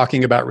reiterate, we're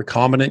talking about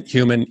recombinant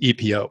human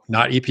EPO,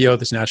 not EPO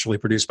that's naturally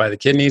produced by the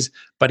kidneys.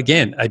 But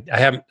again, I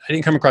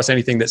didn't come across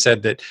anything that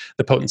said that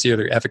the potency or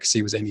the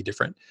efficacy was any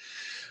different.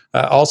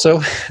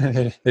 Also,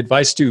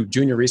 advice to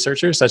junior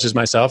researchers such as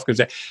myself, because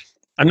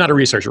I'm not a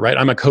researcher, right?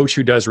 I'm a coach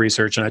who does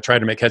research and I try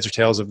to make heads or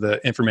tails of the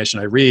information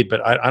I read,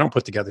 but I don't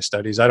put together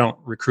studies. I don't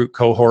recruit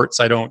cohorts.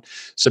 I don't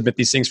submit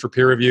these things for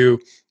peer review.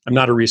 I'm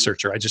not a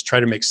researcher. I just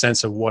try to make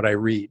sense of what I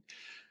read.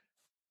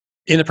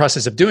 In the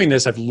process of doing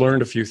this, I've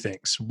learned a few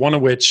things, one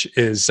of which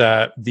is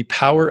the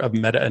power of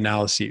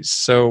meta-analyses.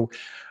 So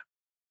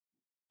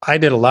I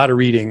did a lot of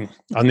reading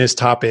on this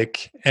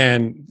topic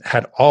and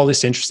had all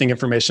this interesting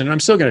information. And I'm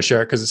still going to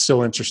share it because it's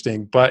still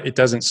interesting, but it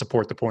doesn't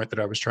support the point that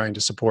I was trying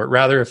to support.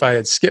 Rather, if I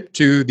had skipped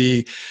to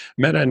the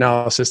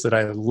meta-analysis that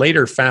I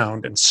later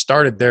found and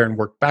started there and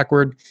worked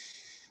backward,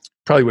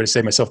 probably would have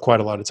saved myself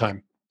quite a lot of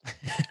time.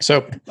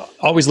 So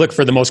always look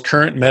for the most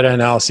current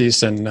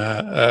meta-analyses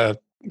and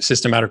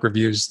systematic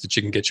reviews that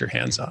you can get your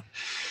hands on.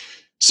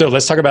 So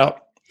let's talk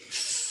about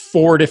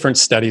 4 different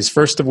studies.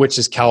 First of which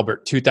is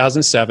Calvert,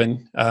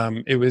 2007.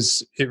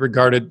 It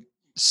regarded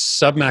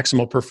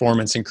submaximal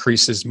performance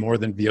increases more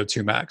than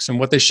VO2 max. And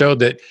what they showed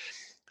that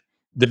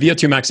the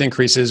VO2 max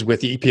increases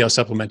with the EPO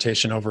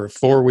supplementation over a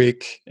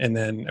 4-week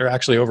or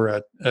actually over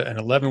an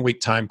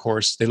 11-week time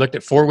course. They looked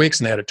at 4 weeks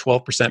and they had a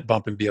 12%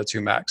 bump in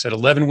VO2 max. At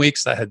 11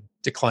 weeks, that had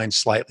declined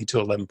slightly to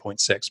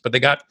 11.6, but they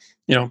got,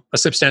 a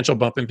substantial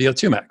bump in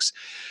VO2 max.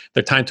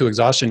 Their time to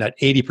exhaustion at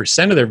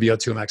 80% of their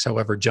VO2 max,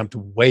 however, jumped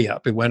way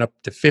up. It went up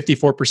to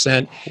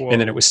 54%,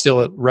 and then it was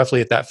still roughly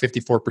at that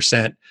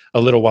 54%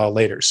 a little while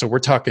later. So we're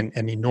talking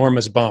an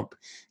enormous bump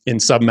in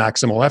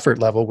submaximal effort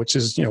level, which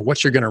is,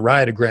 what you're going to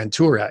ride a Grand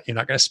Tour at. You're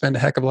not going to spend a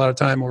heck of a lot of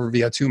time over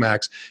VO2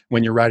 max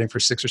when you're riding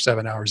for 6 or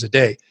 7 hours a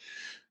day.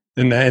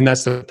 And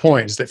that's the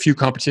point, is that few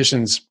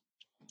competitions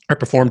are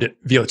performed at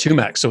VO2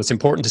 max. So it's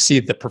important to see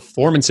the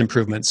performance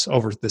improvements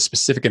over the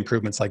specific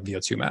improvements like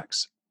VO2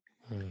 max.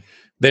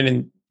 Then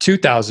in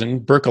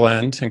 2000,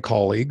 Birkeland and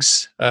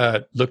colleagues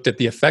looked at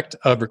the effect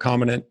of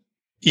recombinant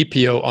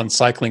EPO on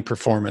cycling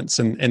performance.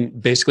 And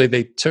basically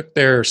they took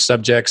their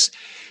subjects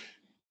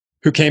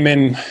who came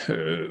in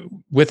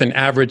with an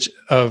average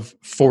of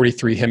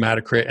 43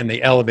 hematocrit, and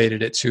they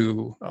elevated it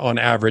to, on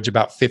average,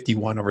 about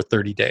 51 over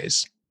 30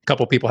 days. A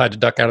couple of people had to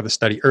duck out of the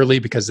study early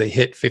because they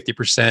hit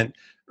 50%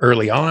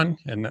 early on.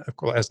 And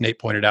as Nate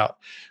pointed out,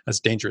 that's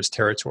dangerous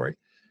territory.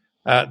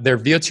 Their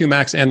VO2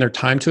 max and their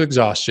time to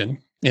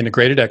exhaustion in a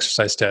graded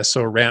exercise test,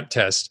 so a ramp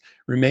test,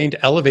 remained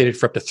elevated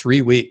for up to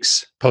 3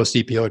 weeks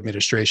post-EPO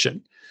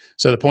administration.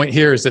 So the point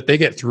here is that they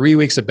get 3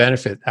 weeks of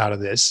benefit out of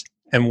this.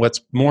 And what's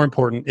more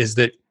important is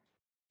that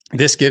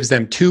this gives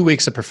them 2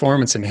 weeks of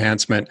performance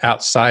enhancement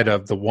outside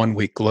of the 1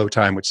 week glow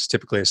time, which is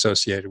typically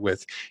associated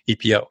with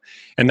EPO.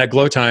 And that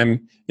glow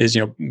time is,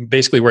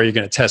 basically where you're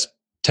going to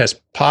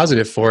test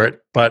positive for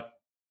it, but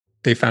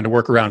they found a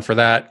workaround for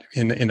that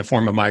in the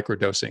form of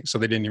microdosing. So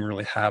they didn't even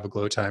really have a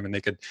glow time, and they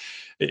could,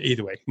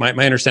 either way. My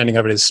understanding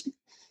of it is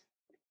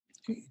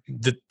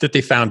that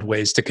they found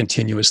ways to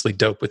continuously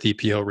dope with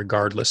EPO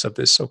regardless of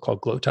this so-called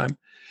glow time.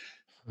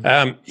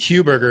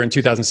 Huberger in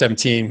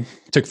 2017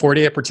 took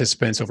 48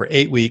 participants over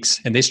 8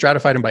 weeks, and they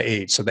stratified them by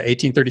age. So the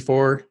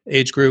 1834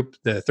 age group,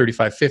 the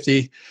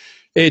 35-50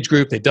 age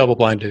group, they double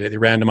blinded it, they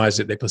randomized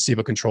it, they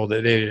placebo controlled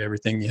it, they did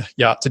everything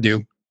you ought to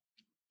do.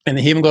 And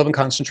the hemoglobin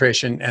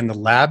concentration and the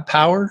lab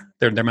power,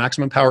 their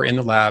maximum power in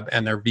the lab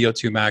and their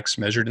VO2 max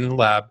measured in the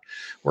lab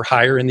were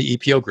higher in the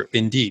EPO group,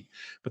 indeed.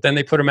 But then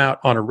they put them out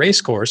on a race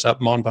course up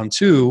Mont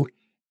Ventoux,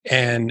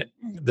 and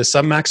the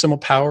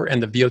submaximal power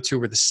and the VO2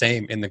 were the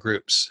same in the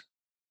groups.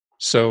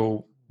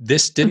 So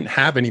this didn't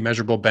have any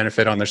measurable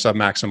benefit on their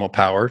submaximal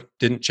power,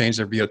 didn't change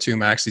their VO2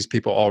 max. These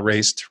people all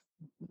raced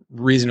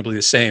reasonably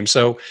the same.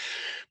 So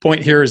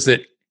point here is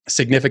that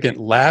significant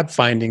lab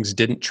findings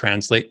didn't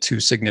translate to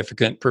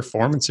significant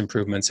performance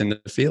improvements in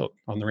the field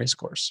on the race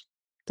course.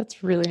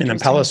 That's really interesting. And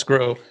then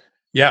Pallas-Grow.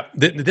 Yeah,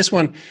 this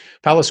one,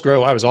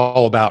 Pallas-Grow, I was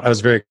all about. I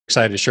was very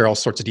excited to share all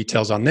sorts of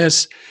details on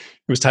this.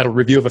 It was titled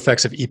Review of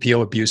Effects of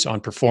EPO Abuse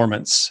on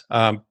Performance.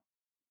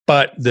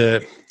 But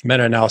the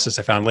meta-analysis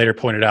I found later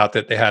pointed out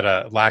that they had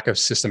a lack of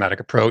systematic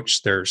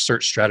approach. Their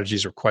search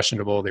strategies were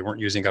questionable. They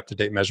weren't using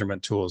up-to-date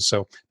measurement tools.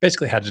 So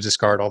basically had to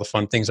discard all the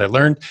fun things I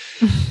learned.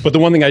 But the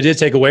one thing I did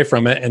take away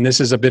from it, and this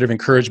is a bit of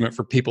encouragement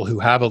for people who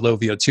have a low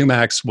VO2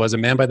 max, was a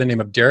man by the name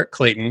of Derek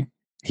Clayton.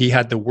 He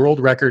had the world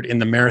record in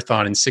the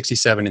marathon in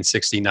 67 and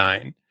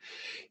 69.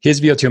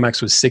 His VO2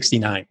 max was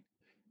 69,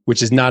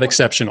 which is not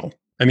exceptional.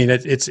 I mean,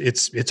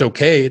 it's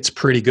okay. It's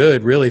pretty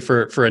good, really,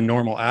 for a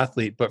normal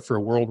athlete. But for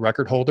a world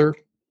record holder,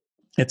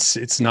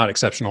 it's not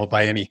exceptional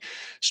by any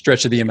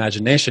stretch of the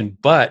imagination.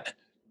 But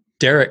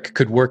Derek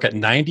could work at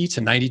 90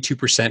 to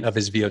 92% of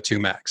his VO2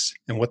 max,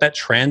 and what that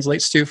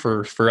translates to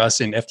for us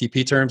in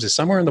FTP terms is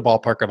somewhere in the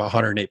ballpark of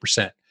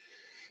 108%.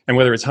 And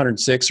whether it's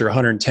 106 or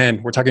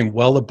 110, we're talking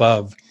well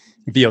above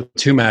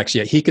VO2 max.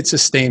 Yet he could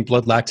sustain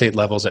blood lactate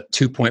levels at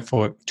 2.5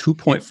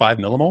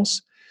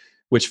 millimoles,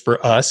 which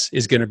for us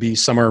is going to be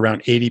somewhere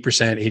around 80%,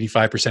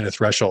 85% of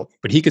threshold.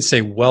 But he could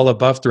stay well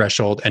above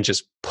threshold and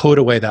just put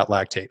away that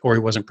lactate, or he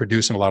wasn't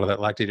producing a lot of that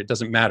lactate. It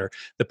doesn't matter.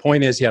 The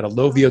point is he had a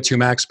low VO2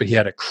 max, but he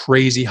had a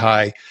crazy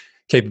high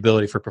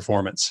capability for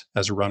performance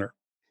as a runner.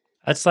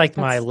 That's like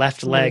my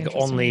left leg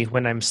only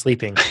when I'm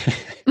sleeping.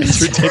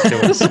 It's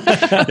ridiculous.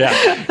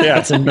 Yeah.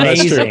 That's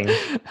amazing.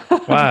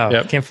 Wow.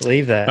 Yep. Can't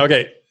believe that.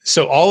 Okay.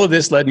 So all of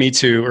this led me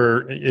to,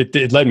 or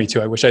it led me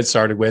to, I wish I'd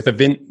started with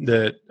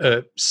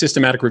the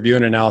systematic review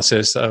and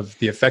analysis of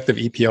the effect of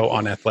EPO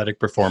on athletic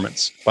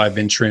performance by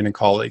Vin Trin and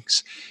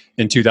colleagues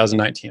in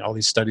 2019. All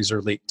these studies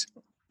are linked.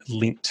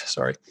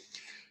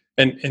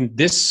 And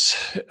this,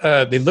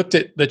 they looked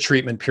at the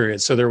treatment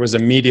period. So there was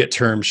immediate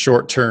term,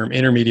 short term,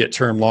 intermediate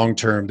term, long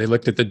term. They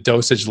looked at the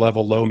dosage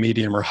level, low,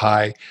 medium, or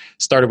high.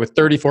 Started with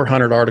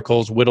 3,400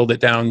 articles, whittled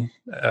it down,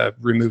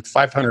 removed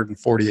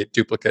 548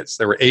 duplicates.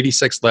 There were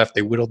 86 left.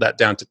 They whittled that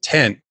down to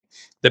 10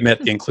 that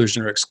met the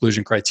inclusion or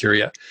exclusion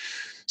criteria.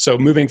 So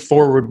moving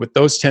forward with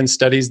those 10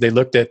 studies, they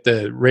looked at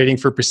the rating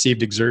for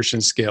perceived exertion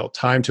scale,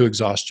 time to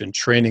exhaustion,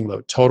 training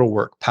load, total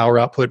work, power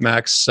output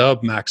max,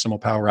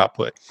 sub-maximal power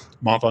output,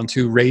 Mont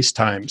Ventoux race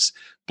times,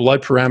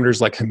 blood parameters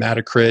like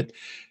hematocrit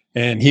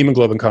and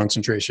hemoglobin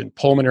concentration,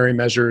 pulmonary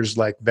measures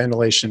like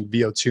ventilation,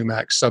 VO2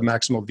 max,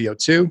 sub-maximal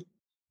VO2.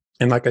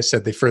 And like I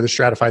said, they further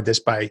stratified this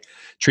by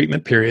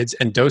treatment periods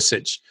and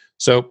dosage.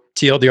 So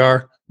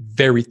TLDR,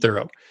 very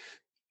thorough.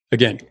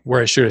 Again,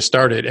 where I should have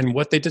started. And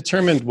what they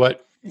determined,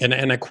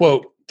 and I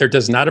quote, there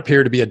does not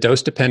appear to be a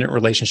dose-dependent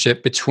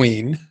relationship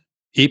between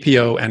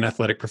EPO and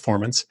athletic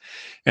performance,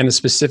 and the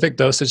specific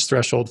dosage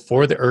threshold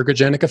for the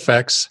ergogenic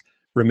effects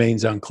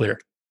remains unclear.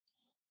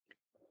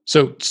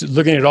 So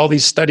looking at all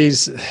these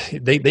studies,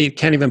 they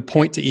can't even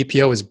point to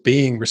EPO as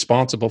being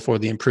responsible for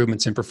the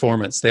improvements in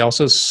performance. They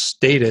also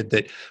stated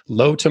that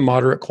low to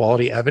moderate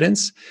quality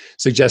evidence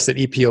suggests that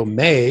EPO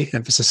may,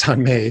 emphasis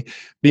on may,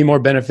 be more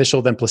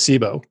beneficial than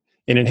placebo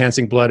in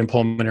enhancing blood and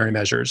pulmonary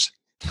measures,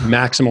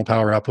 maximal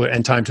power output,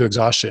 and time to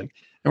exhaustion. And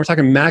we're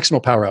talking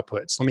maximal power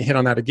outputs. Let me hit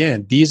on that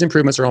again. These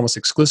improvements are almost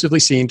exclusively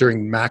seen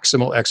during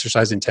maximal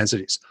exercise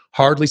intensities,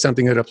 hardly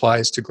something that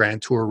applies to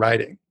Grand Tour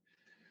riding.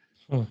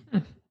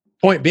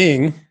 Point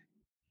being,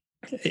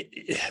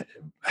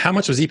 how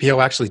much was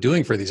EPO actually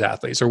doing for these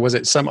athletes? Or was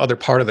it some other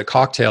part of the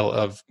cocktail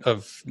of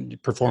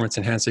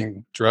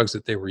performance-enhancing drugs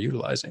that they were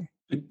utilizing?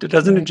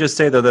 Doesn't it just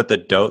say, though, that the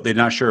dose, they're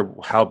not sure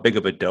how big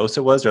of a dose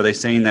it was? Are they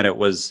saying that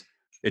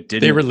it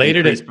didn't? They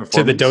related it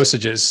to the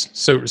dosages.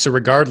 So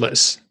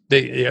regardless,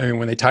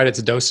 when they tied it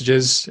to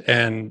dosages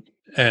and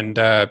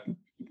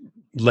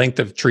length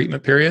of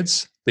treatment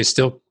periods, they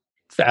still,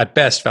 at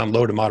best, found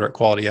low to moderate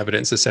quality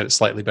evidence that said it's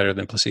slightly better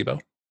than placebo.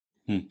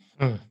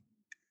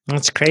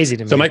 That's crazy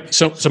to me.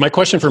 So my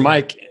question for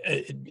Mike,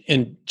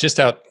 and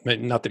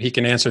not that he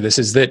can answer this,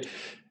 is that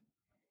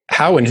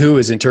how and who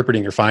is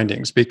interpreting your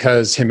findings?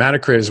 Because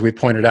hematocrit, as we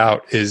pointed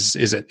out, is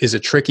a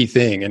tricky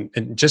thing.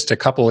 And just a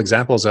couple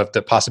examples of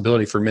the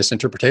possibility for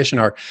misinterpretation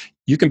are,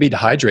 you can be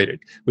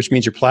dehydrated, which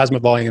means your plasma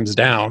volume is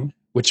down,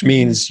 which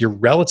means your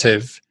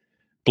relative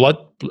blood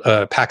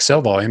packed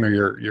cell volume,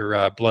 or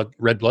your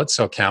red blood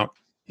cell count,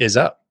 is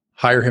up.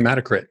 higher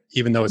hematocrit,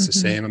 even though it's the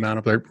same amount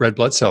of red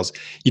blood cells.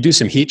 You do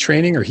some heat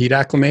training or heat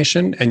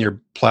acclimation and your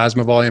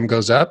plasma volume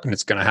goes up, and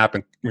it's going to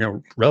happen,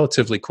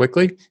 relatively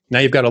quickly. Now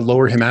you've got a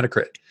lower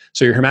hematocrit.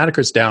 So your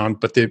hematocrit's down,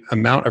 but the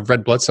amount of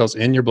red blood cells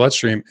in your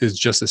bloodstream is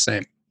just the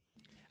same.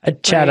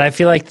 Chad, I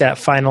feel like that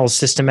final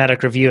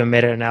systematic review and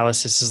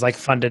meta-analysis is like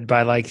funded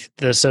by like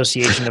the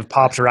Association of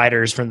Pops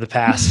writers from the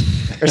past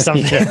or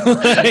something.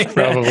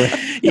 Probably.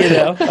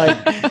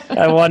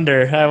 I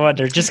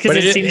wonder, just because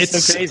it seems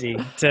so crazy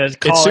to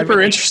call it's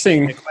super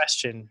interesting a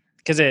question.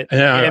 Because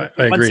I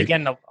once agree.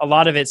 again, a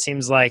lot of it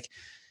seems like,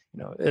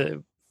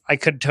 I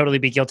could totally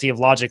be guilty of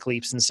logic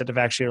leaps instead of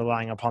actually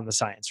relying upon the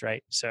science,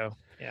 right? So,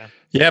 yeah.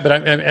 Yeah, but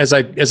as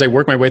I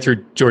work my way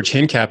through George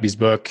Hincapie's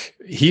book,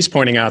 he's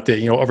pointing out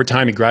that over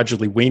time he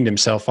gradually weaned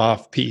himself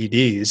off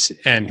PEDs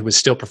and he was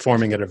still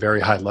performing at a very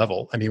high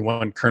level. I mean,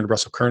 one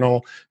Russell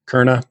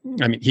Kerna.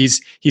 I mean,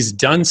 he's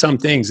done some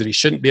things that he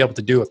shouldn't be able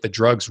to do if the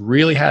drugs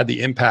really had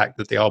the impact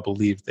that they all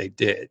believed they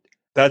did.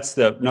 That's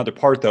another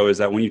part, though, is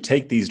that when you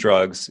take these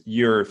drugs,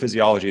 your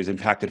physiology is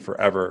impacted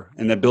forever,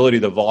 and the ability,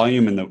 the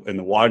volume, and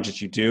the wattage that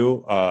you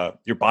do,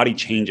 your body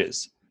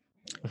changes.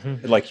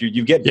 Like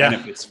you get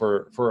benefits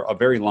for a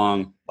very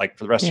long, like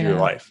for the rest of your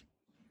life.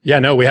 Yeah,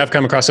 no, we have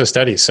come across those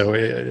studies. So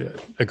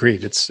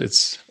agreed.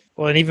 It's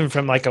well, and even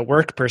from like a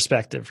work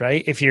perspective,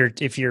 right? If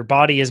your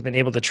body has been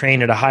able to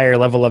train at a higher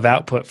level of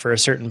output for a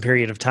certain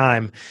period of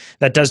time,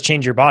 that does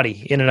change your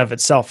body in and of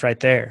itself right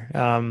there.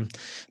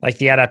 Like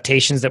the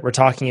adaptations that we're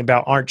talking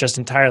about aren't just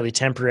entirely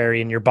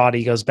temporary and your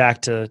body goes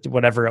back to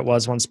whatever it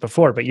was once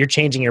before, but you're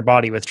changing your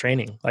body with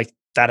training. Like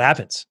that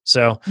happens.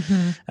 So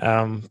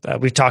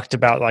we've talked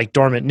about like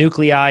dormant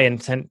nuclei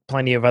and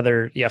plenty of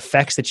other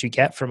effects that you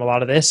get from a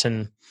lot of this.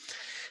 And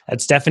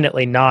it's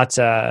definitely not...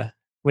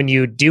 when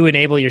you do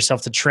enable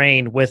yourself to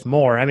train with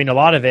more, I mean, a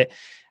lot of it,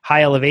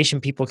 high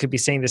elevation people could be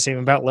saying the same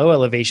about low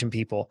elevation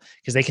people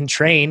because they can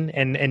train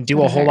and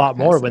do a whole lot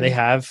more when they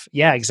have,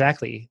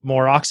 exactly,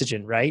 more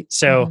oxygen, right?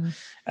 So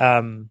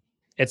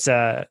it's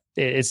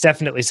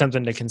definitely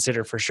something to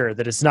consider for sure,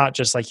 that it's not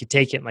just like you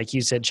take it, like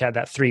you said, Chad,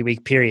 that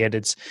 3-week period,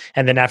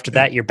 and then after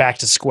that, you're back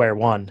to square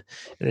one.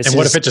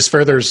 What if it just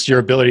furthers your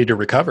ability to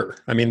recover?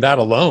 I mean, that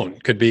alone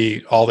could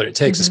be all that it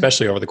takes,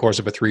 especially over the course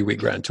of a 3-week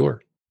Grand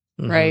Tour.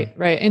 Right.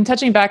 And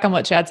touching back on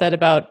what Chad said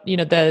about,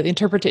 the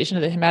interpretation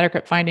of the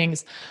hematocrit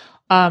findings,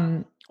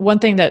 one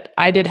thing that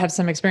I did have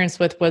some experience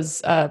with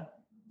was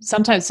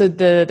sometimes, so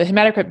the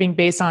hematocrit being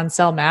based on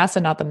cell mass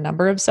and not the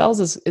number of cells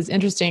is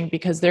interesting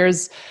because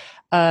there's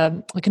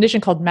a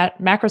condition called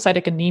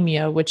macrocytic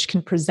anemia, which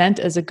can present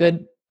as a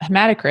good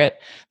hematocrit,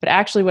 but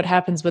actually what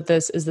happens with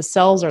this is the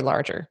cells are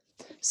larger.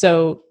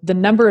 So the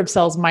number of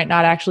cells might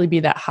not actually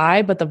be that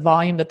high, but the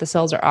volume that the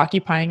cells are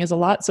occupying is a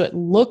lot. So it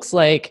looks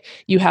like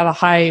you have a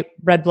high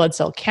red blood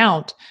cell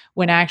count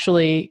when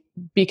actually,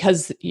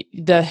 because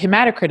the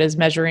hematocrit is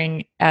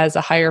measuring as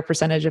a higher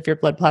percentage of your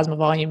blood plasma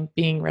volume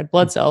being red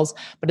blood cells,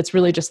 but it's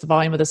really just the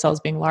volume of the cells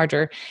being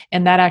larger.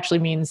 And that actually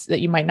means that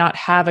you might not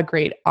have a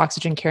great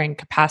oxygen carrying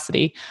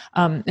capacity.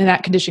 And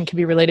that condition can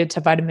be related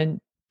to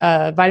vitamin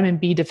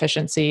B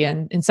deficiency.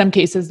 And in some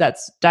cases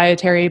that's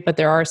dietary, but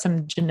there are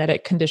some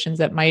genetic conditions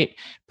that might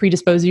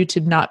predispose you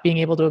to not being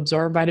able to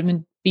absorb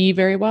vitamin B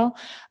very well.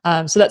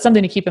 So that's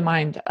something to keep in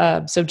mind.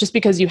 So just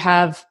because you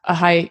have a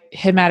high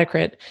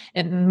hematocrit,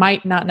 it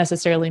might not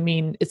necessarily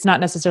mean it's not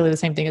necessarily the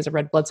same thing as a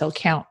red blood cell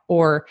count,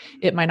 or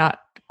it might not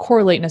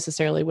correlate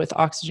necessarily with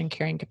oxygen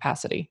carrying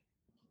capacity.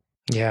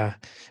 Yeah.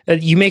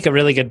 You make a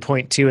really good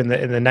point too in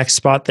the next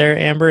spot there,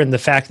 Amber, and the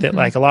fact that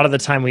like a lot of the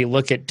time we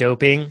look at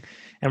doping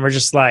and we're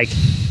just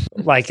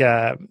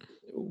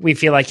we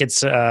feel like it's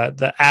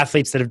the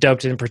athletes that have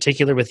doped in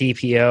particular with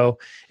EPO.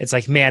 It's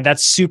like, man,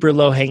 that's super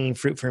low hanging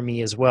fruit for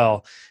me as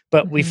well.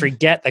 But we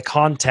forget the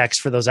context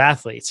for those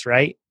athletes,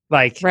 right?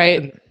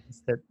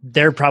 That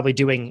they've probably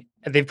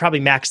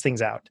maxed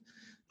things out.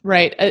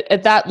 Right.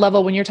 At that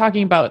level, when you're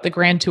talking about the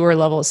Grand Tour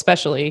level,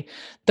 especially,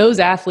 those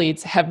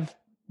athletes have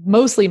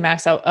mostly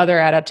maxed out other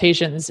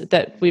adaptations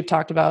that we've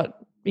talked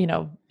about,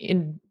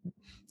 in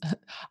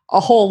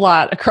a whole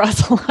lot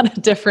across a lot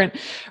of different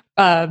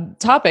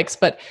topics,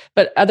 but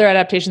other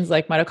adaptations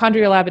like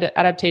mitochondrial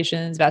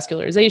adaptations,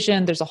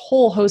 vascularization, there's a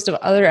whole host of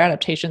other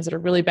adaptations that are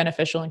really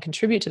beneficial and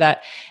contribute to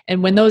that.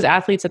 And when those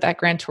athletes at that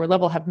Grand Tour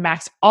level have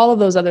maxed all of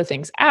those other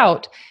things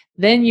out,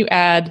 then you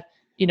add,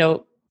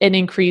 an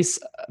increase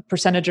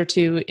percentage or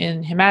two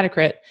in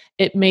hematocrit,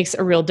 it makes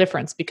a real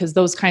difference because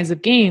those kinds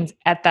of gains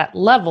at that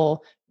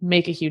level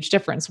make a huge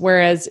difference.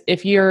 Whereas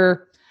if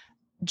you're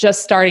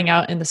just starting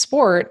out in the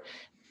sport,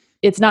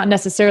 it's not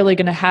necessarily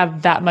going to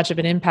have that much of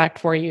an impact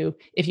for you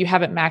if you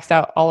haven't maxed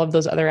out all of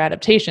those other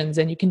adaptations,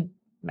 and you can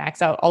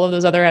max out all of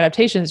those other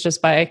adaptations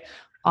just by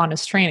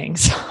honest training.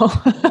 So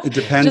it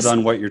depends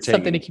on what you're taking.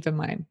 Something to keep in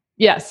mind.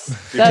 Yes,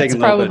 if you're that's taking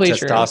probably a little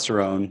bit of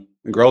testosterone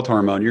and growth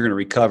hormone, you're going to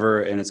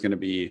recover, and it's going to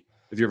be,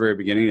 if you're very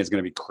beginning, it's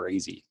going to be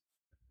crazy.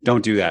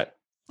 Don't do that.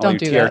 Don't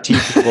do TRT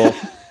that.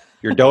 People,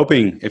 you're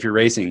doping if you're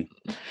racing.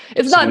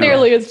 It's not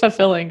nearly as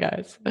fulfilling,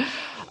 guys.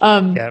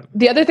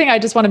 The other thing I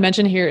just want to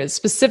mention here is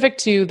specific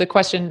to the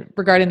question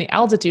regarding the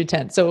altitude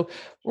tent. So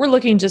we're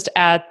looking just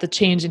at the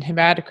change in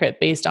hematocrit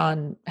based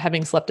on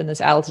having slept in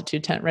this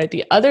altitude tent, right?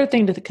 The other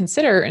thing to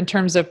consider in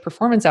terms of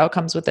performance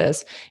outcomes with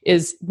this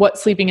is what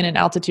sleeping in an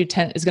altitude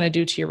tent is going to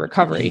do to your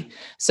recovery.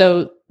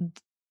 So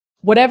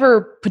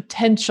whatever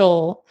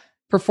potential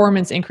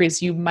performance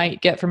increase you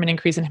might get from an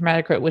increase in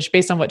hematocrit, which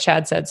based on what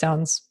Chad said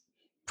sounds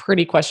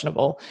pretty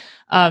questionable,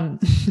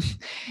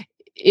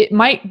 it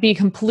might be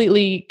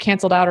completely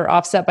canceled out or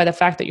offset by the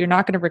fact that you're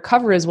not going to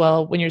recover as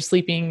well when you're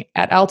sleeping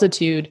at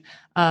altitude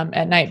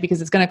at night, because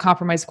it's going to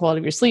compromise the quality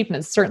of your sleep, and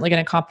it's certainly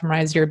going to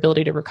compromise your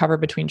ability to recover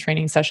between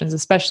training sessions,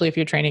 especially if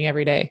you're training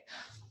every day.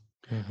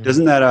 Mm-hmm.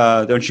 Doesn't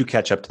that, don't you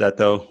catch up to that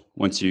though,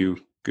 once you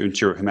get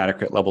your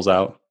hematocrit levels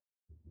out?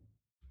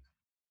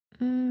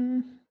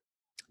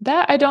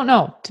 That I don't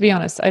know, to be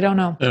honest. I don't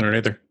know. I don't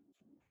either.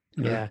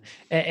 Yeah.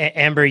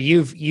 Amber,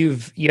 you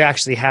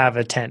actually have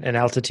a tent, an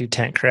altitude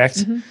tent, correct?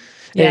 Mm-hmm.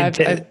 Yeah,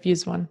 I've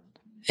used one.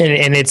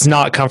 And it's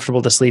not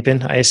comfortable to sleep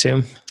in, I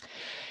assume?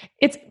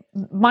 It's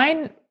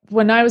mine.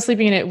 When I was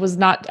sleeping in it, was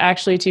not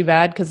actually too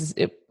bad because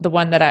the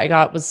one that I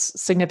got was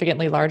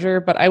significantly larger,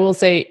 but I will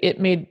say it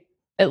made,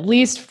 at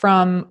least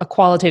from a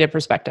qualitative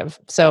perspective.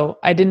 So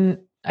I didn't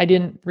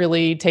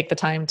really take the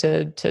time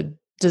to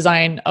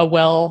design a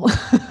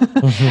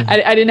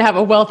I didn't have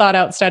a well thought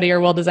out study or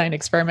well designed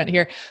experiment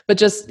here, but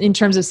just in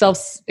terms of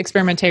self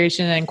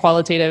experimentation and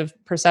qualitative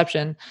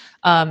perception,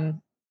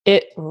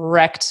 it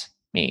wrecked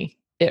me.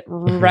 It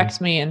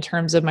wrecked me in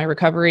terms of my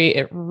recovery.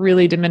 It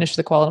really diminished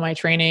the quality of my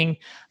training,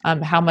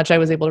 how much I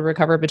was able to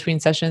recover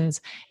between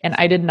sessions. And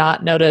I did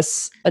not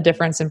notice a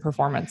difference in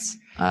performance.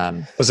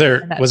 Was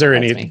there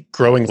any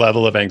growing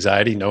level of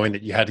anxiety knowing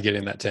that you had to get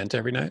in that tent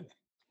every night?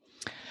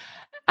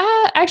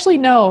 Actually,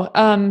 no.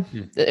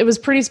 It was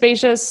pretty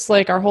spacious.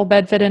 Like our whole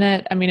bed fit in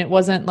it. I mean, it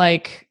wasn't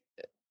like,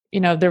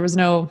 there's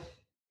no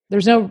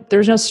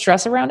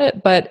stress around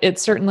it, but it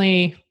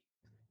certainly,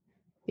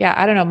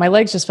 I don't know. My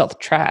legs just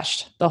felt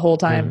trashed the whole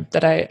time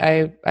that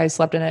I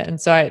slept in it. And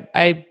so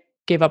I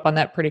gave up on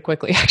that pretty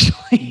quickly,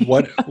 actually.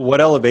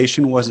 What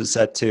elevation was it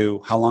set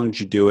to? How long did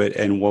you do it?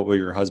 And what were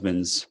your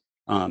husband's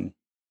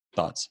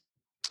thoughts?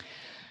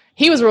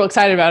 He was real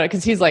excited about it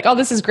because he's like, "Oh,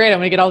 this is great! I'm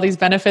going to get all these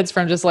benefits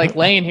from just like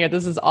laying here.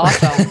 This is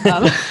awesome."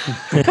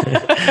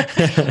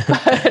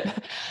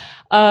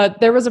 But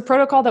there was a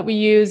protocol that we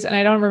used, and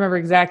I don't remember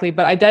exactly,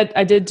 but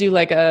I did do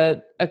like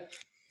a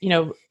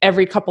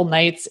every couple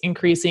nights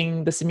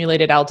increasing the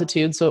simulated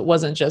altitude, so it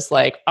wasn't just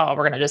like, "Oh,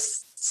 we're going to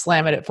just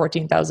slam it at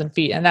 14,000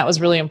 feet," and that was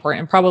really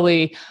important. And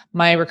probably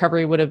my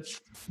recovery would have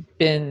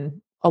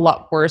been a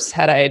lot worse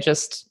had I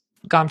just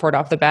gone for it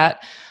off the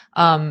bat.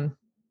 I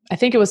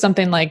think it was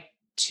something like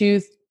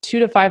 2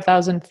 to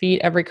 5,000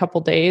 feet every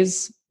couple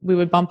days. We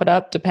would bump it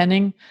up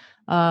depending.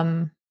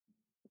 But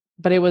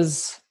it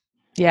was,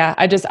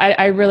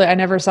 I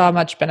never saw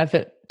much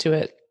benefit to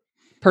it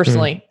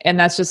personally. And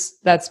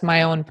that's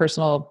my own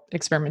personal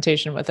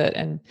experimentation with it.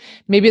 And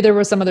maybe there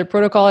was some other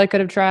protocol I could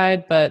have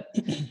tried, but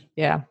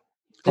yeah,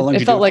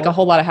 it felt like a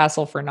whole lot of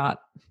hassle for not.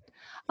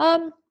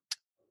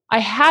 I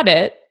had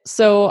it.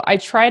 So I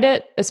tried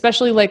it,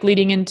 especially like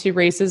leading into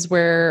races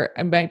where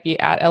I might be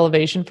at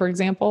elevation, for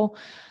example.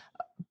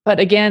 But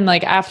again,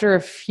 like after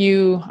a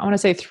few, I want to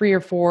say 3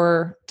 or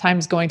 4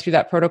 times going through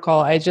that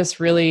protocol, I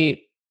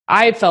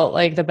felt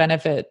like the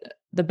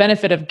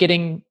benefit of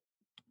getting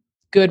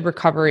good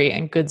recovery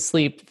and good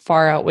sleep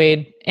far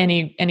outweighed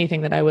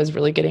anything that I was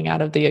really getting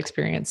out of the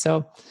experience.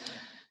 So,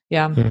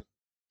 yeah.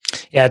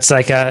 Yeah, it's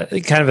like a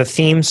kind of a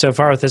theme so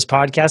far with this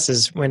podcast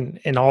is when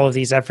in all of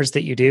these efforts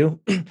that you do,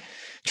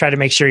 try to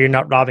make sure you're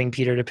not robbing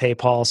Peter to pay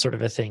Paul, sort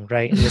of a thing,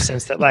 right? In the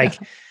sense that like,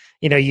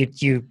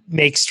 you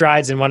make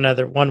strides in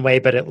one way,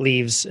 but it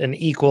leaves an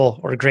equal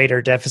or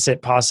greater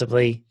deficit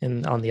possibly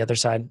on the other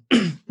side.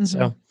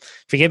 So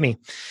forgive me.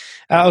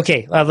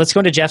 Okay, let's go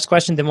into Jeff's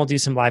question, then we'll do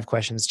some live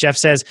questions. Jeff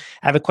says,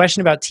 I have a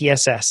question about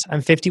TSS.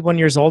 I'm 51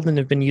 years old and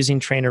have been using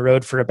Trainer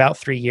Road for about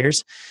 3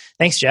 years.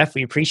 Thanks, Jeff.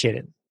 We appreciate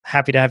it.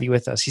 Happy to have you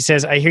with us. He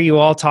says, I hear you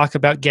all talk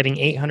about getting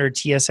 800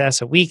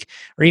 TSS a week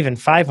or even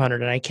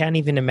 500, and I can't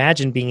even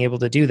imagine being able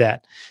to do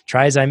that.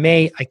 Try as I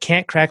may, I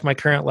can't crack my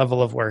current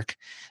level of work.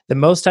 The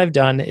most I've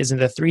done is in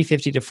the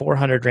 350 to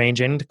 400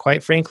 range, and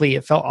quite frankly,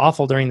 it felt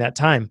awful during that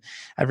time.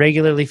 I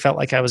regularly felt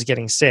like I was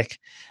getting sick.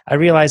 I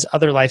realize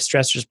other life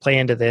stressors play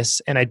into this,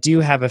 and I do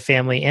have a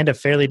family and a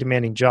fairly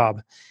demanding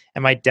job.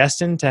 Am I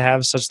destined to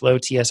have such low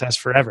TSS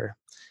forever?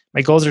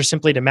 My goals are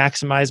simply to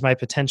maximize my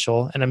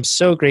potential, and I'm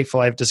so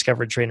grateful I've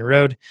discovered Trainer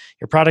Road.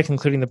 Your product,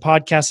 including the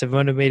podcast, have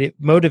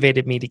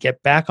motivated me to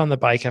get back on the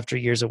bike after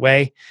years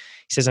away.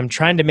 He says, I'm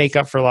trying to make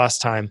up for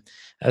lost time.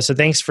 So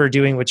thanks for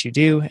doing what you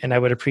do, and I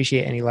would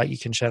appreciate any light you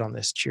can shed on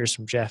this. Cheers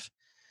from Jeff.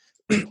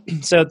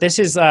 So this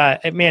is,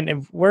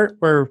 man,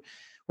 we're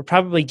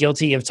probably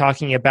guilty of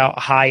talking about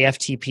high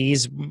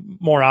FTPs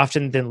more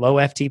often than low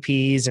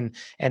FTPs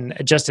and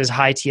just as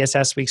high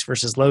TSS weeks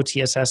versus low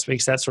TSS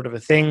weeks, that sort of a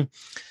thing.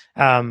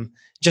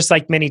 Just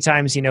like many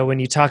times, when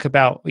you talk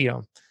about,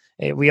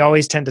 we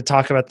always tend to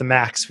talk about the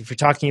max. If you're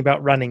talking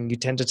about running, you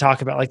tend to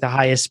talk about like the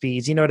highest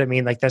speeds. You know what I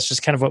mean? Like that's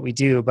just kind of what we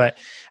do. But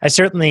I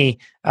certainly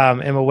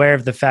am aware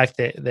of the fact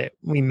that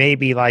we may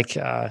be like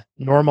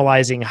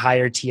normalizing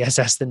higher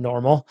TSS than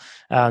normal,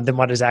 than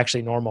what is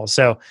actually normal.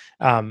 So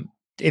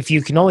if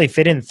you can only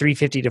fit in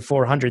 350 to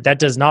 400, that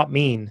does not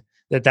mean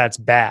that that's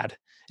bad.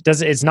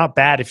 It's not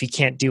bad if you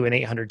can't do an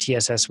 800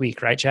 TSS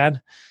week, right,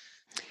 Chad?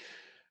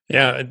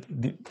 Yeah.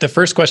 The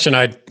first question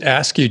I'd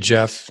ask you,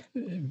 Jeff,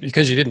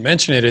 because you didn't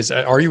mention it, is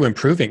are you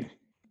improving?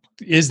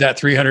 Is that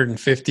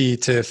 350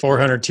 to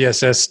 400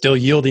 TSS still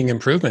yielding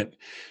improvement?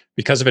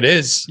 Because if it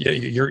is,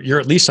 you're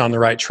at least on the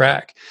right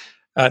track.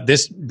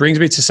 This brings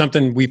me to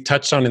something we've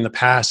touched on in the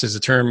past, is a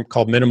term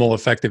called minimal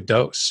effective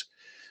dose.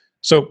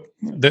 So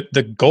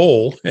the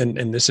goal,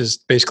 and this is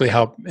basically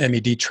how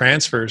MED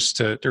transfers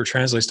to, or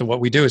translates to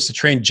what we do, is to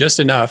train just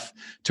enough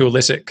to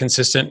elicit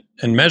consistent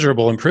and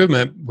measurable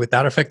improvement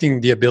without affecting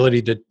the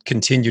ability to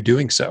continue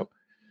doing so.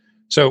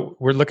 So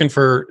we're looking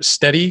for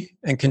steady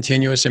and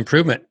continuous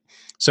improvement.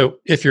 So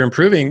if you're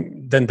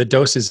improving, then the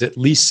dose is at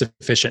least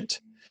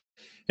sufficient.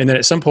 And then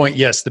at some point,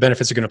 yes, the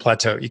benefits are going to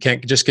plateau. You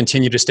can't just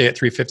continue to stay at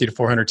 350 to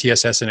 400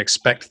 TSS and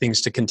expect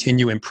things to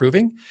continue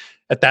improving.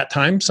 At that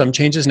time, some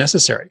change is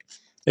necessary.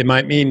 It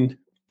might mean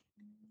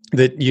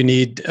that you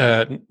need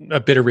a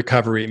bit of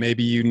recovery.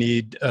 Maybe you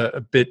need a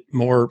bit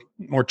more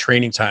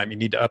training time. You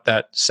need to up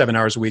that 7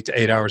 hours a week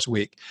to 8 hours a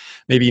week.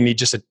 Maybe you need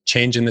just a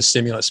change in the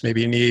stimulus.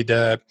 Maybe you need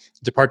a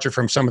departure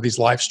from some of these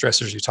life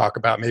stressors you talk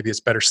about. Maybe it's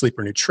better sleep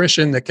or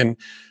nutrition that can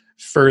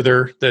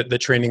further the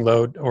training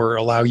load or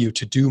allow you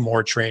to do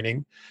more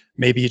training.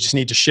 Maybe you just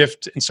need to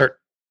shift and start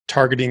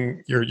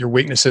targeting your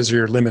weaknesses or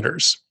your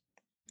limiters.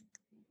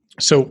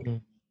 So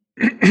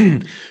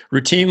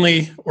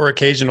routinely or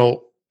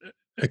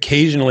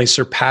occasionally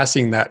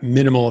surpassing that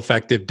minimal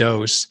effective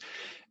dose,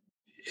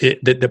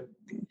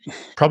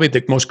 probably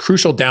the most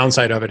crucial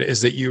downside of it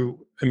is that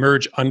you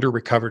emerge under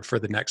recovered for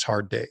the next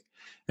hard day.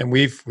 And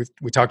we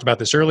talked about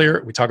this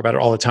earlier. We talk about it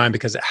all the time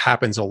because it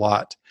happens a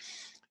lot.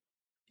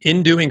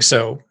 In doing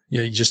so,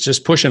 you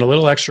just pushing a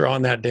little extra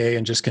on that day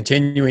and just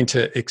continuing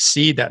to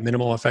exceed that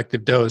minimal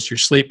effective dose, your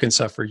sleep can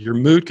suffer, your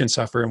mood can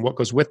suffer, and what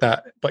goes with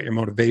that, but your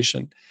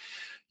motivation.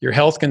 Your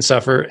health can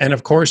suffer, and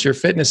of course, your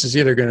fitness is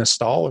either going to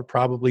stall or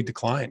probably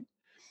decline.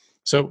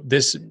 So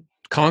this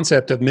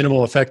concept of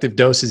minimal effective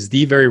dose is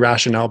the very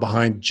rationale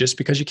behind just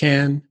because you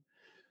can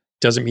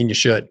doesn't mean you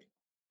should.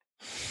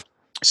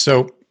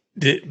 So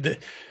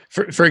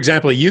for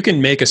example, you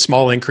can make a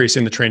small increase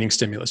in the training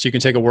stimulus. You can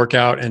take a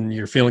workout and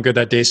you're feeling good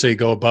that day, so you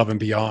go above and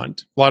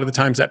beyond. A lot of the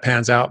times that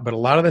pans out, but a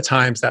lot of the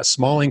times that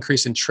small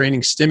increase in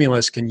training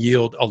stimulus can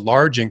yield a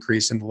large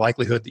increase in the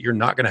likelihood that you're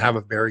not going to have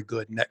a very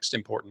good next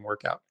important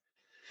workout.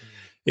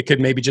 It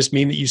could maybe just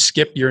mean that you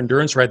skip your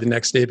endurance ride the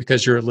next day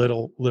because you're a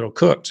little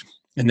cooked.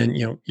 And then,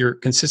 your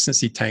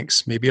consistency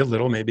tanks, maybe a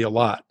little, maybe a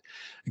lot.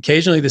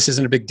 Occasionally this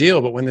isn't a big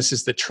deal, but when this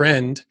is the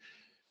trend,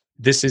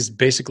 this is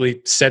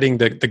basically setting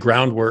the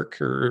groundwork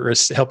or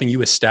helping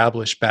you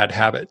establish bad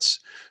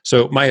habits.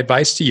 So my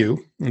advice to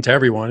you and to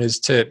everyone is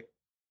to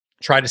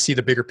try to see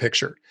the bigger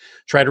picture.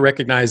 Try to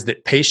recognize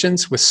that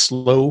patience with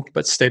slow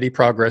but steady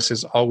progress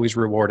is always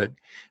rewarded.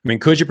 I mean,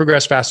 could you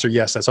progress faster?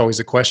 Yes, that's always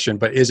a question,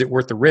 but is it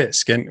worth the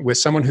risk? And with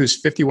someone who's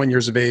 51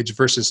 years of age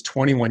versus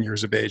 21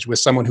 years of age, with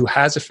someone who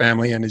has a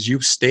family and, as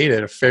you've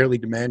stated, a fairly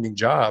demanding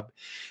job,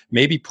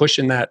 maybe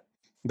pushing that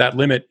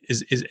limit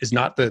is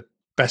not the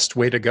best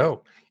way to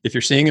go. If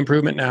you're seeing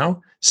improvement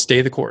now,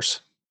 stay the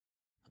course.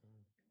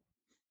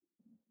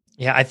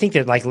 Yeah, I think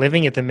that like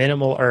living at the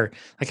minimal, or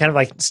like kind of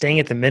like staying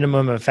at the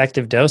minimum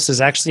effective dose, is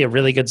actually a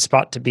really good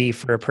spot to be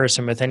for a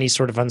person with any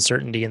sort of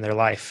uncertainty in their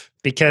life,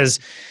 because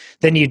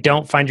then you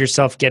don't find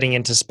yourself getting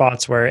into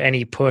spots where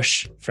any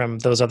push from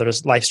those other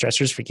life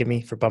stressors, forgive me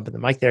for bumping the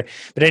mic there,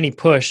 but any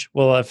push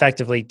will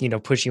effectively,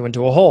 push you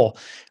into a hole.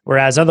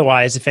 Whereas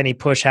otherwise, if any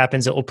push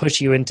happens, it will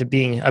push you into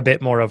being a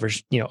bit more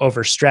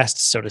overstressed,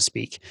 so to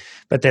speak.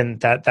 But then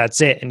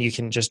that's it, and you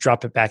can just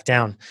drop it back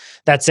down.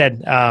 That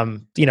said,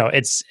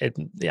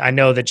 I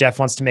know that Jeff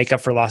wants to make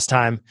up for lost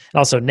time, and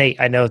also Nate,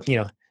 I know,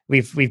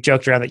 we've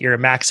joked around that you're a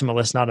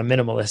maximalist, not a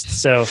minimalist.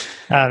 So,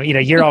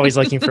 you're always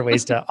looking for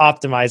ways to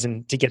optimize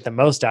and to get the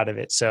most out of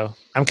it. So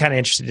I'm kind of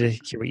interested to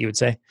hear what you would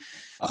say.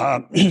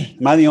 Am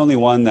I the only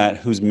one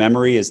whose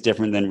memory is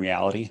different than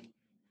reality?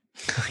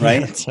 Right?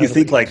 Yeah, totally. You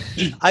think like,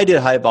 I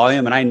did high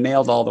volume and I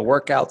nailed all the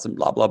workouts and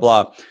blah, blah,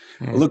 blah.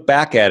 Look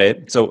back at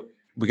it. So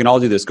we can all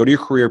do this. Go to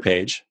your career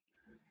page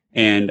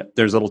and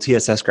there's a little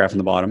TSS graph in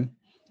the bottom.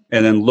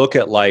 And then look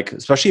at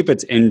especially if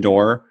it's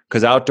indoor,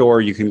 because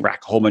outdoor you can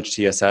rack a whole bunch of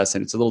TSS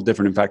and it's a little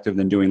different effective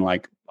than doing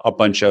like a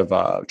bunch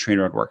of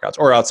trainer workouts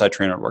or outside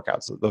trainer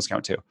workouts. Those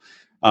count too.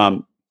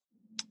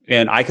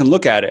 And I can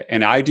look at it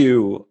and I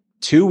do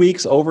 2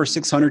 weeks over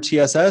 600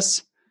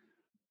 TSS.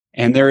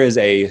 And there is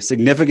a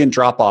significant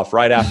drop off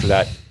right after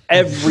that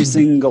every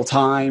single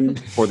time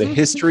for the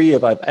history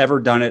of I've ever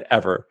done it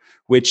ever,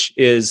 which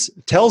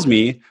tells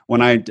me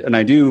when I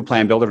do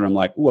plan builder and I'm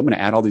like, I'm going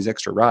to add all these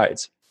extra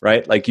rides.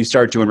 right? Like you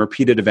start doing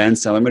repeated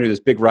events. So I'm going to do this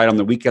big ride on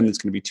the weekend that's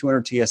going to be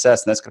 200 TSS,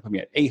 and that's going to put me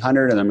at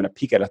 800, and I'm going to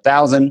peak at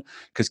 1,000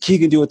 because Key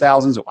can do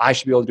 1,000, so I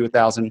should be able to do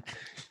 1,000.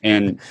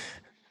 And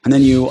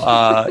then you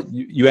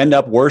end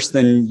up worse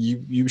than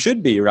you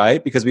should be,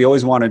 right? Because we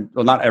always want to,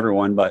 well, not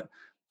everyone, but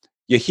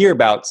you hear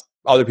about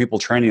other people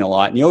training a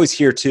lot, and you always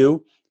hear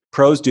too,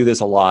 pros do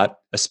this a lot,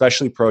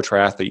 especially pro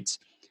triathletes.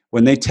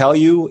 When they tell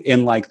you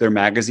in like their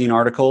magazine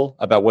article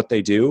about what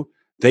they do,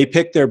 they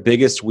pick their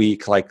biggest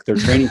week, like their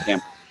training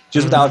camp.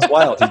 Just with Alex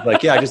Wild, he's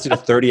like, yeah, I just did a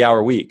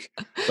 30-hour week,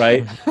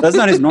 right? That's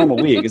not his normal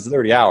week. It's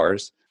 30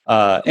 hours.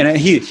 And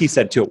he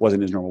said too, it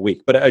wasn't his normal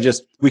week. But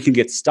we can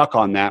get stuck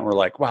on that. We're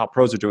like, wow,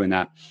 pros are doing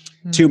that.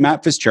 To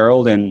Matt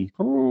Fitzgerald and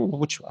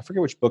I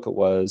forget which book it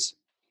was.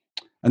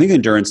 I think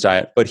Endurance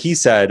Diet. But he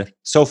said,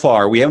 so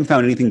far, we haven't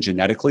found anything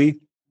genetically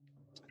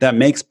that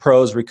makes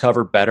pros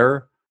recover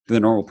better than the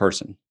normal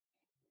person.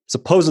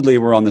 Supposedly,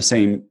 we're on the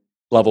same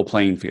level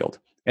playing field.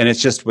 And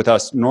it's just with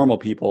us normal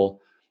people,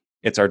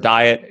 it's our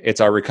diet, it's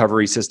our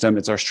recovery system,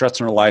 it's our stress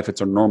in our life, it's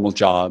our normal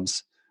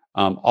jobs.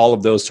 All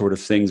of those sort of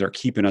things are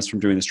keeping us from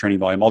doing this training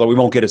volume. Although we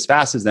won't get as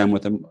fast as them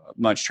with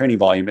much training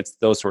volume, it's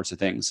those sorts of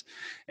things.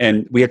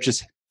 And we have to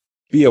just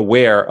be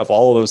aware of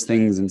all of those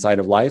things inside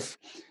of life.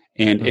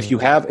 And if you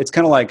have, it's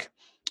kind of like,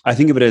 I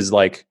think of it as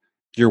like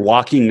you're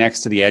walking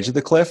next to the edge of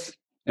the cliff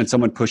and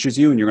someone pushes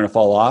you and you're going to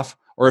fall off.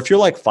 Or if you're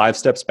like 5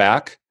 steps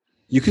back,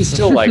 you can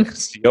still like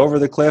see over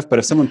the cliff, but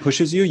if someone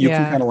pushes you, you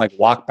can kind of like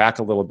walk back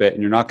a little bit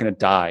and you're not going to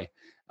die.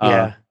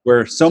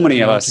 Where so many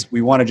of us,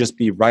 we want to just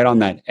be right on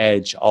that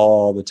edge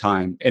all the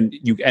time, and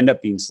you end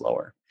up being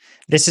slower.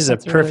 This is a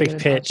perfect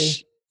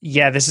pitch.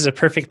 Yeah, this is a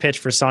perfect pitch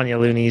for Sonia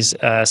Looney's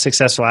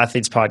Successful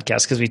Athletes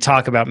podcast, because we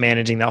talk about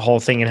managing that whole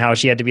thing and how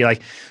she had to be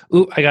like,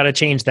 ooh, I got to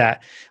change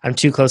that. I'm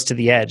too close to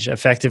the edge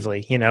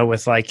effectively,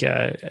 with like,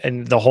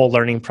 and the whole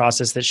learning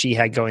process that she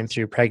had going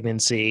through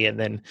pregnancy and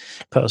then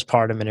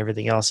postpartum and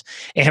everything else.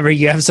 Amber,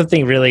 you have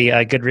something really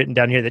good written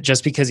down here that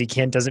just because you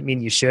can doesn't mean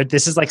you should.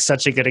 This is like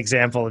such a good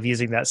example of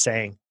using that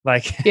saying.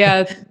 Like,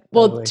 yeah,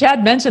 well, totally.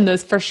 Chad mentioned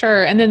this for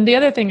sure. And then the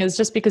other thing is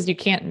just because you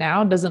can't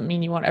now doesn't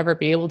mean you won't ever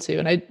be able to.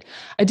 And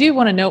I do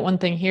want to note one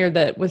thing here,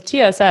 that with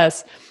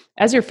TSS,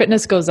 as your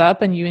fitness goes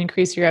up and you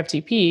increase your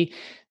FTP,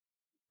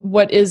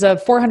 what is a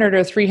 400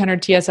 or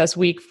 300 TSS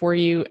week for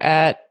you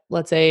at,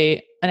 let's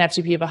say, an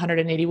FTP of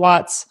 180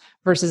 watts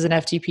versus an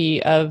FTP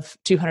of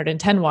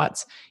 210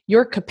 watts,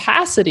 your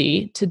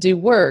capacity to do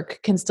work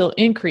can still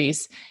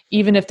increase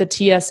even if the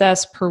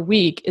TSS per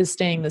week is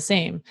staying the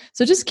same.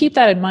 So just keep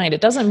that in mind.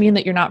 It doesn't mean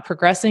that you're not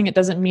progressing. It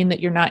doesn't mean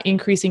that you're not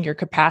increasing your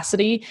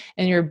capacity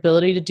and your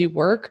ability to do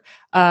work.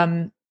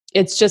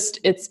 It's just,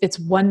 it's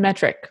one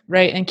metric,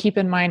 right? And keep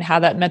in mind how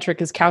that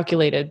metric is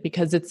calculated,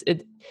 because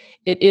it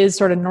is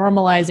sort of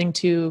normalizing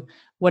to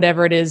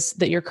whatever it is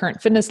that your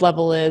current fitness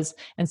level is.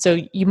 And so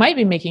you might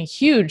be making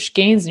huge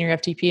gains in your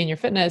FTP and your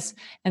fitness.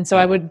 And so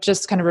I would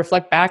just kind of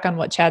reflect back on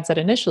what Chad said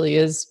initially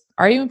is,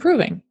 are you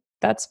improving?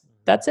 That's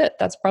it.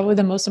 That's probably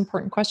the most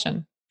important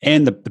question.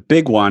 And the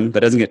big one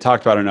that doesn't get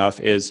talked about enough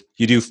is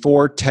you do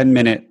 4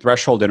 10-minute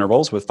threshold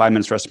intervals with 5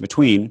 minutes rest in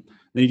between.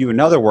 Then you do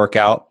another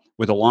workout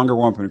with a longer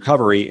warm-up and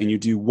recovery, and you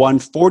do 1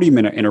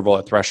 40-minute interval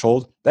at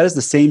threshold. That is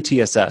the same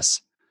TSS.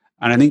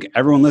 And I think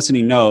everyone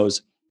listening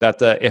knows that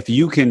if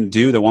you can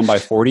do the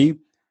 1x40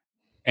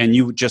 and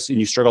you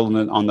struggle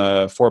on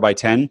the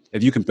 4x10,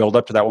 if you can build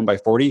up to that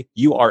 1x40,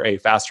 you are a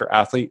faster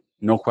athlete,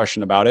 no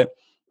question about it.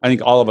 I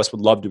think all of us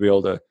would love to be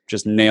able to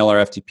just nail our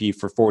FTP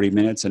for 40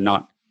 minutes and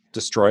not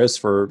destroy us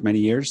for many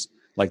years.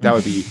 Like that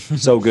would be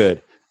so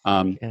good.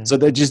 So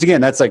that just,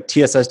 again, that's like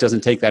TSS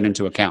doesn't take that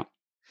into account.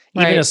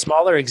 Even a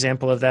smaller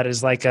example of that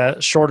is like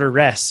a shorter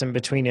rests in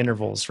between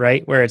intervals,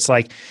 right? Where it's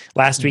like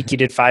last week you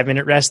did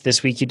 5-minute rest,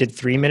 this week you did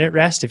 3-minute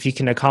rest. If you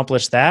can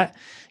accomplish that,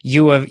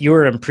 you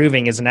are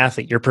improving as an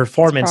athlete. Your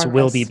performance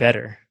will be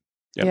better.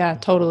 Yep. Yeah,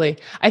 totally.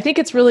 I think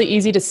it's really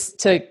easy to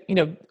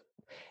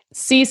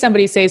see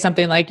somebody say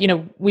something like,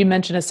 we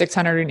mentioned a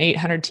 600 and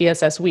 800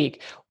 TSS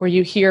week, where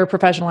you hear a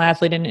professional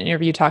athlete in an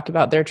interview talk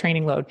about their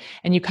training load,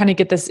 and you kind of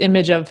get this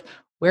image of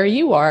where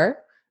you are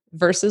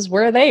versus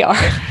where they are.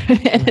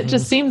 And it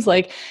just seems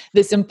like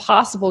this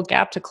impossible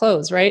gap to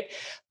close, right?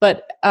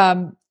 But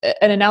an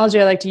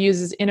analogy I like to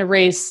use is in a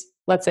race,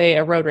 let's say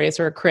a road race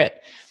or a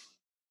crit,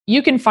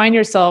 you can find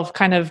yourself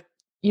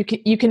you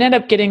can end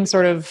up getting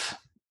sort of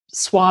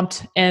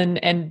swamped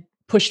and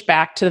pushed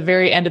back to the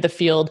very end of the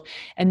field.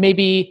 And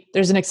maybe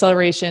there's an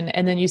acceleration,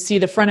 and then you see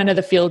the front end of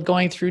the field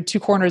going through 2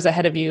 corners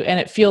ahead of you. And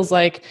it feels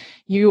like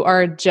you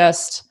are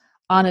just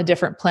on a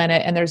different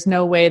planet, and there's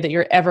no way that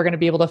you're ever going to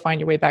be able to find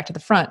your way back to the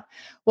front.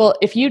 Well,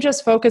 if you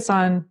just focus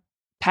on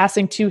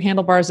passing 2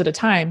 handlebars at a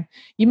time,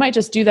 you might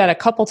just do that a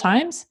couple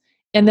times.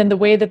 And then the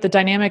way that the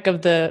dynamic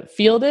of the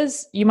field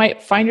is, you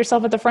might find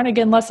yourself at the front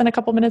again less than a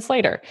couple minutes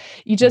later.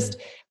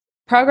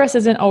 Progress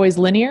isn't always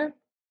linear.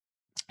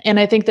 And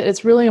I think that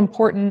it's really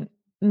important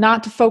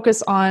not to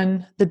focus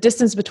on the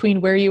distance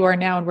between where you are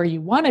now and where you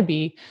want to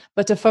be,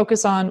 but to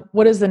focus on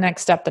what is the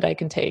next step that I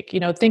can take.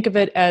 Think of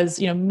it as,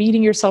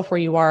 meeting yourself where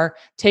you are,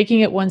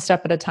 taking it one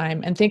step at a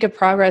time, and think of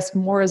progress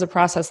more as a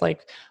process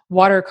like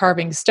water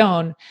carving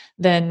stone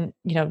than,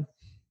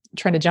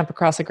 trying to jump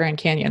across a Grand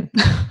Canyon.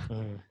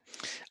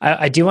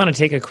 I do want to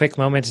take a quick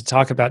moment to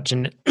talk about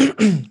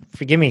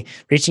forgive me,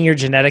 reaching your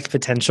genetic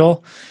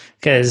potential,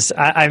 because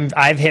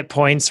I've hit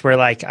points where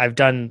I've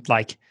done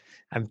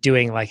I'm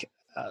doing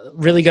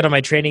really good on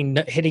my training,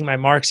 hitting my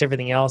marks,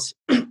 everything else.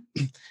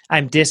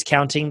 I'm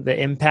discounting the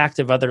impact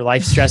of other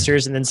life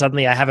stressors, and then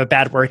suddenly I have a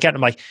bad workout. And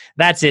I'm like,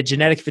 that's it,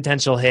 genetic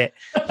potential hit.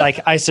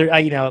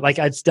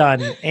 It's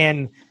done.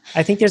 And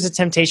I think there's a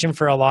temptation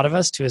for a lot of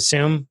us to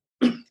assume.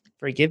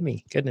 Forgive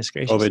me, goodness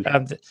gracious. I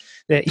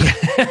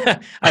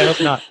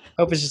hope not.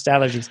 Hope it's just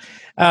allergies.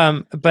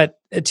 But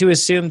to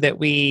assume that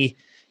we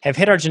have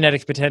hit our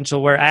genetic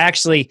potential, where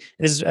this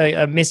is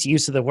a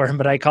misuse of the word,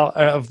 but I call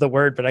it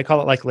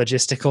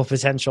logistical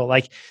potential.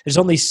 There's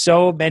only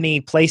so many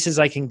places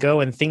I can go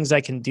and things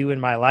I can do in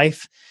my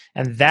life,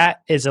 and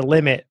that is a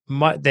limit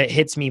that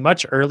hits me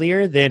much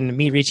earlier than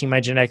me reaching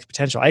my genetic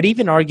potential. I'd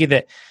even argue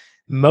that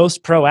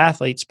most pro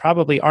athletes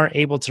probably aren't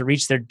able to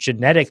reach their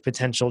genetic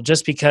potential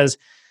just because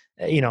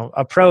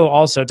a pro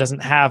also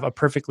doesn't have a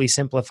perfectly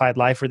simplified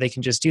life where they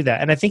can just do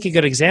that. And I think a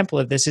good example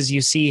of this is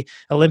you see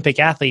Olympic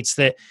athletes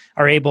that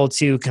are able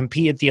to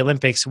compete at the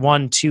Olympics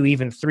 1, 2,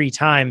 even 3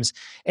 times,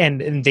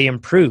 and they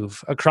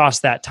improve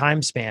across that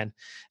time span.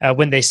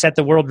 When they set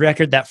the world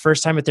record that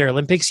first time at their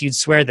Olympics, you'd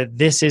swear that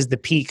this is the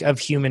peak of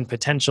human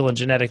potential and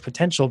genetic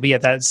potential, but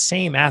yet that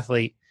same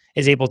athlete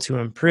is able to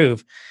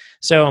improve.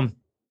 So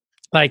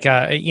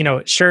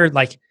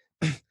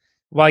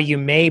while you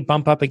may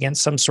bump up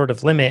against some sort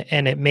of limit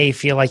and it may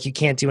feel like you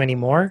can't do any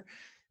more,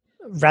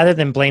 rather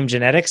than blame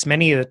genetics,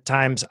 many of the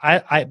times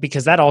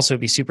because that also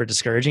would be super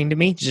discouraging to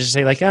me to just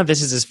say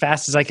this is as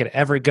fast as I could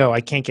ever go.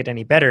 I can't get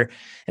any better.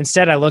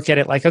 Instead, I look at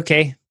it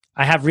okay,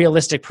 I have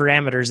realistic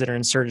parameters that are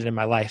inserted in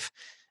my life.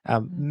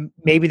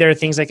 Maybe there are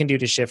things I can do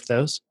to shift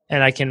those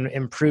and I can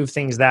improve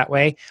things that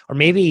way. Or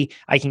maybe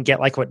I can get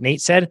what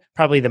Nate said,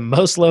 probably the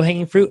most low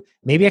hanging fruit.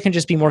 Maybe I can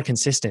just be more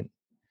consistent.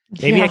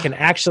 Maybe I can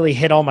actually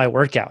hit all my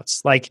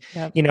workouts,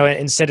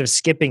 instead of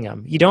skipping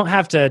them. You don't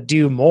have to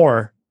do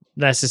more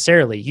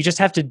necessarily. You just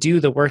have to do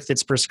the work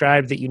that's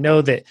prescribed that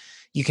that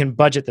you can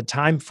budget the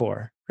time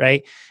for,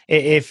 right?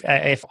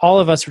 If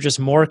all of us were just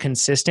more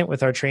consistent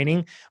with our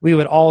training, we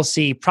would all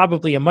see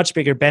probably a much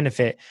bigger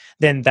benefit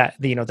than that,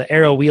 the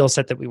aero wheel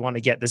set that we want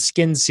to get, the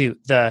skin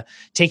suit, the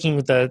taking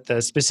the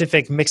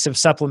specific mix of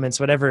supplements,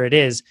 whatever it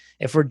is.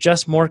 If we're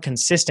just more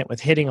consistent with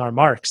hitting our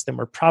marks, then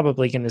we're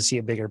probably going to see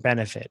a bigger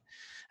benefit.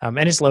 And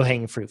it's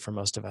low-hanging fruit for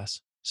most of us.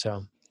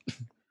 So,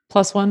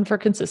 +1 for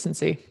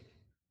consistency.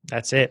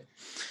 That's it.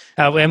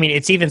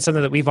 It's even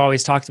something that we've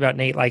always talked about,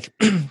 Nate,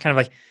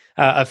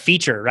 a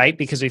feature, right?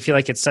 Because we feel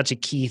like it's such a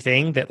key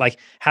thing that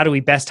how do we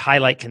best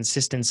highlight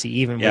consistency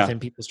even within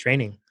people's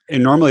training?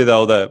 And normally,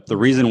 though, the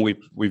reason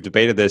we've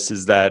debated this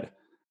is that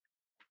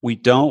we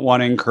don't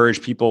want to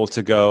encourage people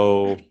to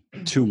go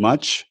too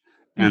much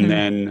and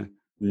then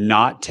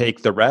not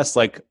take the rest.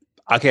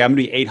 Okay, I'm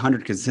going to be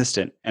 800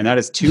 consistent, and that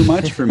is too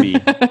much for me.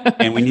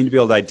 And we need to be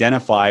able to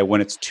identify when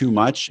it's too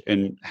much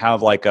and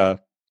have we kind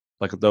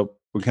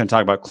of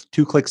talk about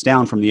 2 clicks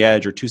down from the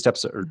edge, or 2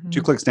 steps, or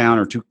 2 clicks down,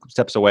 or 2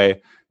 steps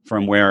away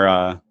from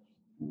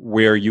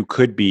where you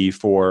could be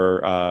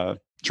for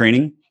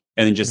training,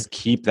 and then just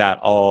keep that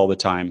all the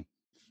time.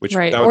 Which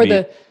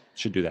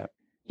should do that.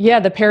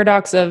 Yeah, the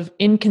paradox of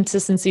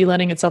inconsistency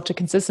lending itself to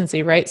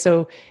consistency, right?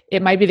 So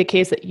it might be the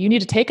case that you need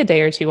to take a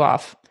day or 2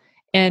 off.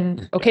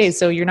 And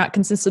so you're not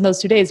consistent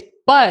those 2 days,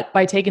 but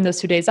by taking those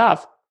 2 days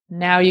off,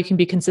 now you can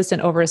be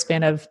consistent over a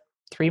span of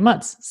 3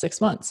 months, 6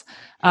 months.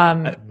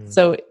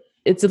 So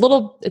it's a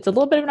little bit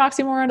of an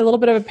oxymoron, a little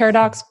bit of a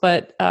paradox,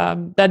 but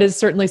that is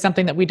certainly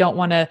something that we don't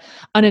want to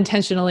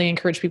unintentionally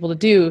encourage people to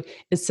do,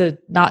 is to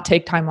not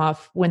take time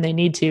off when they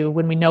need to,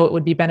 when we know it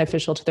would be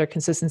beneficial to their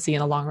consistency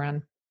in the long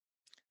run.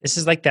 This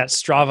is like that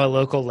Strava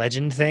local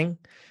legend thing.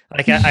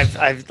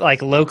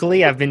 I've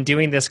locally, I've been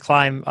doing this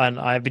climb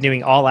I've been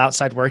doing all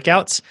outside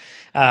workouts,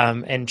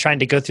 and trying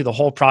to go through the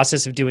whole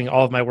process of doing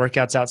all of my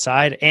workouts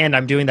outside. And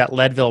I'm doing that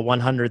Leadville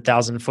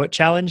 100,000 foot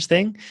challenge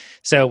thing.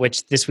 So,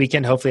 which this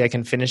weekend, hopefully I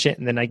can finish it.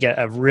 And then I get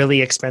a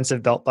really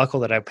expensive belt buckle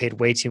that I paid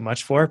way too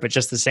much for, but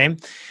just the same.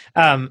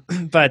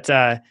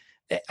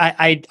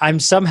 I'm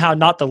somehow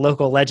not the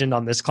local legend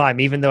on this climb,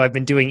 even though I've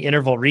been doing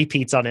interval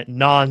repeats on it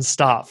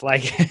nonstop.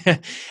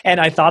 And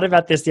I thought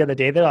about this the other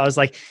day though. I was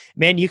like,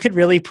 man, you could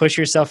really push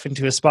yourself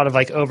into a spot of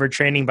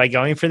overtraining by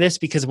going for this,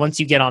 because once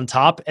you get on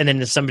top and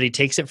then if somebody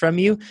takes it from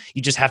you,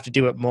 you just have to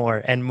do it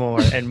more and more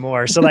and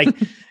more. So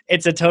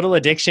it's a total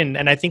addiction.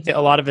 And I think that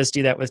a lot of us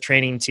do that with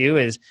training too,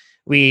 is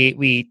we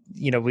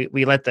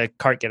let the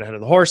cart get ahead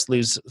of the horse,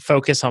 lose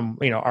focus on,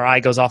 our eye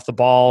goes off the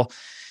ball.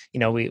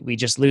 we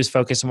just lose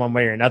focus in one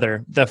way or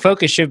another. The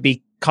focus should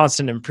be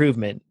constant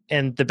improvement.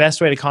 And the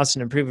best way to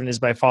constant improvement is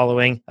by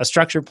following a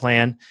structured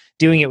plan,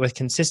 doing it with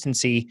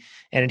consistency,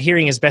 and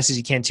adhering as best as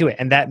you can to it.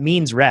 And that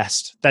means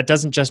rest. That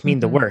doesn't just mean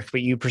the work,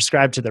 but you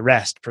prescribe to the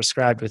rest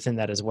prescribed within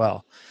that as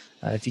well.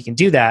 If you can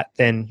do that,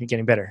 then you're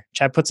getting better.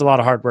 Chad puts a lot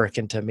of hard work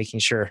into making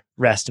sure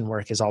rest and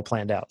work is all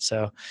planned out.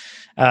 So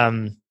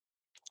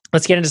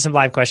let's get into some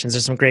live questions.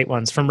 There's some great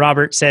ones. From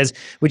Robert says,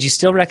 would you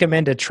still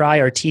recommend a tri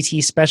or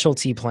TT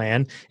specialty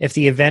plan if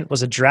the event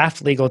was a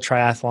draft legal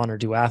triathlon or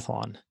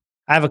duathlon?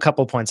 I have a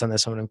couple points on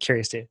this one. I'm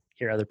curious to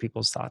hear other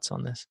people's thoughts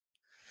on this.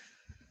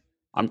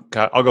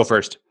 I'll go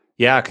first.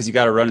 Yeah, because you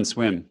got to run and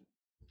swim.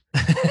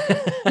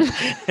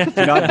 If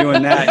you're not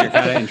doing that, you're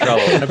kind of in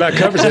trouble. That about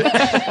covers it.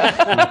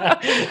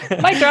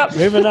 Mic drop.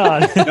 Moving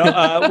on.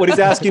 No, what he's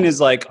asking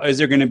is like, is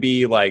there going to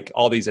be like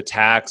all these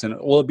attacks, and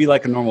will it be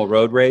like a normal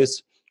road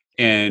race?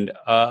 And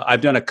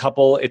I've done a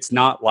couple. It's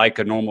not like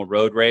a normal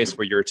road race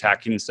where you're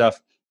attacking and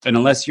stuff. And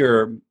unless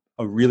you're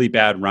a really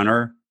bad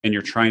runner and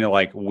you're trying to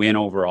like win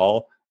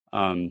overall,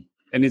 and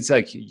it's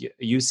like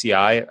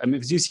UCI. I mean,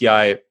 if it's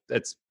UCI,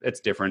 it's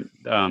different.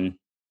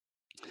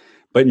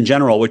 But in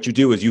general, what you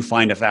do is you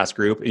find a fast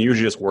group, and you're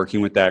just working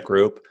with that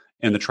group.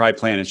 And the tri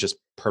plan is just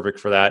perfect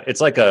for that.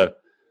 It's like it's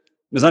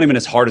not even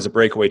as hard as a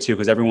breakaway too,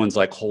 because everyone's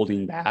like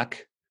holding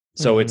back.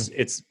 So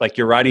it's like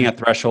you're riding a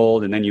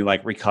threshold, and then you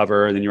like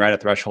recover, and then you ride a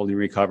threshold, and you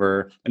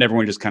recover, and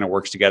everyone just kind of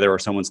works together, or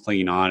someone's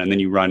clinging on, and then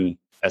you run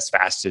as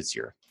fast as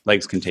your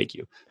legs can take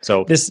you.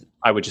 So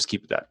I would just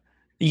keep that.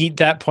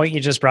 That point you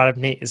just brought up,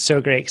 Nate, is so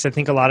great, because I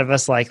think a lot of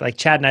us, like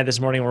Chad and I this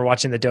morning, were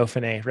watching the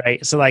Dauphiné,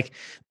 right? So like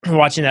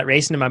watching that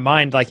race, and in my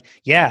mind, like,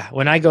 yeah,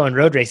 when I go in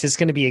road race, it's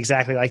going to be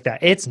exactly like that.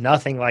 It's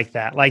nothing like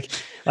that. Like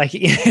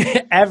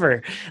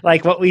ever.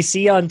 Like what we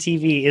see on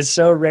TV is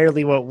so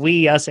rarely what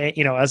we, as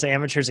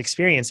amateurs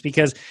experience,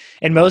 because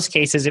in most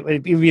cases it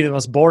would be the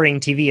most boring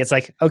TV. It's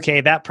like, okay,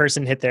 that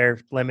person hit their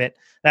limit.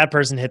 That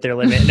person hit their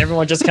limit, and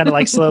everyone just kind of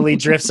like slowly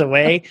drifts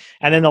away.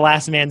 And then the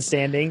last man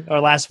standing or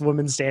last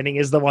woman standing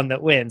is the one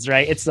that wins,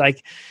 right? It's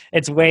like,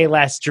 it's way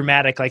less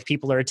dramatic. Like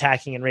people are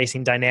attacking and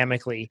racing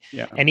dynamically.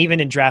 Yeah. And even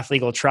in draft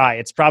legal tri,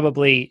 it's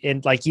probably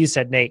like you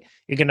said, Nate,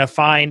 you're going to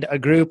find a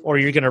group, or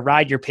you're going to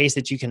ride your pace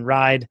that you can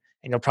ride,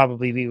 and you'll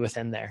probably be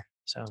within there.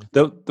 So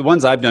the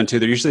ones I've done too,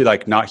 they're usually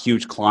like not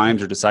huge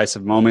climbs or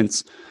decisive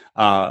moments.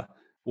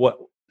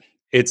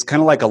 It's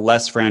kind of like a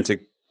less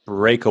frantic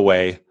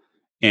breakaway.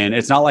 And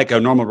it's not like a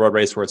normal road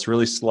race where it's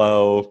really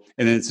slow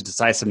and then it's a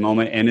decisive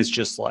moment and it's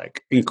just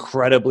like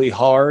incredibly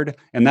hard.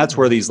 And that's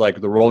where these like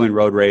the rolling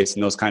road race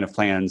and those kind of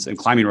plans and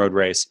climbing road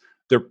race,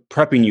 they're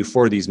prepping you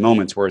for these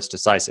moments where it's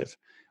decisive,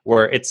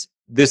 where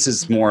this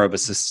is more of a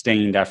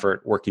sustained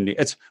effort working.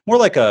 It's more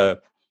like your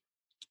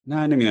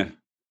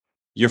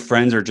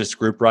friends are just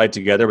group ride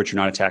together, but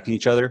you're not attacking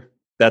each other.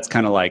 That's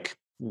kind of like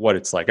what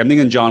it's like. I'm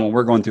thinking, John, when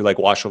we're going through like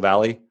Washoe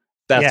Valley,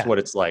 that's what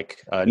it's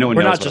like. No one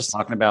knows what I'm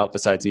talking about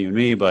besides you and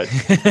me, but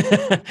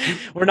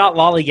we're not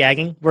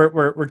lollygagging.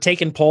 We're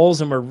taking poles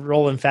and we're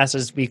rolling fast,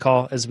 as we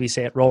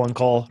say it, roll and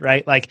coal,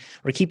 right? Like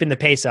we're keeping the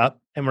pace up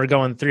and we're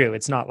going through.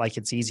 It's not like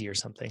it's easy or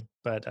something,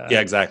 but yeah,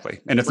 exactly.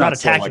 And it's not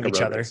attacking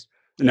each other.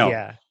 No.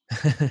 Yeah.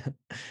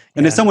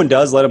 And if someone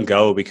does, let them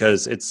go,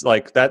 because it's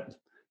like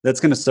that's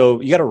going to,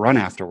 you got to run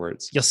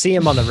afterwards. You'll see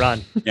them on the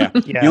run. Yeah.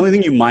 The only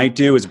thing you might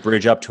do is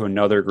bridge up to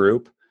another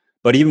group.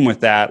 But even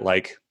with that,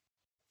 like,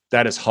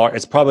 that is hard.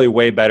 It's probably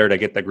way better to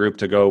get the group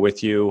to go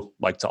with you,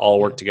 like to all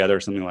work together or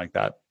something like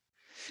that.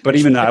 But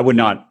even I would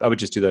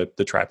just do the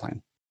tri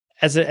plan.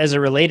 As a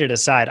related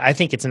aside, I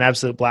think it's an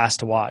absolute blast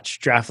to watch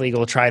Draft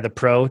Legal Tri, the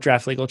pro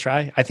Draft Legal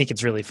Tri. I think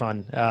it's really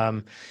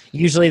fun.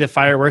 Usually the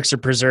fireworks are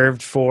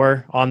preserved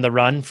for on the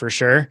run for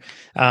sure.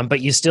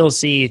 But you still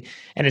see,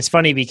 and it's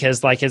funny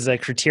because like as a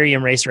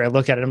criterium racer, I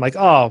look at it, I'm like,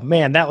 oh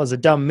man, that was a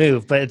dumb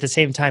move. But at the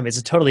same time, it's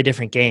a totally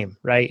different game,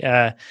 right?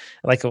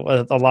 Like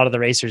a lot of the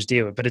racers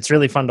do, but it's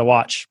really fun to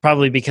watch,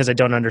 probably because I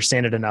don't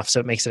understand it enough. So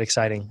it makes it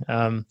exciting,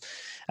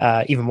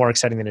 even more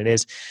exciting than it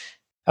is.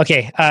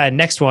 Okay.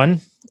 Next one.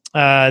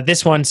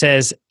 This one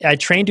says, I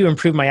train to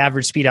improve my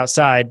average speed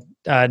outside,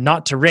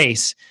 not to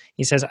race.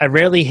 He says, I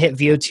rarely hit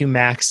VO2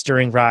 max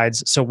during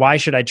rides. So why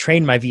should I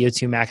train my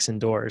VO2 max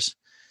indoors?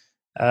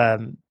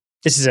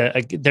 This is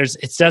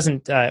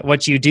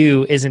what you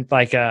do isn't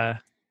like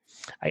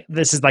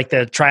this is like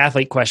the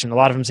triathlete question. A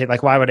lot of them say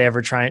like, why would I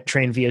ever train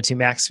VO2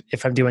 max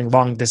if I'm doing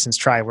long distance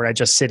tri where I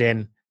just sit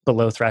in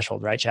below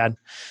threshold, right, Chad?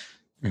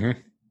 Mm-hmm.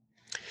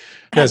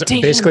 Because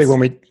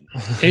basically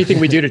anything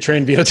we do to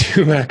train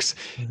VO2 max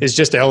is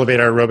just to elevate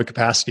our aerobic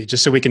capacity,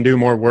 just so we can do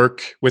more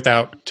work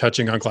without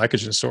touching on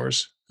glycogen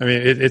stores. I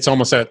mean, it's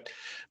almost that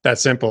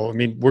simple. I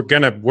mean, we're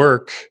going to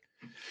work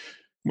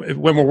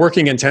when we're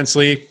working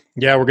intensely.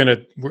 Yeah, we're going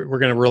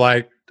to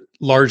rely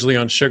largely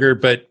on sugar,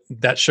 but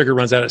that sugar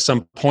runs out at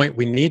some point.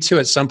 We need to,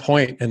 at some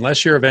point,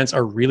 unless your events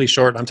are really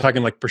short, I'm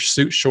talking like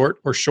pursuit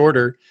short or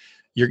shorter,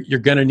 you're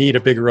going to need a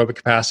big aerobic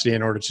capacity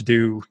in order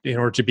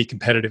to be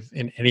competitive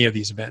in any of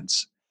these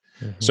events.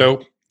 Mm-hmm.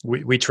 So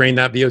we train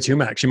that VO2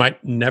 max. You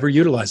might never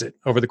utilize it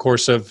over the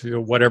course of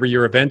whatever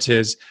your event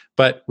is,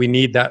 but we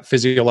need that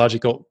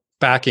physiological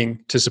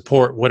backing to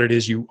support what it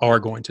is you are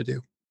going to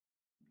do.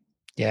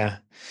 Yeah,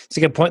 it's a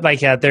good point.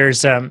 Like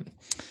there's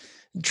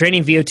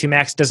training VO2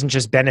 max doesn't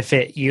just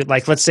benefit you.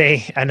 Like, let's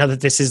say, I know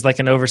that this is like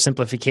an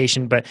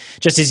oversimplification, but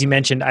just as you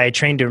mentioned, I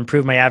trained to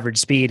improve my average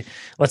speed.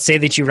 Let's say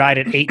that you ride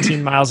at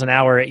 18 miles an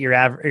hour at your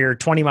average, or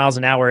 20 miles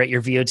an hour at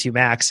your VO2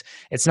 max.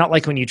 It's not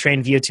like when you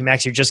train VO2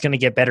 max, you're just going to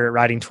get better at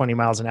riding 20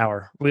 miles an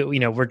hour.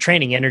 We're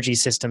training energy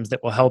systems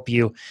that will help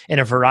you in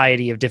a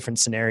variety of different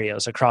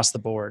scenarios across the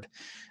board.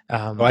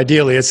 Well,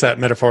 ideally, it's that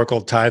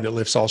metaphorical tide that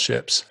lifts all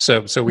ships.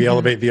 So we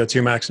elevate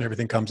VO2 max and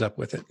everything comes up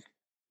with it.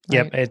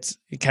 Yep, it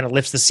kind of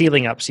lifts the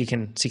ceiling up so you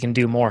can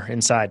do more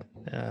inside.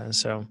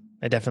 So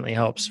it definitely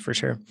helps for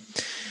sure.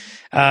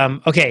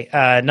 Okay,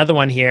 another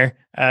one here.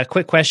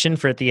 Quick question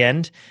for at the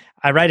end.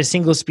 I ride a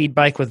single speed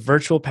bike with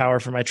virtual power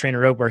for my trainer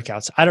road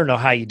workouts. I don't know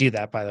how you do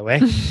that, by the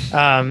way.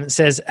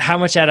 Says, how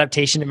much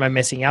adaptation am I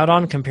missing out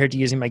on compared to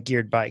using my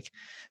geared bike?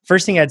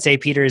 First thing I'd say,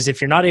 Peter, is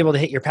if you're not able to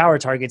hit your power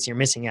targets, you're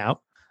missing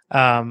out.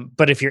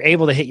 But if you're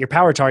able to hit your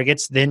power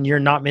targets, then you're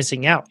not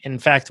missing out. In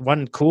fact,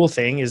 one cool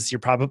thing is you're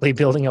probably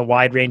building a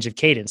wide range of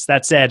cadence.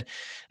 That said,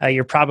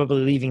 you're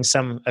probably leaving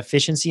some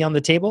efficiency on the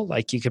table.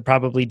 Like you could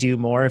probably do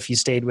more if you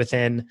stayed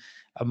within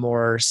a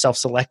more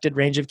self-selected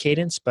range of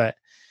cadence. But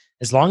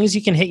as long as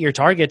you can hit your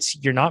targets,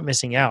 you're not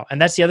missing out. And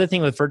that's the other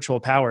thing with virtual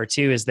power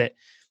too, is that,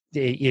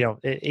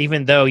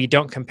 even though you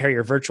don't compare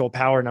your virtual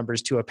power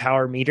numbers to a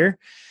power meter,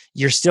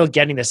 you're still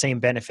getting the same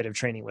benefit of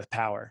training with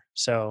power.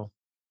 So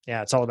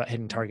yeah, it's all about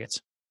hitting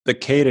targets. The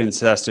cadence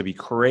has to be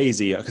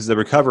crazy because the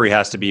recovery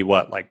has to be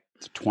what, like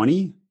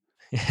 20?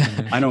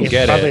 I don't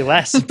get probably it.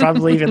 Less,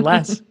 probably even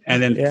less.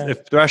 And then the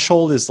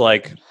threshold is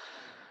like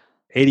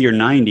 80 or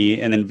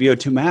 90, and then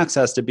VO2 max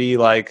has to be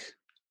like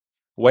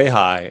way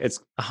high.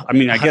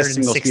 I guess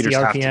single speeders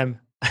RPM.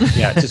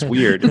 Yeah, it's just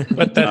weird.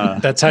 But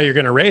that's how you're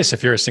going to race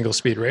if you're a single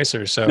speed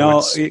racer.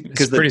 So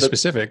it's pretty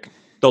specific.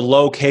 The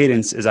low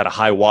cadence is at a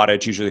high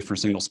wattage, usually for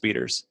single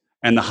speeders.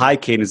 And the high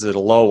cadence is at a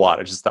low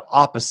wattage. It's the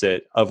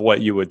opposite of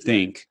what you would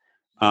think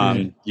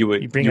you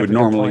would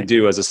normally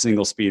do as a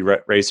single speed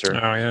racer.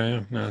 Oh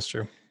yeah, no, that's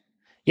true.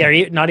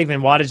 Yeah, not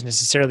even wattage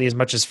necessarily as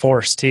much as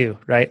force too,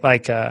 right?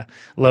 Like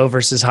low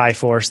versus high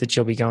force that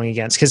you'll be going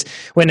against. Because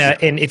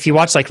and if you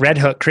watch like Red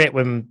Hook Crit,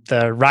 when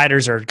the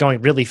riders are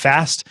going really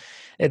fast,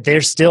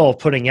 they're still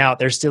putting out.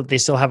 They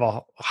still have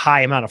a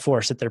high amount of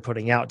force that they're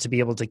putting out to be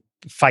able to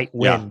fight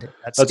wind. Yeah,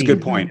 that's a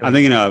good point. I'm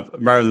thinking of,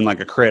 rather than like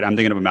a crit, I'm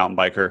thinking of a mountain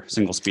biker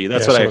single speed.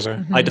 That's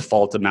I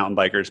default to mountain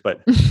bikers,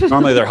 but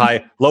normally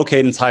they're low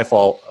cadence, high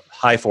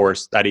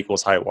force. That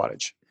equals high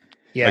wattage.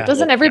 Yeah. Like,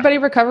 doesn't everybody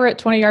recover at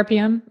 20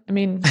 RPM? I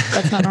mean,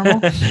 that's not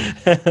normal.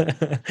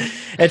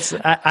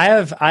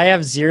 I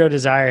have zero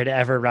desire to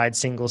ever ride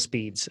single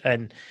speeds,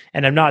 and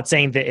I'm not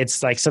saying that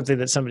it's like something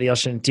that somebody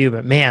else shouldn't do,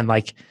 but man,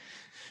 like,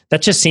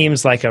 that just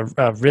seems like a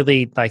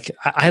really, like,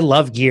 I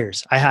love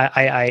gears.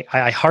 I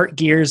heart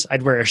gears.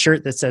 I'd wear a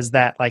shirt that says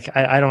that. Like,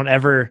 I don't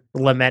ever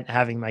lament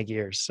having my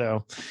gears.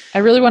 So I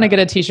really want to get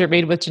a t-shirt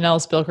made with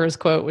Janelle Spilker's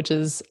quote, which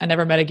is, I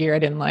never met a gear I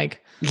didn't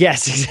like.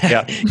 Yes,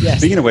 exactly. Yeah. Yes.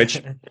 Speaking of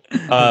which,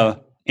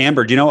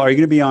 Amber, do you know, are you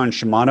going to be on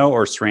Shimano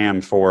or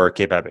SRAM for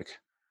Cape Epic?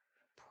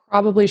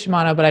 Probably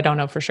Shimano, but I don't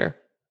know for sure.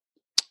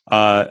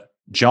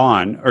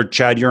 John or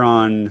Chad, you're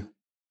on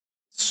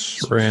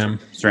SRAM.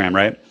 SRAM,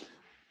 right?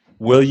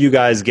 Will you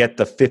guys get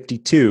the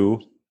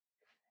 52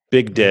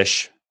 big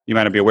dish? You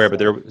might not be aware,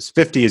 but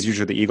 50 is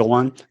usually the Eagle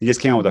one. You just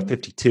came out with a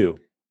 52.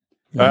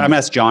 I'm going to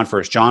ask John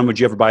first. John, would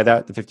you ever buy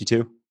that, the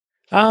 52?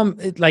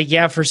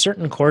 For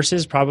certain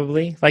courses,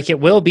 probably. Like, it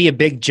will be a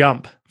big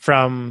jump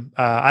from,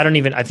 I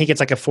think it's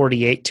like a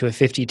 48 to a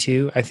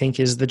 52, I think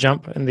is the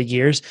jump in the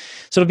gears.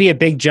 So it'll be a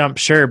big jump,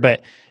 sure.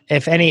 But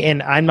if any,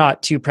 and I'm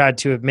not too proud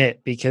to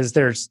admit, because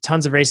there's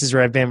tons of races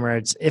where I've been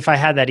where if I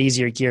had that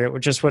easier gear, it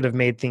would have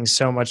made things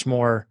so much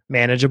more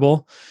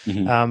manageable.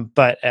 Mm-hmm.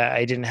 But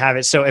I didn't have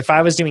it. So if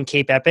I was doing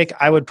Cape Epic,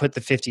 I would put the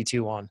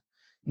 52 on.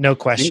 No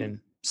question.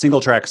 Single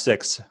track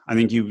 6. I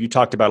think you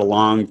talked about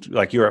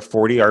you were at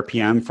 40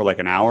 RPM for like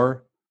an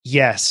hour.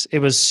 Yes. It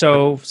was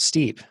so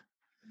steep.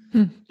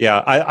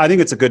 Yeah. I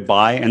think it's a good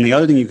buy. And the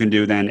other thing you can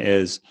do then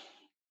is,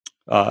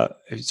 so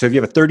if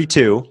you have a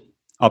 32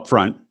 up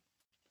front,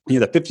 you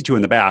have the 52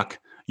 in the back,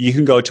 you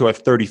can go to a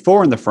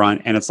 34 in the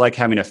front, and it's like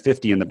having a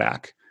 50 in the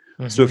back.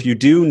 Mm-hmm. So if you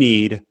do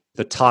need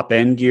the top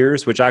end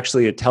gears, which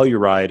actually at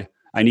Telluride,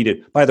 I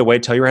needed, by the way,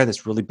 Telluride had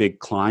this really big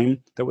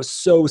climb that was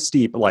so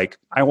steep. Like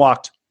I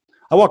walked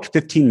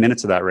 15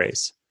 minutes of that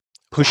race,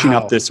 pushing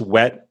up this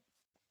wet,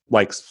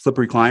 like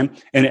slippery climb.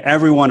 And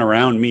everyone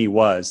around me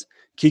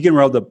Keegan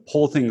rode the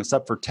whole thing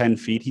except for 10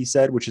 feet, he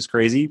said, which is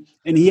crazy.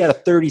 And he had a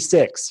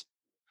 36.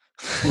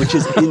 Which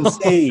is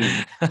insane.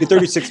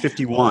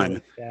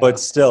 36.51, yeah. But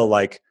still,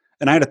 like,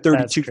 and I had a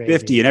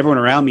 32.50, and everyone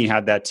around me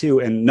had that too,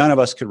 and none of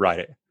us could ride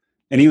it.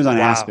 And he was on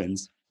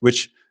Aspens,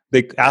 which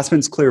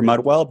Aspens clear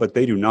mud well, but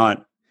they do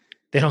not.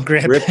 They don't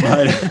grip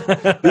mud.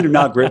 They do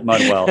not grip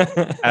mud well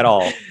at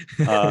all.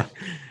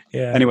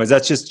 Anyways,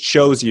 that just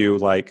shows you,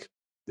 like,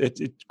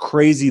 it's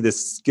crazy the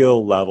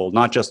skill level,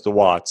 not just the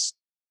watts,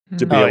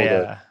 to be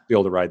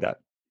able to ride that.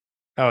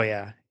 Oh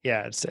yeah.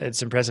 Yeah,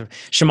 it's impressive.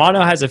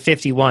 Shimano has a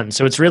 51,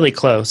 so it's really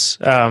close.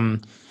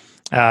 And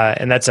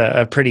that's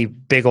a pretty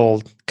big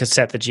old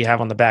cassette that you have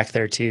on the back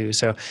there too.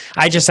 So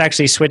I just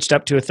actually switched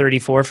up to a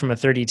 34 from a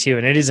 32,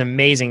 and it is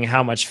amazing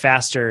how much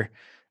faster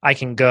I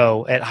can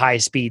go at high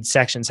speed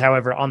sections.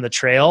 However, on the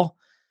trail,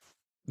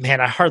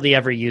 man, I hardly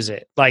ever use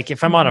it. Like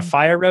if I'm on a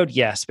fire road,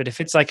 yes, but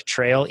if it's like a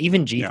trail,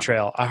 even Jeep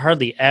trail, I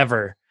hardly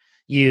ever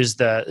use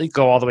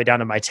go all the way down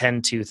to my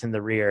 10 tooth in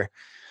the rear.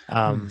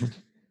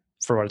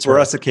 For what it's worth.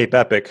 Us at Cape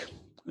Epic,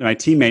 my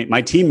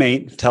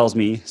teammate tells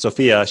me,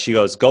 Sophia, she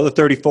goes, go the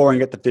 34 and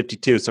get the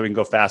 52 so we can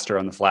go faster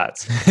on the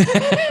flats.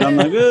 And I'm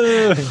like,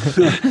 ugh.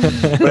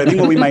 But I think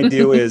what we might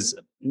do is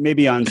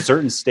maybe on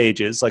certain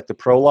stages, like the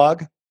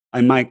prologue, I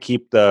might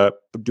do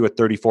a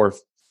 34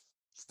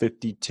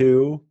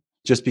 52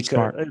 just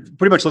because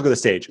pretty much look at the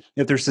stage.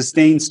 If there's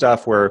sustained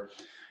stuff where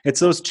it's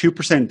those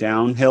 2%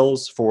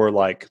 downhills for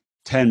like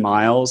 10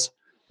 miles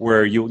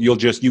where you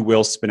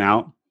will spin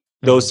out.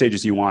 Those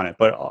stages you want it,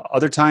 but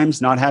other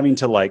times not having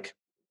to like,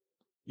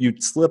 you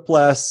slip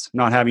less,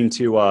 not having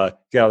to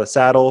get out of the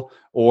saddle,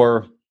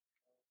 or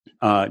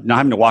not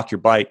having to walk your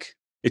bike.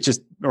 It's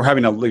just, or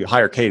having a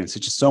higher cadence.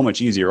 It's just so much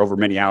easier over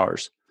many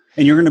hours,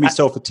 and you're going to be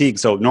so fatigued.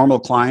 So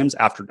normal climbs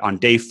on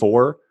day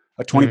 4,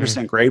 a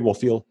 20% grade will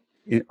feel,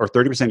 or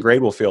 30%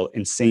 grade will feel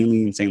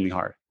insanely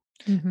hard.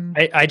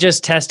 I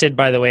just tested,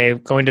 by the way,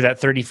 going to that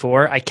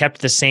 34. I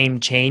kept the same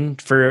chain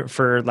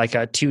for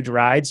like 2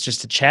 rides just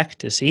to check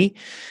to see,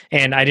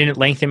 and I didn't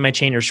lengthen my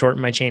chain or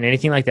shorten my chain,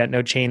 anything like that.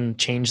 No chain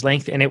change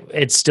length, and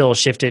it still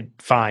shifted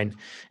fine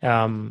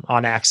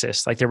on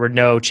axis. Like there was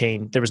no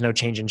change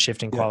in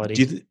shifting quality.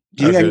 Do you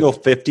think I can go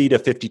 50 to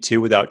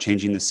 52 without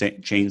changing the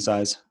chain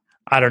size?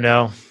 I don't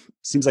know.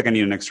 Seems like I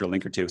need an extra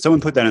link or two.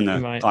 Someone put that in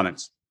the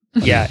comments.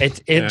 Yeah,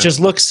 it just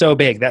looks so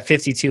big. That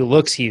 52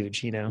 looks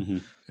huge, you know.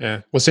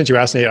 Yeah. Well, since you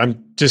asked me,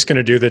 I'm just going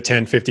to do the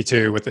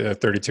 1052 with a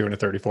 32 and a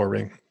 34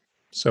 ring.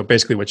 So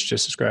basically what you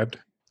just described.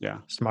 Yeah.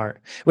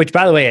 Smart. Which,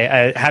 by the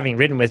way, having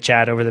ridden with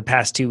Chad over the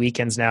past 2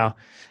 weekends now,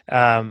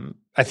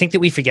 I think that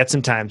we forget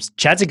sometimes.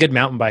 Chad's a good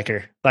mountain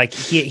biker. Like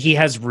he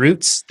has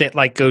roots that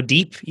like go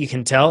deep, you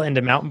can tell,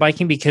 into mountain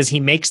biking because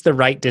he makes the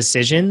right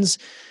decisions.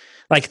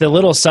 Like the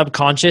little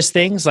subconscious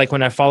things, like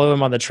when I follow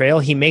him on the trail,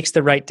 he makes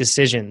the right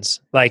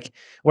decisions. Like,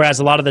 whereas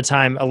a lot of the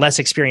time, a less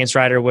experienced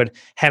rider would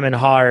hem and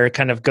haw or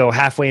kind of go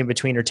halfway in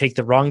between or take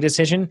the wrong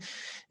decision.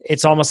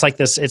 It's almost like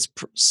this, it's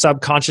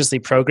subconsciously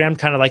programmed,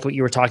 kind of like what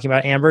you were talking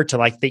about, Amber, to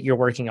like that you're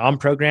working on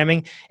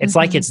programming. It's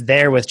like it's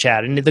there with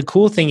Chad. And the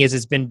cool thing is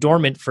it's been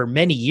dormant for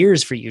many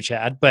years for you,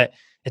 Chad, but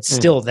it's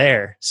still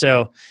there.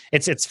 So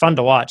it's fun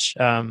to watch.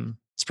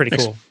 It's pretty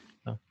cool.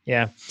 So,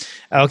 yeah.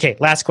 Okay.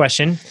 Last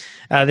question.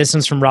 This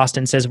one's from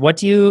Roston. Says, what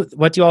do you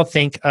all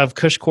think of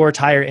Cushcore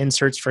tire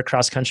inserts for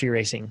cross country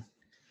racing?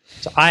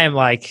 So I am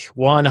like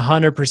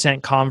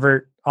 100%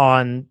 convert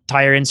on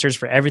tire inserts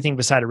for everything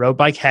beside a road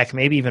bike. Heck,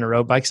 maybe even a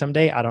road bike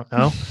someday. I don't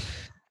know.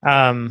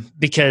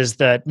 Because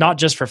not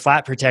just for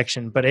flat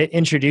protection, but it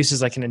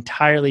introduces like an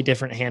entirely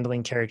different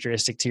handling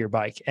characteristic to your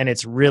bike. And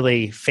it's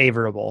really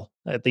favorable,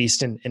 at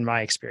least in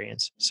my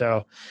experience.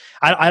 So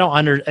I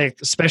don't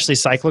especially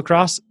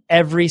cyclocross,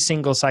 every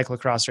single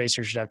cyclocross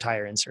racer should have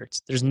tire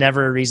inserts. There's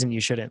never a reason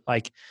you shouldn't.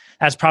 Like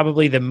that's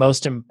probably the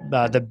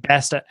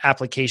best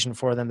application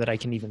for them that I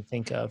can even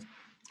think of.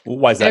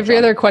 Why is that? Every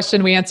other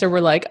question we answer, we're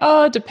like,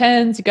 oh, it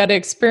depends. You got to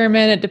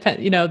experiment. It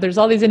depends. There's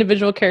all these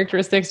individual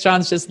characteristics.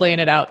 John's just laying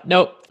it out.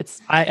 Nope.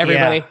 It's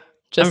everybody.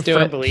 Just do it.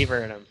 I'm a firm believer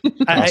in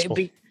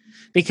them.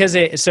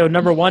 Because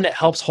number one, it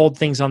helps hold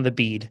things on the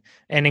bead.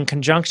 And in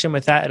conjunction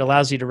with that, it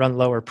allows you to run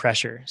lower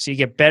pressure. So you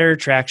get better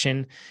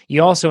traction.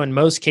 You also, in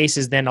most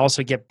cases, then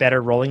also get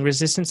better rolling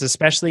resistance,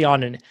 especially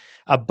on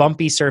a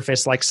bumpy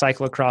surface like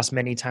cyclocross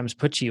many times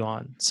puts you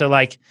on. So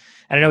like,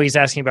 I know he's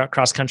asking about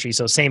cross country.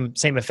 So same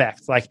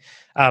effect, like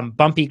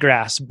bumpy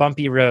grass,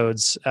 bumpy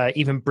roads,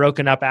 even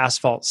broken up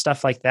asphalt,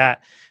 stuff like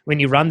that. When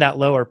you run that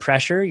lower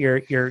pressure,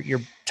 your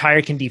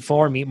tire can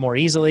deform more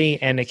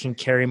easily and it can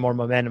carry more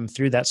momentum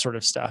through that sort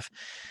of stuff.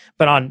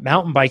 But on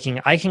mountain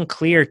biking, I can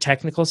clear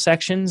technical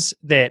sections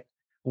that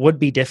would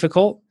be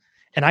difficult,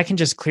 and I can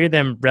just clear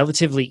them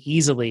relatively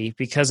easily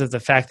because of the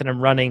fact that I'm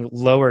running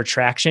lower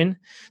traction,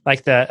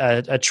 like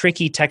a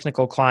tricky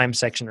technical climb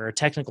section or a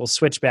technical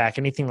switchback,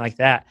 anything like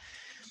that.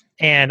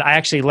 And I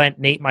actually lent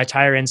Nate my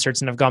tire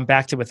inserts and I've gone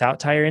back to without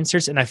tire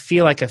inserts, and I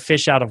feel like a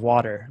fish out of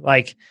water.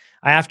 Like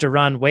I have to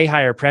run way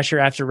higher pressure.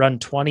 I have to run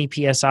 20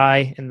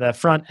 PSI in the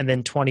front and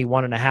then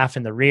 21.5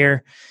 in the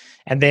rear.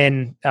 And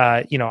then,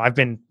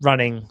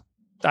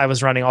 I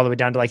was running all the way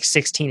down to like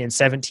 16 and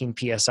 17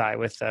 PSI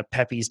with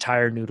Pepe's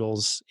tire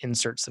noodles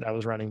inserts that I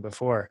was running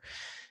before.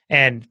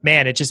 And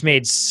man, it just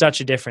made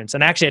such a difference.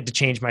 And I actually had to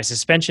change my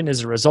suspension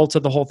as a result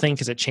of the whole thing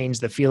because it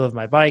changed the feel of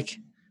my bike.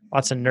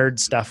 Lots of nerd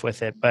stuff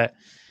with it, but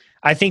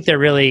I think they're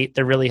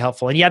really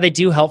helpful. And yeah, they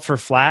do help for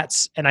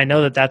flats. And I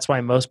know that that's why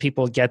most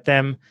people get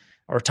them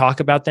or talk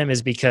about them,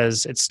 is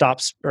because it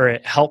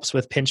helps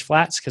with pinch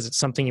flats because it's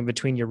something in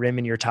between your rim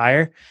and your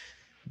tire.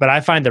 But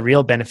I find the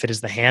real benefit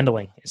is the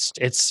handling.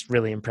 It's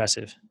really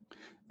impressive.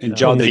 And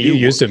John, you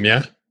used them,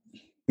 yeah?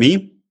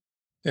 Me?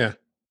 Yeah.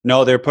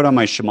 No, they're put on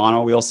my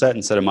Shimano wheel set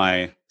instead of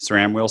my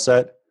SRAM wheel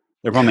set.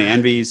 They're on my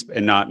Envies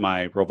and not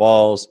my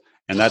Rovals,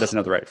 and that doesn't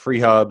have the right free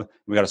hub.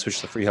 We got to switch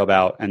the free hub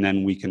out, and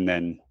then we can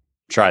then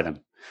try them.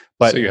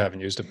 But so you haven't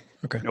used them?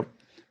 Okay. Nope.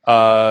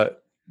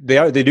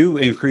 They do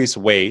increase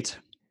weight.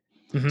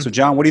 Mm-hmm. So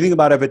John, what do you think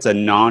about if it's a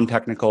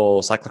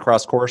non-technical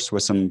cyclocross course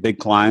with some big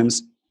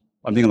climbs?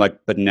 I'm thinking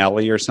like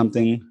Benelli or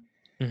something.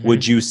 Mm-hmm.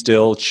 Would you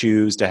still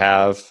choose to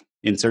have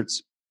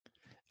inserts?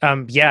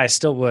 Yeah, I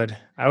still would.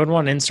 I would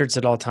want inserts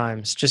at all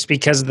times just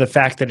because of the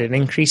fact that it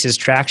increases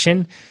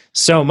traction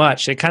so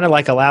much. It kind of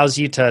like allows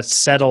you to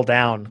settle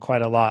down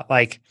quite a lot.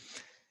 Like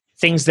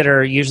things that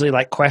are usually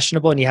like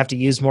questionable and you have to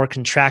use more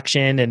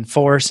contraction and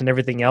force and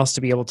everything else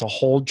to be able to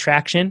hold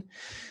traction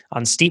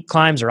on steep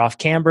climbs or off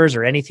cambers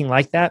or anything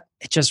like that.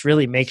 It just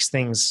really makes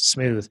things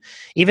smooth.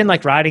 Even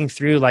like riding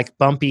through like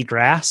bumpy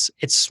grass,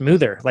 it's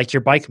smoother. Like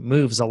your bike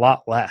moves a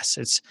lot less.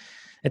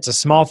 It's a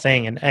small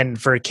thing.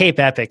 And for Cape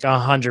Epic,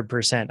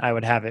 100%, I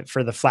would have it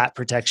for the flat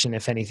protection,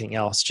 if anything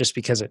else, just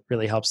because it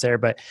really helps there.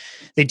 But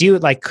they do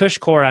like Cush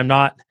Core. I'm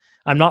not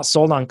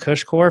sold on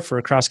Cush Core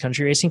for cross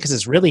country racing because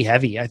it's really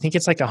heavy. I think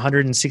it's like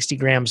 160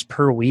 grams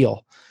per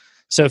wheel.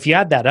 So if you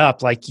add that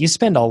up, like you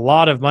spend a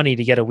lot of money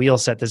to get a wheel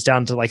set that's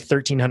down to like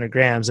 1,300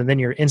 grams, and then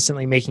you're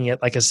instantly making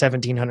it like a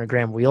 1,700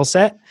 gram wheel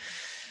set,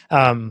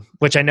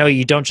 which I know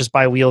you don't just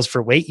buy wheels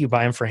for weight, you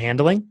buy them for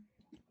handling.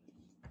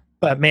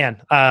 But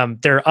man,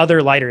 there are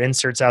other lighter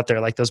inserts out there,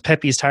 like those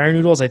Pepe's tire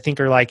noodles, I think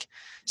are like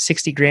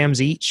 60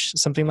 grams each,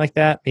 something like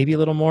that, maybe a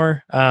little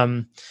more.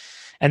 And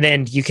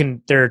then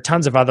there are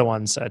tons of other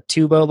ones,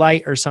 Tubo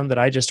Light or some that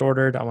I just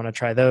ordered. I want to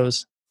try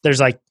those. There's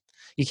like,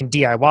 you can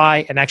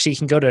DIY, and actually you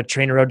can go to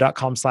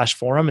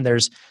trainerroad.com/forum, and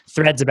there's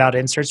threads about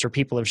inserts where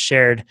people have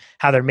shared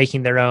how they're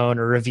making their own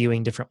or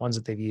reviewing different ones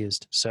that they've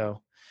used.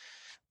 So,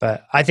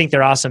 but I think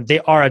they're awesome. They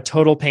are a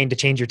total pain to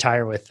change your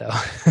tire with though.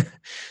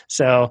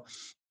 So,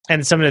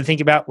 and something to think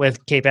about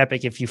with Cape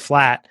Epic, if you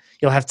flat,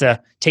 you'll have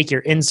to take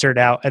your insert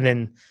out and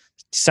then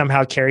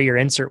somehow carry your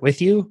insert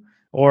with you.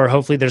 Or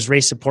hopefully there's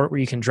race support where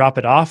you can drop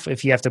it off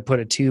if you have to put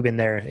a tube in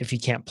there if you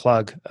can't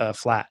plug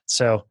flat.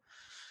 So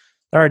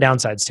there are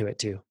downsides to it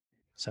too.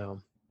 So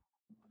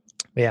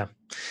yeah,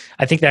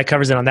 I think that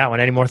covers it on that one.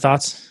 Any more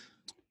thoughts?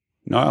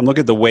 No, I'm looking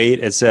at the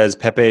weight. It says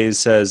Pepe's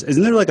says,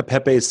 isn't there like a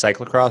Pepe's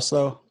cyclocross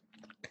though?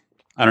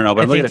 I don't know,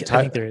 but I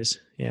think there is.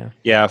 Yeah.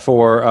 Yeah.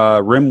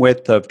 For rim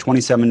width of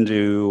 27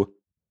 to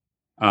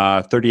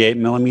 38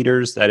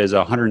 millimeters, that is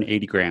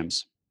 180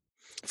 grams.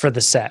 For the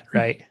set,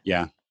 right?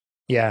 Yeah.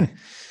 Yeah.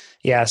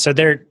 Yeah. So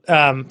they're,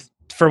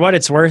 for what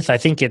it's worth, I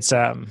think it's,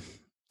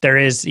 there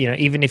is,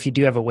 even if you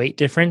do have a weight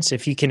difference,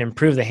 if you can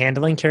improve the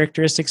handling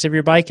characteristics of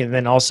your bike and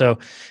then also,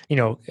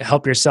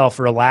 help yourself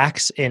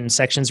relax in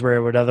sections where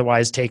it would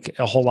otherwise take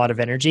a whole lot of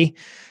energy,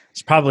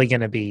 it's probably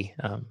going to be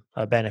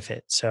a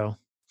benefit. So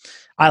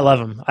I love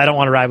them. I don't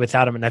want to ride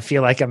without them. And I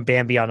feel like I'm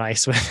Bambi on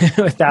ice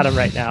without them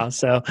right now.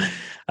 So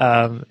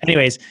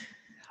anyways,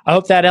 I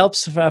hope that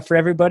helps for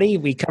everybody.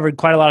 We covered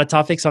quite a lot of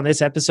topics on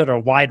this episode, or a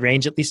wide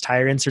range, at least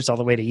tire inserts all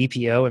the way to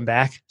EPO and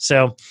back.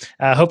 So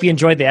I hope you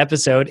enjoyed the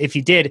episode. If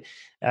you did,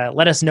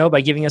 let us know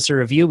by giving us a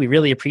review. We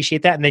really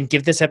appreciate that. And then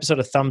give this episode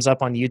a thumbs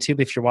up on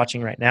YouTube if you're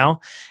watching right now.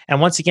 And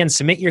once again,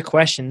 submit your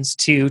questions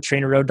to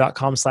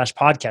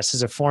trainerroad.com/podcast.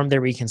 There's a form there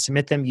where you can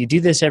submit them. You do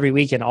this every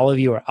week, and all of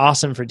you are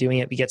awesome for doing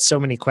it. We get so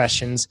many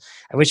questions.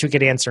 I wish we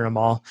could answer them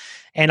all.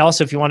 And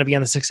also, if you want to be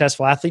on the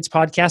Successful Athletes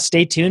podcast,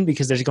 stay tuned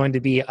because there's going to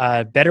be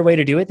a better way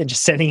to do it than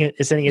just sending it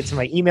to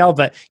my email.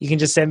 But you can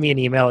just send me an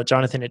email at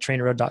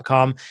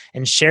jonathan@trainerroad.com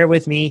and share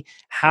with me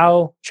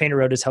how Trainer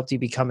Road has helped you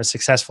become a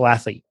successful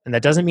athlete. And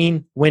that doesn't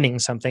mean winning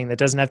something. That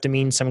doesn't have to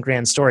mean some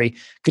grand story.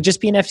 Could just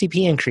be an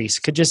FTP increase.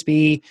 Could just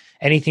be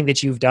anything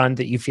that you've done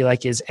that you feel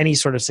like is any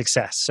sort of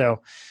success.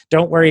 So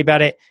don't worry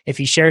about it. If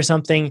you share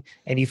something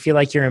and you feel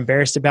like you're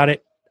embarrassed about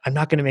it, I'm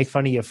not going to make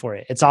fun of you for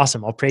it. It's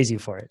awesome. I'll praise you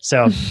for it.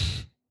 So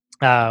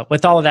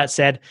with all of that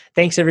said,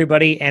 thanks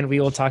everybody. And we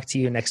will talk to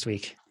you next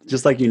week.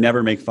 Just like you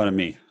never make fun of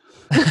me.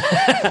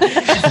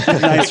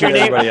 Nice for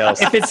everybody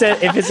else. If it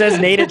says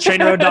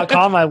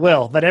Nate@trainerroad.com, I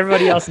will, but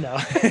everybody else no.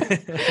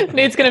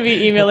 Nate's going to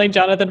be emailing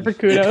Jonathan for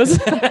kudos.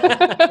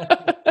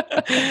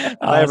 Bye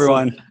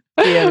everyone.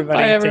 See you, everybody.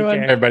 Bye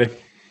everyone. Everybody.